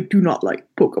 I do not like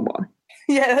Pokemon.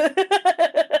 Yeah.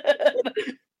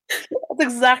 That's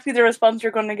exactly the response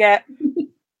you're going to get.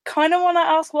 Kind of want to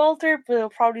ask Walter, but he'll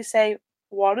probably say,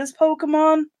 what is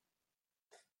Pokemon?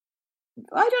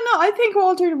 I don't know. I think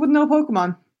Walter would know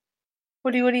Pokemon.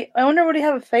 I wonder would he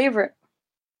have a favourite?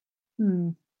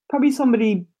 Probably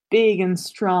somebody big and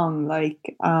strong,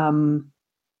 like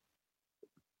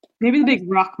Maybe the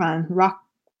big rock man. Rock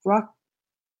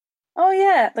Oh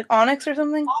yeah, like Onyx or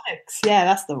something. Onyx. Yeah,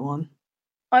 that's the one.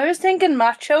 I was thinking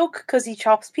Machoke because he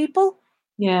chops people.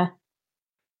 Yeah.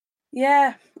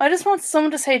 Yeah, I just want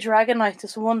someone to say Dragonite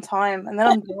just one time, and then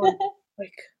I'm done.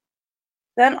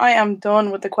 Then I am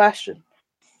done with the question.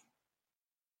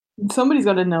 Somebody's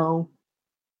got to know.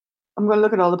 I'm going to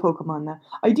look at all the Pokemon now.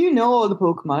 I do know all the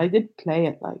Pokemon. I did play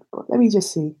it, but let me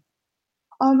just see.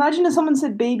 Oh, imagine if someone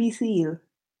said Baby Seal.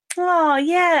 Oh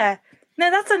yeah, now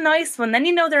that's a nice one. Then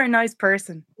you know they're a nice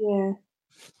person. Yeah.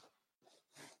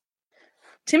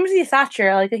 Timothy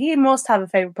Thatcher, he must have a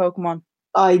favorite Pokemon.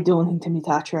 I don't think Timmy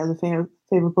Thatcher has a favorite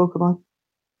Pokemon.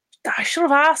 I should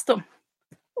have asked him.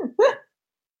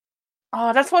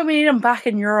 Oh, that's why we need him back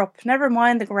in Europe. Never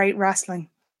mind the great wrestling.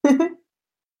 Who's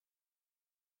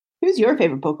your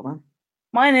favorite Pokemon?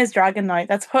 Mine is Dragonite.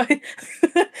 That's why.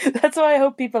 That's why I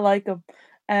hope people like him.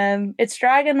 It's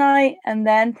Dragonite, and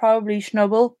then probably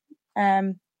Snubbull,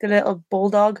 the little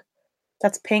bulldog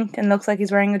that's pink and looks like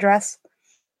he's wearing a dress.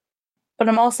 But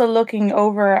I'm also looking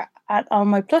over at all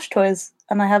my plush toys,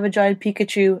 and I have a giant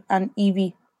Pikachu and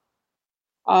Eevee.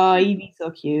 Oh, Eevee's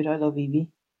so cute. I love Eevee.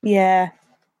 Yeah.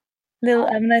 Little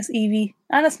M&S Eevee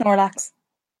and a Snorlax.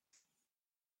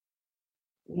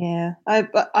 Yeah.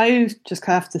 I just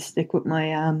have to stick with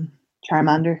my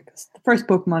Charmander, because the first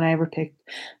Pokemon I ever picked.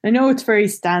 I know it's very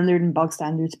standard and bog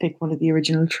standard to pick one of the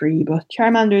original three, but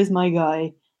Charmander is my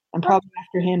guy. And probably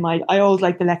after him, I always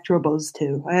liked Electabuzz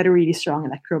too. I had a really strong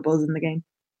Electabuzz in the game.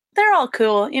 They're all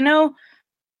cool,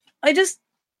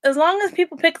 as long as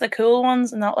people pick the cool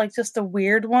ones and not just the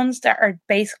weird ones that are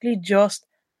basically just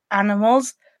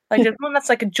animals. There's one that's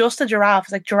just a giraffe.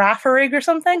 It's like Giraffe-a-rig or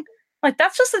something.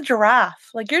 That's just a giraffe.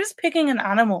 You're just picking an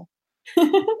animal.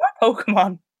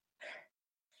 Pokemon.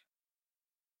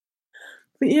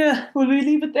 But yeah, will we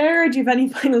leave it there, or do you have any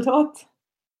final thoughts?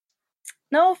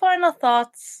 No final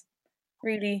thoughts,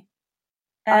 really.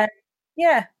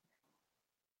 Yeah.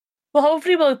 Well,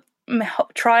 hopefully we'll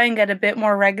try and get a bit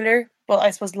more regular, but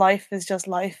I suppose life is just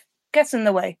life. Gets in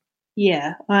the way.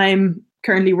 Yeah, I'm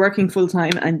currently working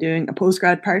full-time and doing a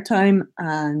postgrad part-time,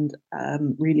 and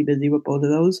really busy with both of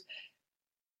those.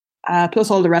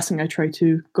 Plus all the wrestling I try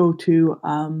to go to.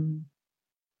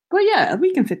 But yeah,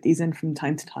 we can fit these in from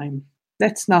time to time.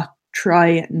 Let's not try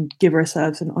and give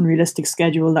ourselves an unrealistic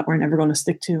schedule that we're never going to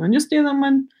stick to, and just do them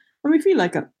when we feel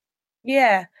like it.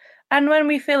 Yeah, and when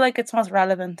we feel like it's most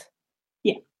relevant.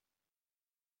 Yeah.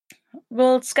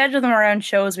 We'll schedule them around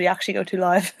shows we actually go to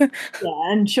live. Yeah,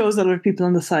 and shows that other people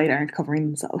on the side aren't covering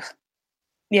themselves.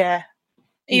 Yeah,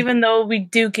 even though we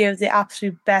do give the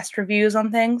absolute best reviews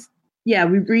on things. Yeah,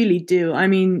 we really do. I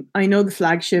mean, I know the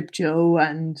flagship Joe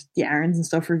and the Aarons and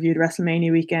stuff reviewed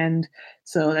WrestleMania weekend,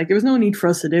 so there was no need for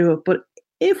us to do it. But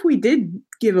if we did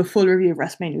give a full review of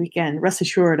WrestleMania weekend, rest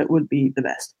assured it would be the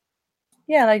best.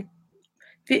 Yeah,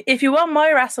 if you want my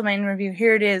WrestleMania review,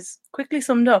 here it is, quickly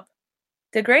summed up.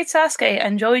 The Great Sasuke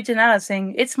and Joey Janela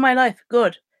sing "It's My Life"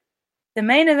 good. The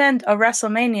main event of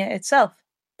WrestleMania itself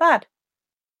bad,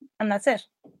 and that's it.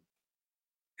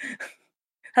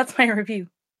 That's my review.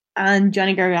 And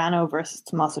Johnny Gargano versus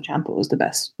Tommaso Ciampa was the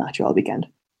best match all weekend.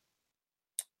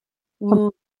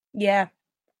 Ooh, yeah.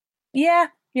 I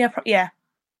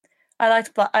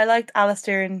liked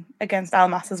Alistair against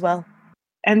Almas as well.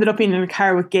 Ended up being in a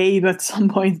car with Gabe at some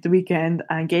point of the weekend,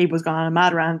 and Gabe was going on a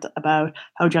mad rant about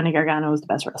how Johnny Gargano was the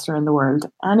best wrestler in the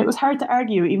world. And it was hard to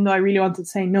argue, even though I really wanted to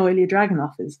say no, Ilya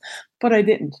Dragunov is, but I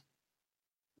didn't.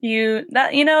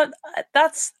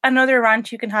 That's another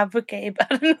rant you can have with Gabe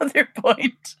at another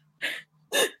point.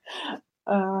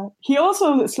 He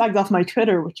also slagged off my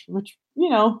Twitter, which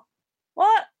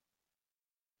What?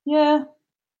 Yeah.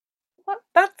 What?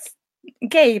 That's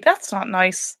Gabe. That's not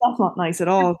nice. That's not nice at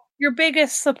all. Your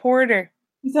biggest supporter.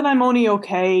 He said I'm only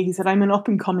okay. He said I'm an up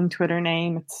and coming Twitter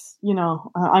name. It's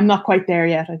I'm not quite there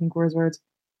yet, I think were his words.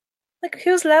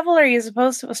 Whose level are you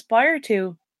supposed to aspire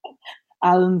to?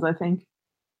 Alan's, I think.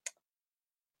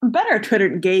 I'm better at Twitter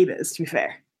than Gabe is, to be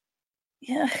fair.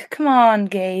 Yeah, come on,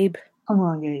 Gabe. Come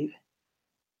on, Gabe.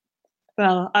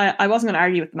 Well, I wasn't going to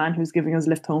argue with the man who's giving us a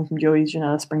lift home from Joey's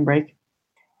spring break.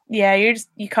 Yeah,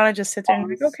 you kind of just sit there and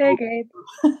be like, okay, Gabe.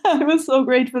 I was so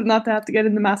grateful not to have to get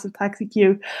in the massive taxi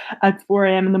queue at 4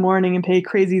 a.m. in the morning and pay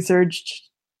crazy surge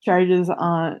charges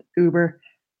on Uber.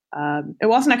 It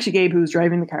wasn't actually Gabe who was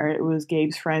driving the car. It was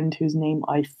Gabe's friend whose name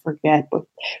I forget. But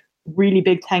really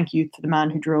big thank you to the man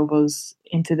who drove us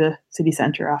into the city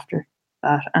centre after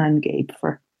that, and Gabe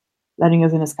for letting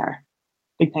us in his car.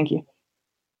 Big thank you.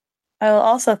 I will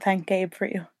also thank Gabe for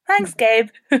you. Thanks, Gabe.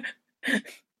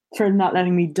 For not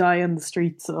letting me die on the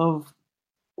streets of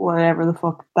whatever the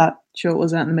fuck that show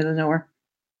was out in the middle of nowhere.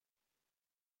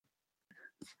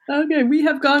 Okay, we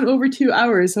have gone over 2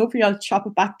 hours. Hopefully I'll chop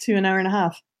it back to an hour and a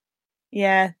half.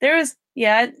 Yeah, there's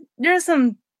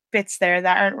some bits there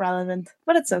that aren't relevant,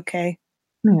 but it's okay.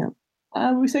 Yeah.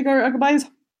 We say our goodbyes.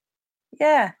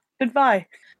 Yeah, goodbye.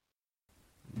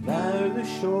 Now the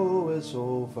show is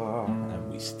over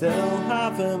and we still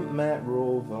haven't met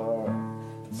Rover.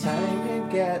 Time to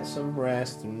get some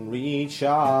rest and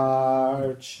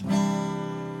recharge.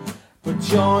 But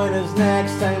join us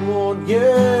next time, won't you?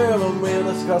 And we'll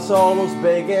discuss all those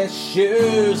big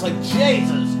issues like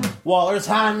Jesus, Waller's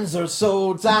hands are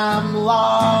so damn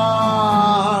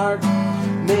large.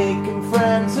 Making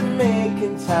friends and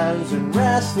making towns and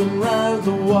wrestling round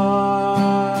the world.